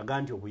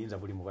kiraga nti obuyinza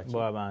buli mu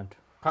abantu.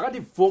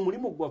 Kakati ffe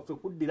omulimu gwaffe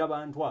kuddira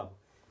abantu abo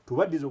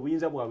tubaddiza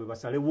obuyinza bwabwe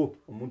basalewo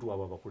omuntu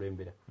waabwe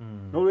abakulembera.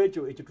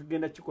 N'olwekyo ekyo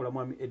tugenda kikola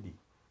Mwami Eddie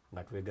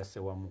nga twegasse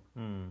wamu.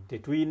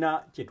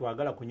 Tetulina kye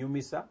twagala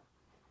kunyumisa,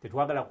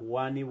 tetwagala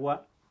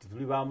kuwaanibwa,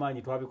 tetuli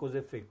b'amaanyi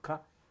twabikoze ffekka,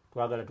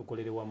 twagala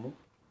tukolere wamu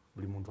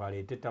buli muntu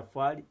aleete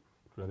ettaffaali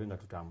tulabe nga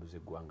tutambuza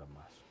eggwanga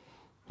maaso.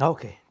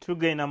 Okay,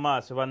 tugenda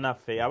maaso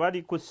bannaffe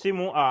abali ku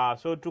ssimu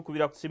so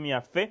tukubira ku ssimu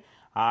yaffe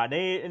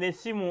ne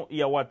simu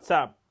ya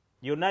WhatsApp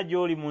yonna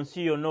gy'oli mu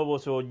nsi yonna oba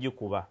osobola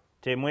ogikuba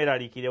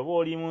temweralikire oba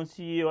oli mu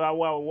nsi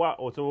wa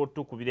osobola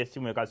otukubira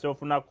essimu ekasi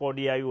ofuna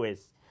koodi ya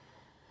US.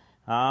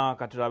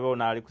 Katulabe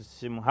ono ali ku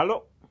ssimu.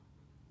 Halo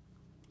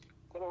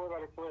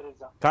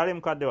kale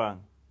mukadde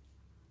wange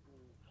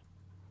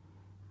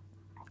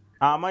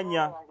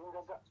amanya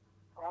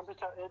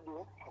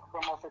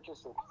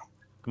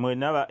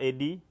mwenaba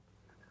Eddie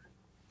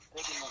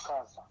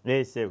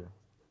sebo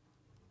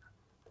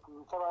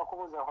nsaba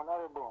kubuuza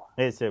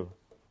honorable sebo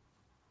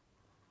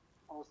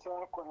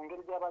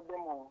engeri gy'abadde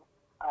mu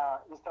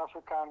East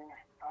African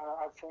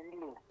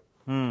Assembly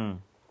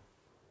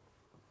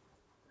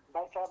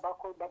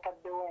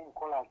bataddewo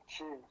nkola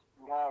ki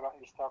ng'aba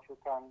East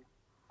African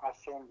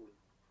Assembly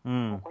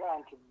okulaba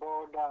nti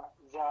booda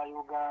za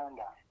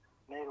Uganda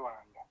ne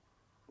Rwanda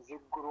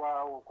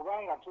ziggulwawo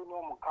kubanga tulina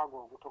omukago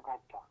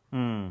ogutugatta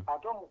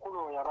ate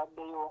omukulu oyo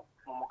abaddeyo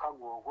mu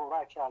mukago ogwo oba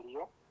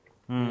akyaliyo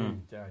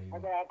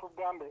agala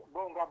tugambe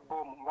bo nga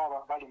bomu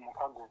nga bali mu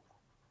mukago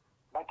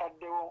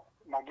bataddewo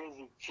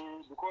magezi ki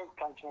because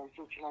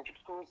kino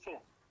kitutuuse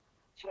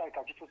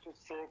kirabika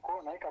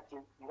kitutuseeko naye kati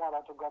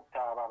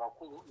ng'abatugatta abo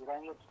abakulu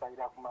ebayinza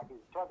tutayira ku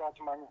magezi twagala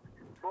tumanye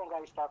bo nga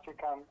East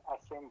African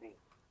Assembly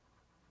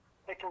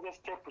ekinze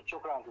step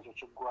kyokulaba nti ekyo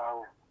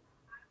kiggwawo.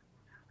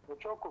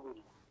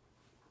 Ekyokubiri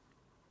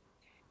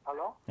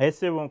halo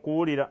sebo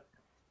nkuwulira.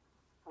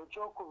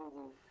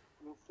 Ekyokubiri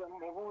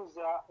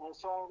mubuuza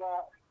ensonga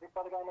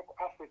ekwatagana ku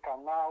Africa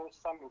Now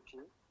Summit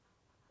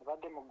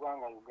ebadde mu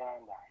ggwanga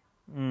Uganda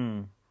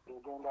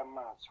egenda mu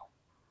maaso.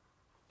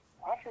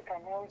 Africa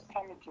Now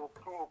Summit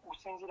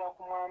okusinziira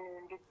ku mwami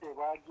Mbidde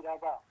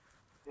bw'agiraba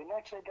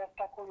erina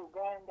kyegattako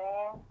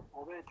Uganda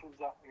oba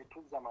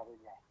etuzza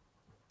mabega.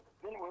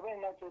 Bweba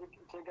erina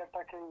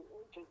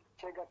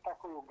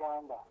kyegattako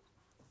Uganda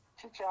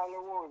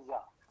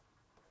kikyalowooza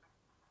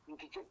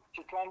nti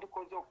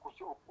kitwandikoze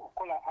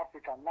okukola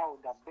Africa Now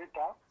the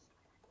better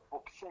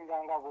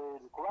okusinga nga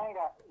bweri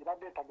kubanga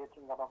ebadde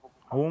etagetinga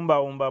bavubuka.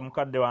 Wumba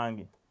mukadde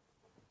wange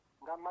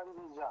nga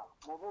maliriza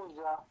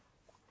mubuuza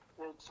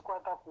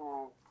ekikwata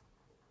ku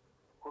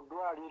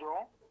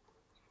ddwaliro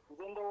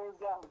nze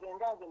ndowooza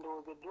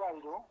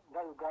eddwaliro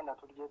nga Uganda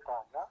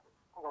tulyetaaga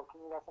nga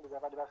tunyira sente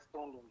zabadde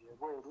basipendingi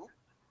ebweru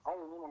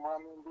awo yennyini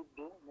mwami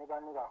Mbidde ne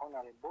banne ba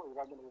honorable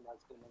ebagenda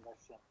benazipendinga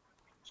ssente.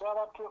 So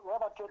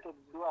abatwete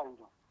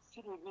eddwaliro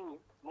si libi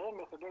naye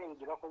methodology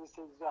gye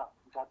bakozesezza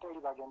nti ate oli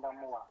bagenda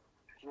muwa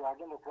nti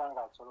agenda okuba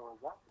nga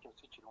asolooza ekyo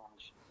si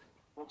kirungi.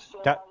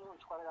 Ekisembayo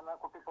kikwatagana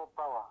ku people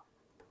power.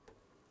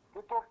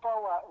 People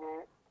power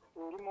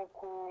eri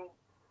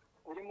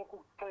mu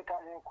kuteeka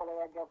enkola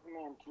ya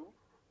gavumenti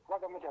kuba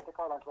gavumenti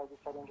yateekawo abantu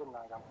bagisalenga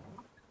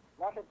ennangamuntu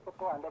nate people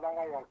power ndaba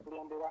nga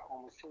yakulembera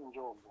omusingi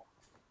ogwo.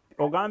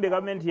 Ogambye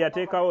gavumenti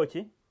yateekawo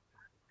ki?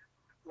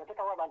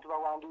 Yateekawo abantu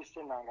bawandiise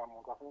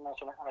ennangamuntu bafune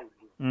national ID.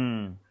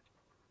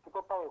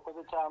 People power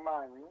ekoze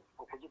kyamaanyi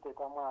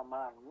okugiteekamu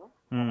amaanyi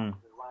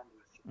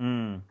bewandiise.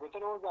 Bwe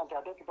tolowooza nti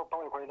ate people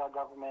power ekolera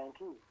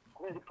gavumenti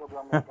kuba eri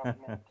programu ya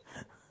gavumenti.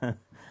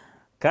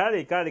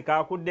 Kale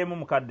kakuddemu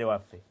mukadde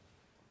waffe.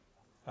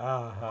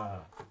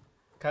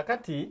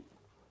 Kakati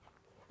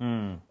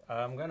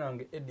muganda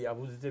wange Eddie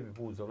abuuziza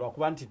ebibuuzo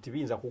lwakuba nti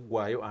tibiyinza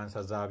kuggwayo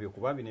ansa zaabyo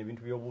kuba bino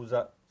ebintu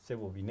by'obuuza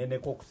sebo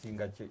bineneko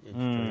okusinga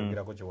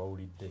ekyoyogerako kye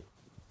wawulidde.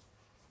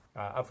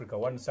 Africa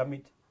One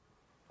Summit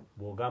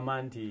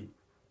bw'ogamba nti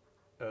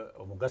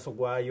omugaso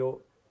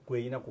gwayo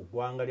gweyina ku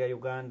ggwanga lya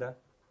Uganda,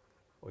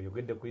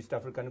 oyogedde ku East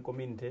African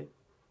Community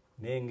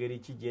n'engeri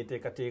ki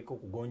gyeteekateeka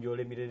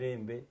okugonjoola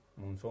emirerembe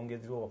mu nsonga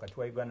eziriwo wakati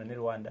wa Uganda ne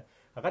Rwanda.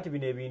 Kakati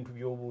bino ebintu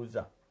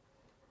by'obuuza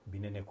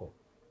bineneko.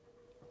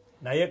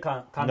 Naye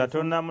nga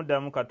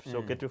tonnamuddamu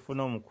katusooke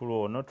tufune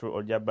omukulu ono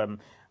ojaba.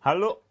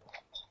 Hallo.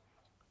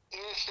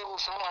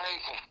 Assalamu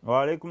alaikum.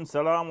 Wa alaikum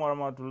salaam wa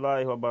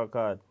rahmatullahi wa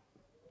barakatuh.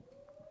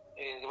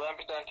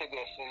 Bampita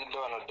Ntege nsinzidde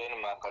wano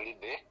Denmark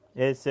Libe.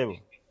 Sebo.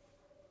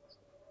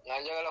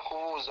 Njagala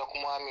kubuuza ku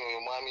mwami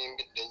oyo mwami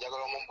Mbidde,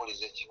 njagala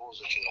omumbuliza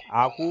ekibuuzo kino.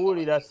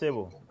 Akuwulira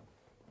Sebo.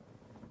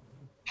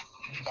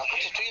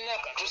 Kakati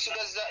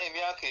tusigazza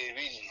emyaka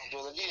 2,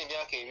 ndowooza giri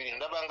emyaka 2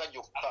 ndabanga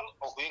gyokka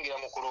okuyingira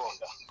mu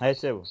kulonda.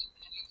 Sebo.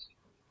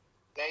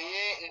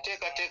 Naye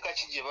nteekateeka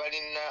ki gye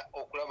balina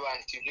okulaba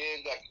nti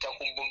beegatta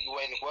ku Bobi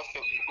Wine kuba ffe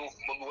mutuufu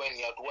Bobi Wine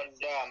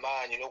yatuwadde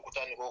amaanyi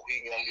n'okutandika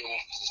okuyingira mu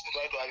byobufuzi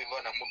twali twabiva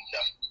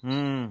namudda.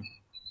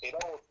 Era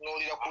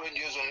otunuulira ku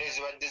rediyo zonna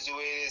ezibadde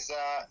ziweereza,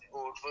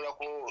 otunuulira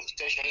ku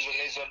station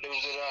zonna ezibadde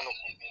ziweereza wano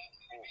ku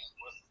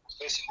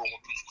Facebook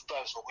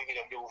tutandise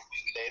okuyingira mu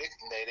byobufuzi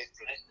indirectly.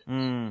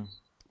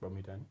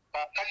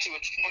 Kati bwe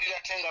tutunuulira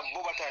ate nga bo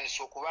batandise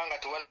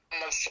okubanga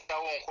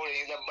tewannassawo nkola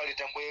eyinza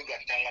baleta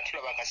kwegatta nga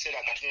tulaba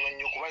akaseera katono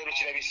nnyo kuba leero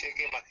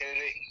kirabiseeko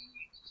Makerere.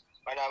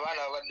 Bano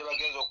abaana babadde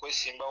bagenza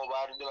okwesimbawo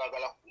baadde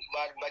bagala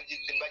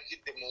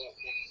bajjidde mu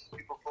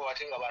people power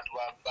ate nga bantu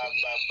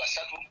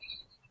basatu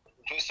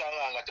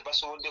twesanga nga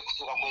tebasobodde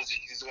kutuuka ku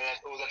nzikiriziganya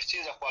oza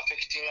tukiyinza ku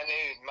affectinga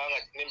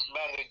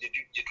n'ebbanga gye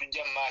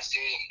tujja mu maaso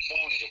eyo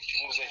mubulire ku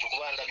kibuuzo ekyo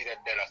kuba ndabira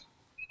ddala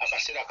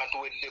akaseera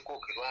katuweddeko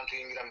ke lwana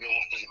tuyingira mu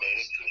byobufuzi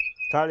directly.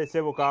 Kale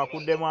Sebo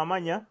kakuddemu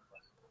amanya?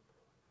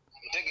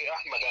 Ntege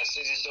Ahmad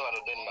asinzidde wano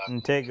Denmark.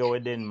 Ntege we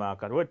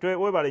Denmark.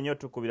 Webale nnyo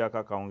tukubirako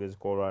akawungezi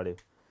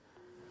k'olwaleero.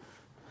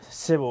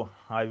 Sebo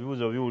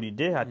ebibuuzo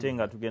biwulidde ate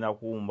nga tugenda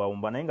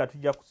kuwumbawumba naye nga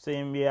tujja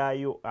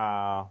kusembyayo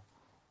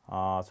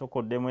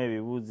sokoddemu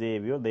ebibuuzo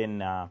ebyo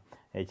then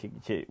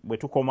bwe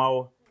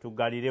tukomawo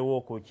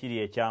tugalirewo ku kiri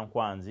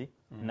ekyankwanzi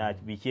na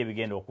biki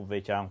ebigenda okuva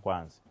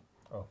ekyankwanzi.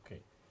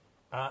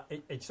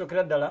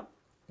 Ekisookera ddala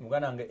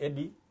muganda wange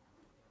Eddie,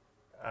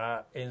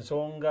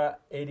 ensonga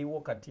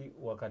eriwo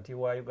wakati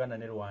wa Uganda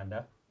ne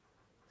Rwanda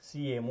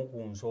si y'emu ku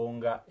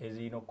nsonga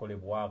ezirina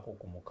okukolebwako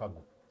ku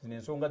mukago. Zino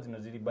ensonga zino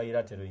ziri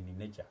bilateral in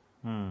nature.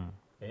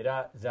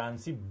 Era za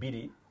nsi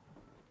bbiri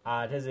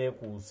ate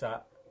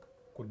zeekuusa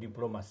ku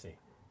diplomacy.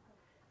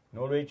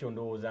 N'olwekyo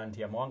ndowooza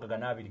nti amawanga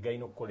gano abiri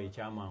galina okukola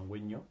ekyamangu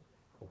ennyo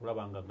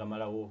okulaba nga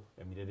gamalawo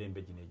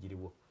emirerembe gino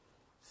egiriwo.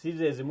 Si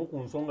ze zimu ku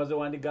nsonga ze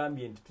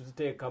wandigambye nti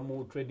tuziteeka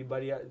mu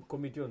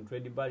committee on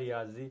trade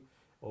barriers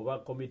oba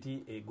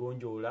committee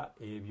egonjoola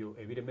ebyo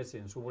ebiremesa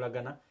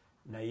ensuubulagana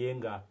naye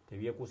nga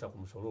tebyekuusa ku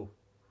musolo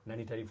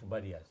non-tariff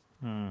barriers.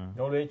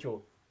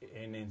 N'olwekyo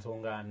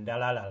ensonga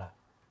ndalalala.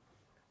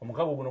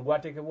 Omukago guno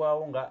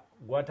gwateekebwawo nga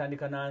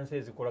gwatandika nansi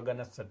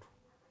ezikolagana 3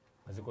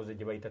 nga zikoze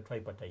gye bayita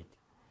tripartite.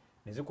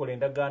 Ne zikola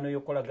endagaano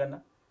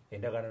y'okolagana,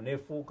 endagaano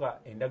n'efuuka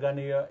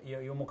endagaano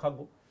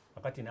y'omukago,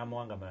 akati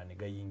n'amawanga amalala ne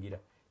gayingira.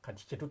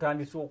 Kati kye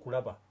tutandise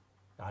okulaba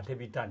ate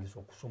bitandise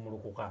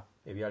okusumulukuka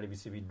ebyali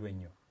bisibiddwa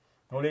ennyo.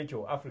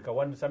 N'olwekyo Africa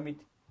One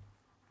Summit,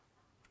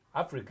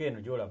 Africa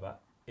eno gy'olaba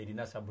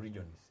erina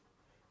sub-regions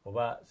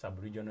oba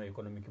sub-regional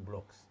economic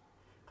blocks.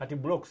 Kati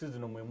blocks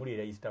zino mwe muli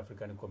era East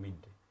African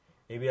Community.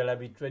 Ebirala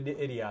bi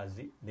trade areas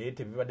naye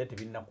tebibadde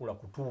tebinnakula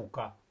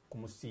kutuuka ku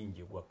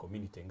musingi gwa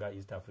community nga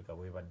East Africa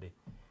bwebadde.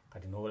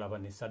 Kati n'olaba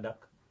ne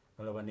SADC,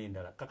 n'olaba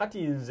n'endala.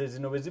 Kakati nze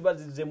zino bwe ziba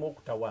zizzemu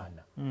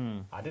okutawaana.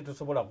 Ate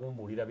tosobola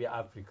kumbuulira bya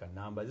Africa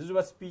namba.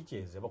 Zizuba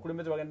speeches,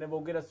 abakulembeze bagenda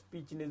boogera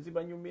speech ne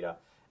zibanyumira.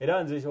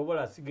 Era nze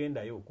sobola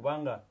sigendayo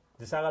kubanga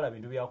zisaagala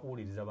bintu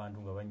byakuwuliriza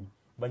bantu nga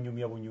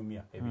banyumya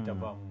bunyumya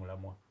ebitavaamu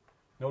mulamwa.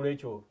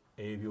 N'olwekyo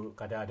ebyo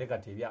kati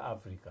ebya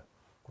Africa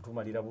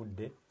kutumalira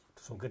budde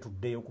tusooke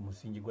tuddeyo ku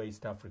musingi gwa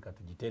East Africa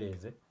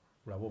tugitereeze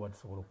kulaba oba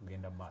tusobola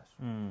okugenda mu maaso.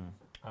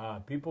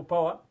 People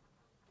power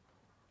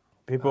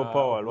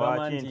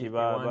lwaki nti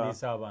baba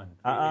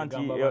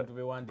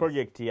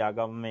project ya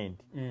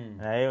government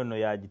naye ono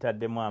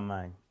yagitaddemu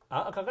amaanyi.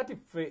 Kakati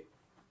ffe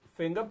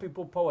nga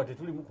people power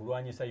tetuli mu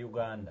kulwanyisa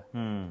Uganda.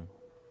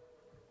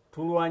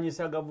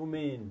 Tulwanyisa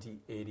gavumenti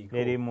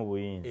eri mu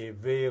buyinza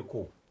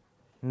eveeko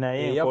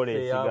naye enkola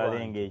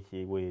esigale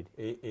ng'ekibweri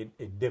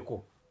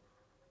eddeko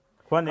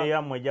kuba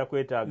neyammwe ejja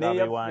kwetaaga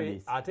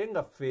abeewandiisi ate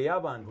nga ffe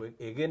ey'abantu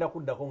egenda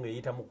kuddako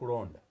ng'eyita mu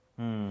kulonda.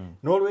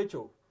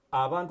 N'olwekyo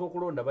abantu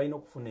okulonda balina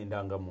okufuna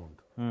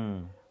endangamuntu.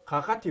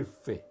 Kakati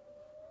ffe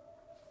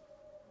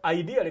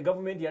ideally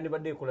gavumenti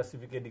yandibadde ekola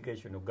civic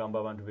education okugamba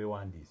abantu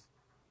beewandiisi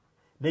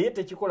naye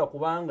tekikola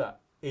kubanga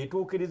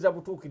etuukiriza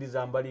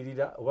butuukiriza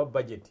mbalirira oba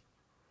budget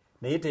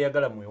naye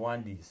teyagala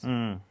mwewandiisi.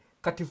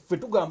 Kati ffe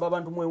tugamba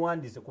abantu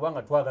mwewandiise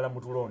kubanga twagala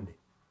mutulonde.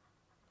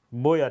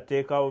 boya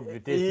teekawo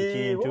butesi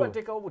kintu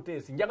bateekawo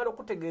butesi njagala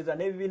okutegeeza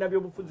n'ebibiina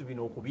by'obufuzi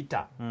bino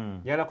okubita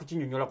njagala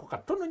kukinyonyolako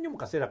katono nnyo mu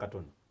kaseera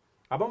katono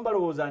abamu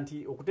balowooza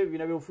nti okuta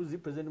ebibiina by'obufuzi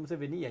President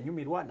Museveni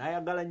yanyumirwa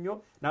n'ayagala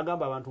nnyo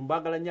n'agamba abantu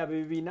mbaagala nnyo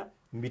ab'ebibiina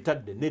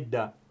mbitadde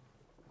nedda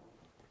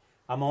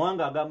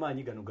amawanga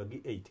ag'amaanyi gano gagi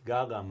 8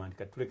 gaagamba nti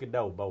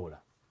katulekeddeawo bawola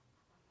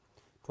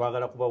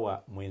twagala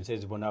kubawa mwensi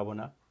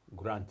ezibonaabona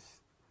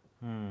grants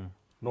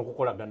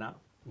n'okukolagana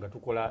nga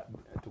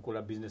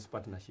tukola business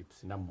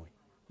partnerships nammwe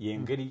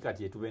yengeri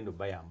kati yetubendo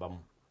bayambamu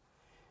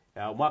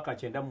omwaka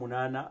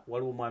 98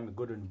 waliwo omwami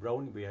Gordon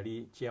Brown bwe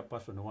yali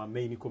chairperson wa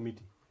main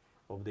committee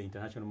of the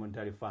International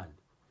Monetary Fund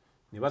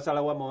ne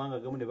basalawo amawanga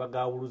gamu ne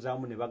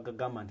bagawuluzaamu ne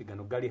bagagamba nti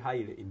gano gali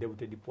highly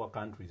indebted poor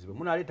countries bwe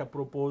munaleeta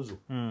proposal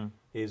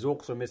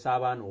ez'okusomesa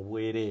abaana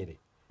obwereere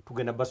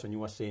tugenda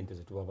basonyiwa ssente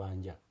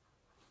zetubabanja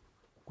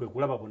kwe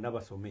kulaba bonna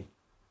basome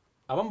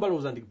abamu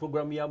balowooza nti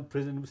programu ya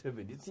President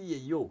Museveni si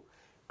yeyo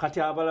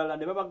kati abalala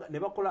ne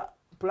bakola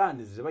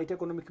plans ze bayita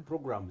economic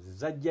programs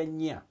zajja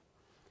nnya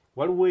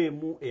waliwo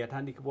emu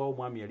eyatandikibwawo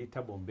omwami yali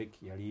Thabo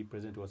Mbeki yali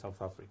president wa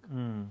South Africa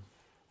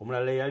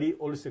omulala yali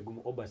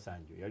Olusegun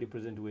Obasanjo yali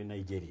president wa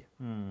Nigeria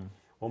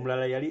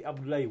omulala yali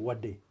Abdoulaye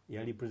Wade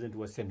yali president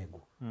wa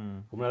Senegal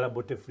omulala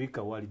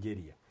Bouteflika wa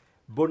Algeria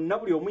bonna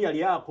buli omu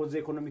yali akoze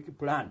economic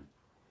plan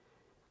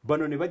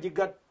bano ne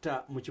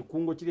bagigatta mu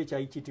kikungo kiri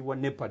ekyayitibwa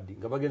NEPAD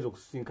nga bagenza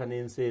okusinkana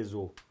ensi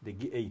ezo the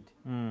G8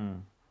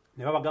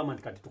 ne babagamba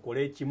nti kati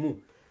tukole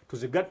ekimu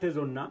tuzigatte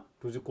zonna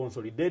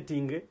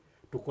tuziconsolidating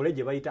tukole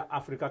gye bayita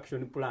Africa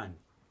Action Plan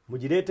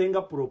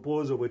mugireetenga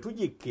proposal bwe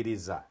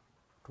tugikkiriza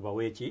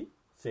tubawe eki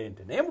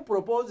sente naye mu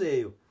proposal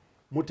eyo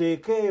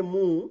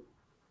muteekeemu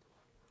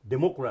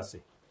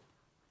democracy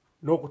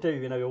n'okuta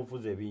ebibiina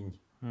by'obufuzi ebingi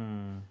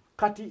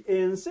kati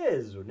ensi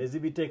ezo ne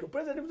zibiteeka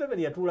President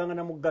Museveni yatuulanga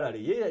na mu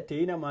galale ye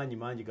teyina maanyi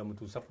mangi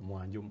gamutuusa ku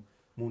mwanjo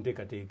mu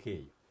nteekateeka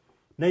eyo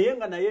naye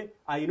nga naye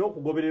alina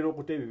okugoberera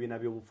okuta ebibiina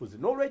by'obufuzi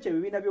n'olwekyo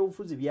ebibiina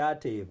by'obufuzi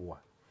byateebwa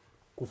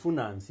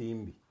kufuna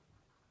nsimbi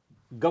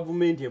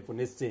gavumenti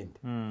efune ssente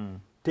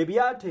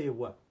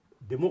tebyateebwa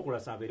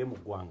democracy abeere mu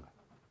ggwanga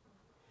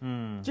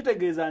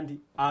kitegeeza nti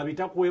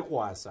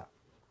abitakwekwasa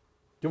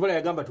kyova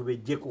yagamba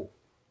tubejjeko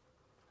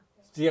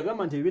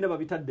tiyagamba nti ebibiina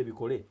babitadde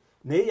bikole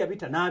naye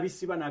yabita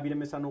n'abisiba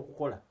n'abiremesa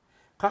n'okukola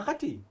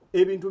kakati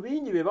ebintu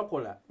bingi bye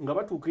bakola nga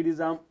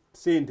batuukiriza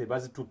ssente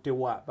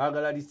bazituttewa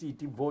baagala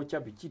lisiiti vocha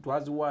biki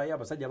twaziwaayo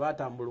abasajja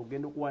baatambula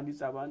okugenda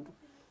okuwandiisa abantu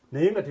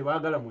naye nga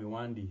tebaagala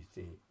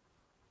mwewandiise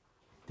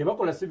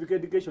tebakola civic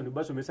education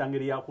basomesa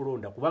ngeri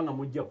yakulonda kubanga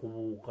mujja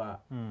kubuuka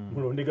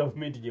mulonde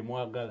gavumenti gye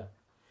mwagala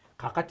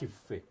kakati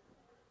ffe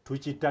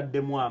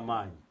tukitaddemu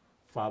amaanyi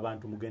fe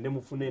abantu mugende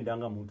mufune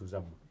endanga muntu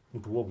zammwe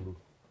mutuwe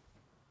obululu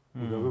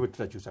bwe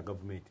tutakyusa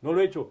gavumenti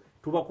n'olwekyo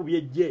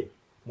tubakubye jje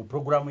mu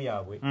programu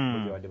yaabwe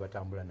gyebadde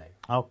batambula nayo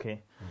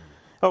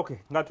okay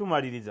nga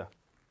tumaliriza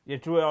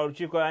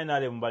olukiiko lwa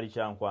NRM bali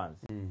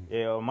kyankwanzi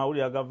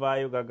amawulire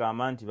agavaayo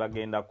gagamba nti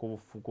bagenda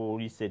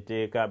kulisa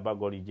etteeka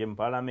bagolijje mu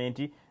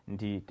palamenti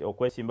nti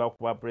okwesimba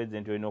kuba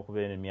pulezidenti olina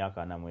okubeera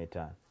emyaka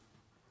 45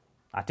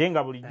 ate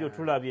nga bulijjo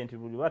tulabye nti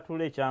buli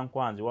batula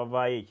ekyankwanzi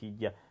wavaayo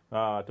ekijja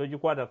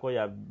togikwatako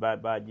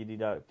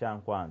bagirira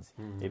kyankwanzi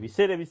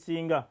ebiseera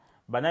ebisinga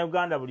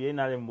bannayuganda buli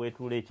NRM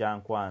bwetuula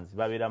ekyankwanzi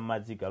babeera mu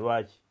maziga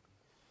lwaki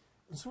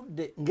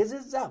nsudde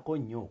ngezezzaako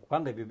nnyo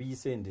kubanga ebyo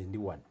biyisende ndi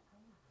wano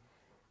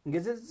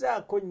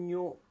ngezezzaako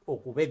nnyo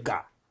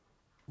okubega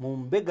mu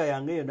mbega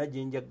yange yonna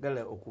gye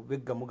njagala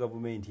okubega mu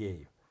gavumenti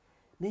eyo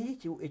naye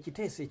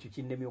ekiteeso ekyo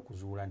kinnemye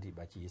okuzuula nti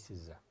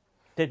bakiyisizza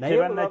naye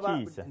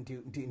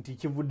nti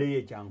kivuddeyo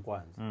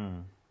ekyankwanzi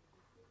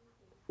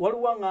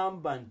waliwo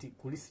aŋŋamba nti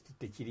ku lisiti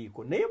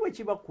tekiriiko naye bwe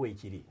kiba ku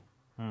ekiri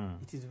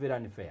it is very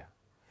unfair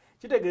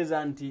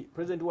kitegeeza nti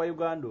pulezidenti wa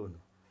Uganda ono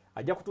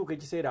ajja kutuuka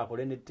ekiseera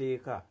akole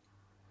n'etteeka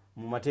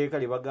mu mateeka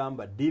lye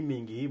bagamba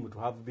deeming him to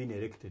have been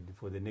elected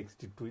for the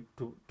next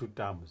two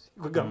terms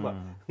kugamba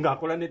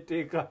ng'akola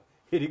n'etteeka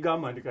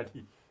erigamba nti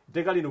kati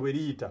etteeka lino bwe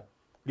liyita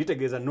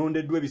litegeeza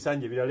nnondeddwa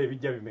ebisanja ebirala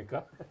ebijja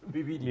bimeka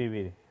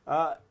bibiri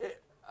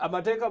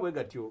amateeka bwe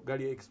gatyo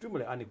gali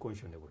extremely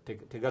unconscionable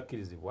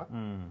tegakkirizibwa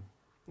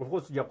of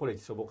course tujja kukola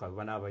ekisoboka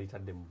banaaba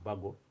bayitadde mu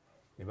bago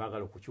ne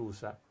baagala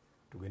okukyusa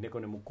tugendeko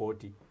ne mu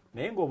kooti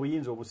naye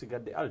ng'obuyinza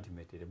obusigadde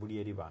ultimately buli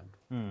eri bantu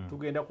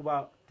tugenda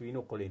kuba tulina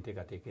okukola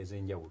enteekateeka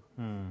ez'enjawulo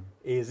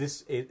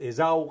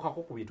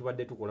ezaawukako ku bye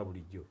tubadde tukola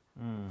bulijjo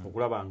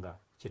okulaba nga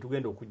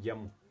kyetugenda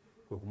okuggyamu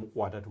kwe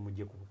kumukwata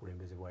tumugje ku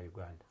bukulembeze bwa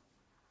Uganda.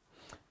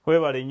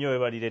 Webale nnyo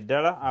webalire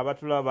ddala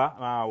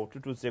abatulaba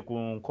tutuuse ku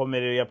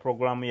nkomerero ya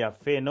programu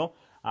yaffe eno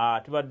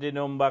tubadde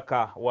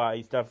n'omubaka wa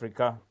East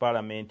Africa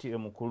Parliament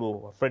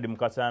omukulu Fred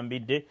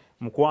Mukasambidde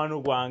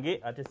mukwano gwange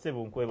ate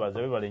ssebo nkwebaza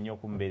webale nnyo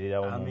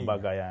okumbeererawo mu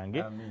mbaga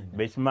yange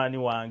besimaani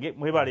wange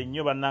mwebale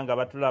nnyo bannanga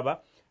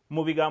batulaba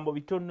mu bigambo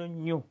bitono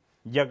nnyo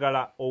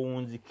njagala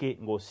owunzike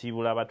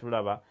ng'osiibula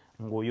abatulaba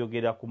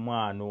ng'oyogera ku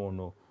mwana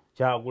ono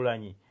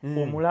Kyagulanyi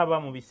omulaba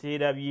mu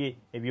biseera bye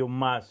eby'omu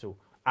maaso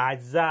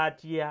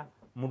azaatya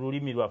mu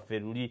lulimi lwaffe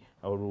luli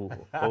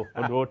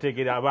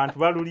olwotegera abantu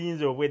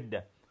balulinze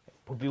obwedda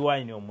Bobi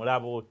Wine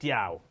omulaba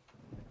otyawo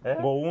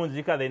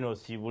ng'owunzika then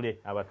osiibule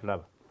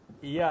abatulaba.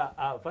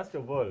 Yeah, first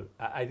of all,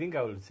 I think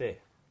I will say,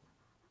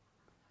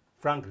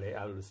 frankly,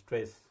 I will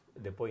stress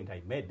the point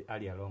I made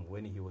earlier on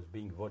when he was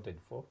being voted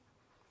for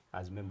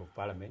as Member of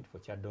Parliament for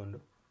Chadondo,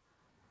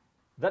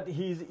 that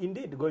he is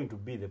indeed going to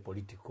be the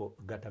political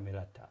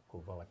gatamelata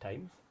of our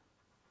times.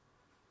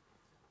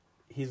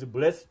 He's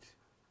blessed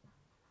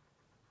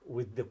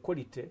with the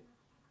quality,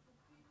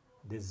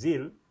 the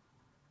zeal,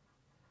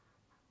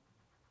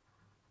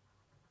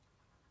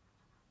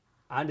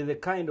 and the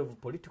kind of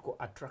political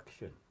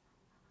attraction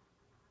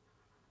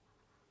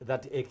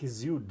that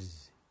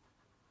exudes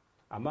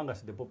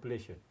amongst the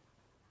population,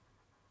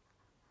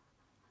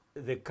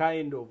 the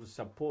kind of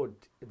support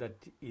that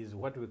is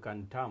what we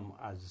can term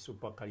as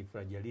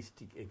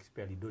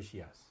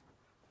supercalifragilisticexpialidocious.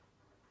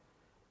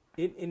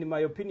 In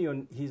my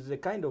opinion, he's the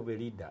kind of a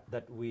leader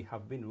that we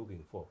have been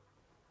looking for.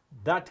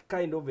 That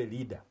kind of a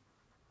leader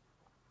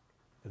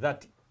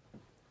that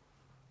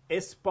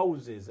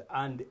espouses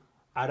and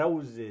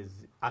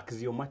arouses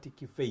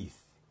axiomatic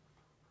faith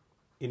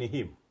in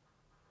him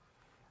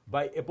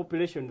by a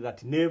population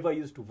that never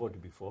used to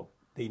vote before.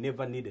 They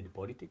never needed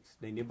politics.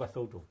 They never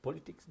thought of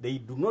politics. They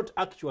do not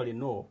actually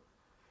know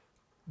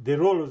the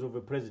roles of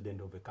a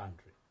president of a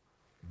country.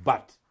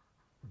 But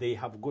they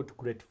have got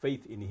great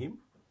faith in him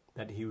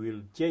that he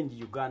will change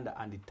Uganda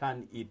and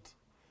turn it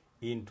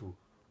into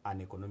an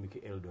economic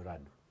El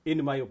Dorado.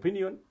 In my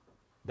opinion,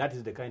 that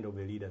is the kind of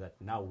a leader that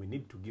now we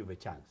need to give a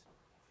chance.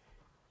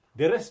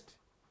 The rest,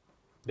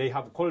 they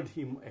have called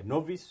him a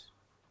novice.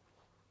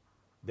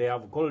 They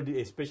have called,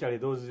 especially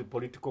those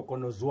political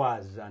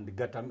connoisseurs and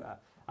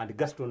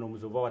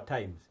gastronomes of our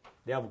times,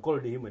 they have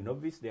called him a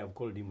novice. They have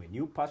called him a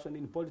new person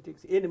in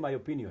politics. In my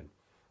opinion,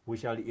 we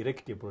shall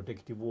erect a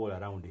protective wall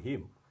around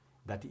him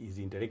that is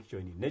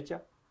intellectual in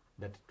nature,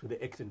 that to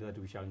the extent that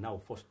we shall now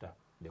foster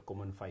the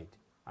common fight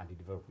and the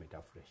development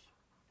afresh.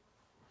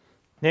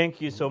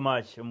 Thank you so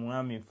much,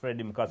 Mwami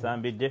Fred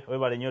Mukasambidde.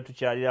 Webale nnyo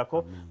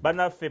tukyalirako.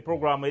 Bannaffe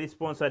program eri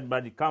sponsored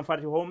by the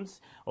Comfort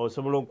Homes.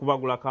 Osobola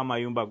okubagulako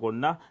amayumba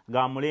gonna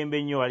ga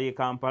mulembe nnyo wali e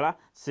Kampala.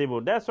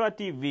 Sebo Daswa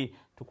TV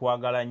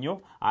tukwagala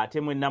nnyo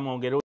ate mwenna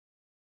mwongere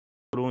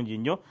bulungi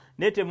nnyo.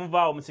 Nete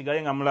muvaawo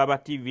musigale nga mulaba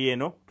TV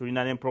eno.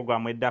 Tulina ne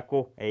program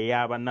eddako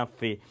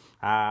ey'abannaffe.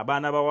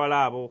 Abaana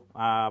bawala abo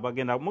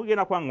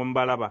mugenda kwanga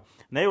mubalaba.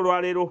 Naye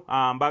olwaleero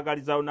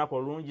mbagaliza olunaku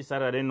olungi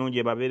Saturday ennungi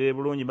ebabeerere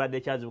bulungi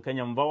badde Kyazibu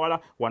Kenya mubawala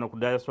wano ku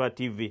Daswa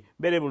TV.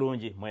 Bere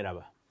bulungi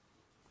mweraba.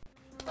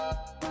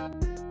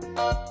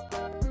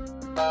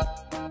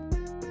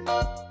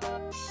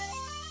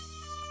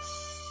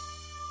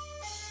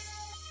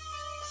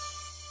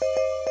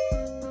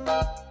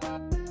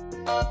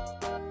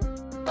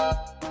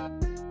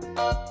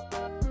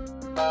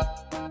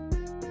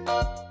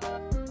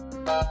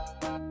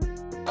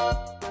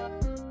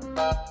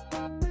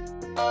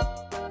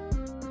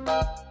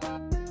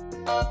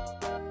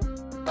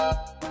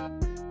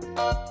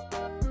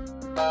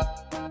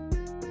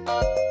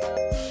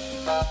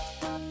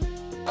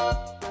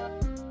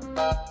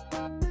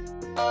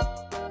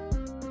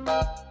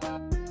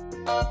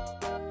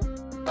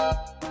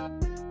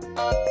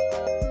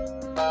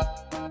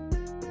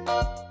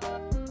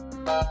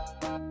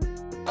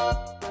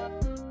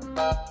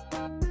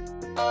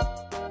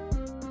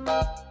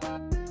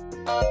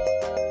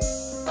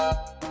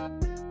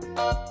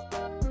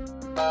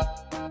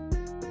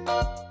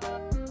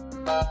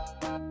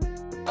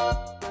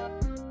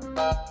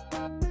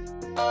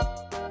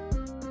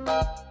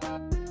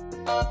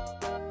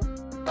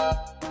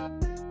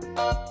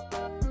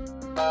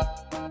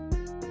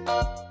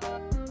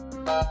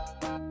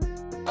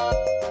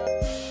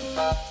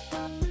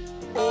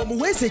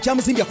 Omuweese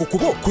ekyamuzimbya ku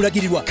kubo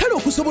kulagirirwa kale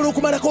okusobola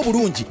okumalako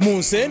obulungi mu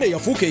nseene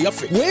yafuuka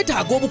eyaffe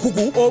weetaaga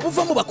obukugu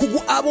obuva mu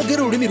bakugu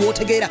aboogera olulimi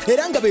lw'otegeera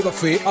era nga be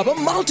baffe aba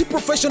Multi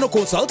Professional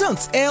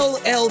Consultants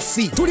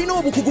LLC. Tulina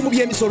obukugu mu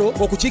by'emisolo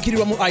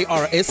okukiikirirwa mu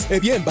IRS,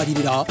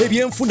 eby'embalirira,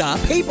 ebyenfuna,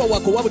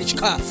 paperwork owa buli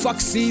kika,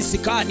 faxi,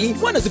 sikaani,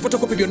 wana zi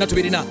photocopy byonna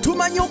tubirina.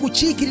 Tumanyi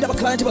okukiikirira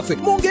baklayenti baffe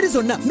mu ngeri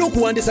zonna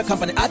n'okuwandiisa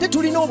kampani ate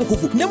tulina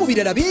obukugu ne mu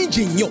birala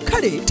bingi nnyo.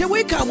 Kale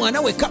teweeka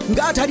mwana wekka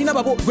ng'atalina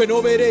babo gwe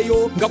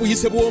n'obeereeyo nga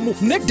buyise bw'omu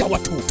nedda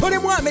watu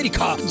tolemu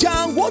America.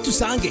 Jangu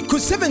otusange ku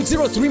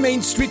 703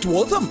 Main Street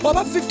Waltham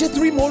oba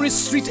 53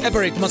 Morris Street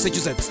Everett,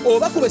 Massachusetts.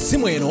 Oba kuba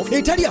essimu eno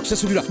etali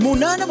yakusasulira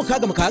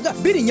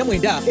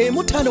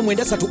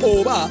 866-259-593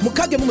 oba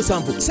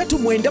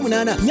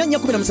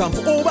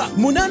 677-398-417 oba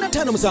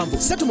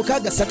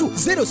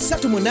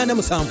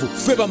 857-363-0387.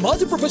 Feba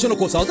Multi Professional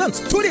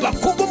Consultants tuli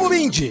bakugu mu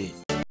bingi.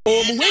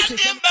 Omuweese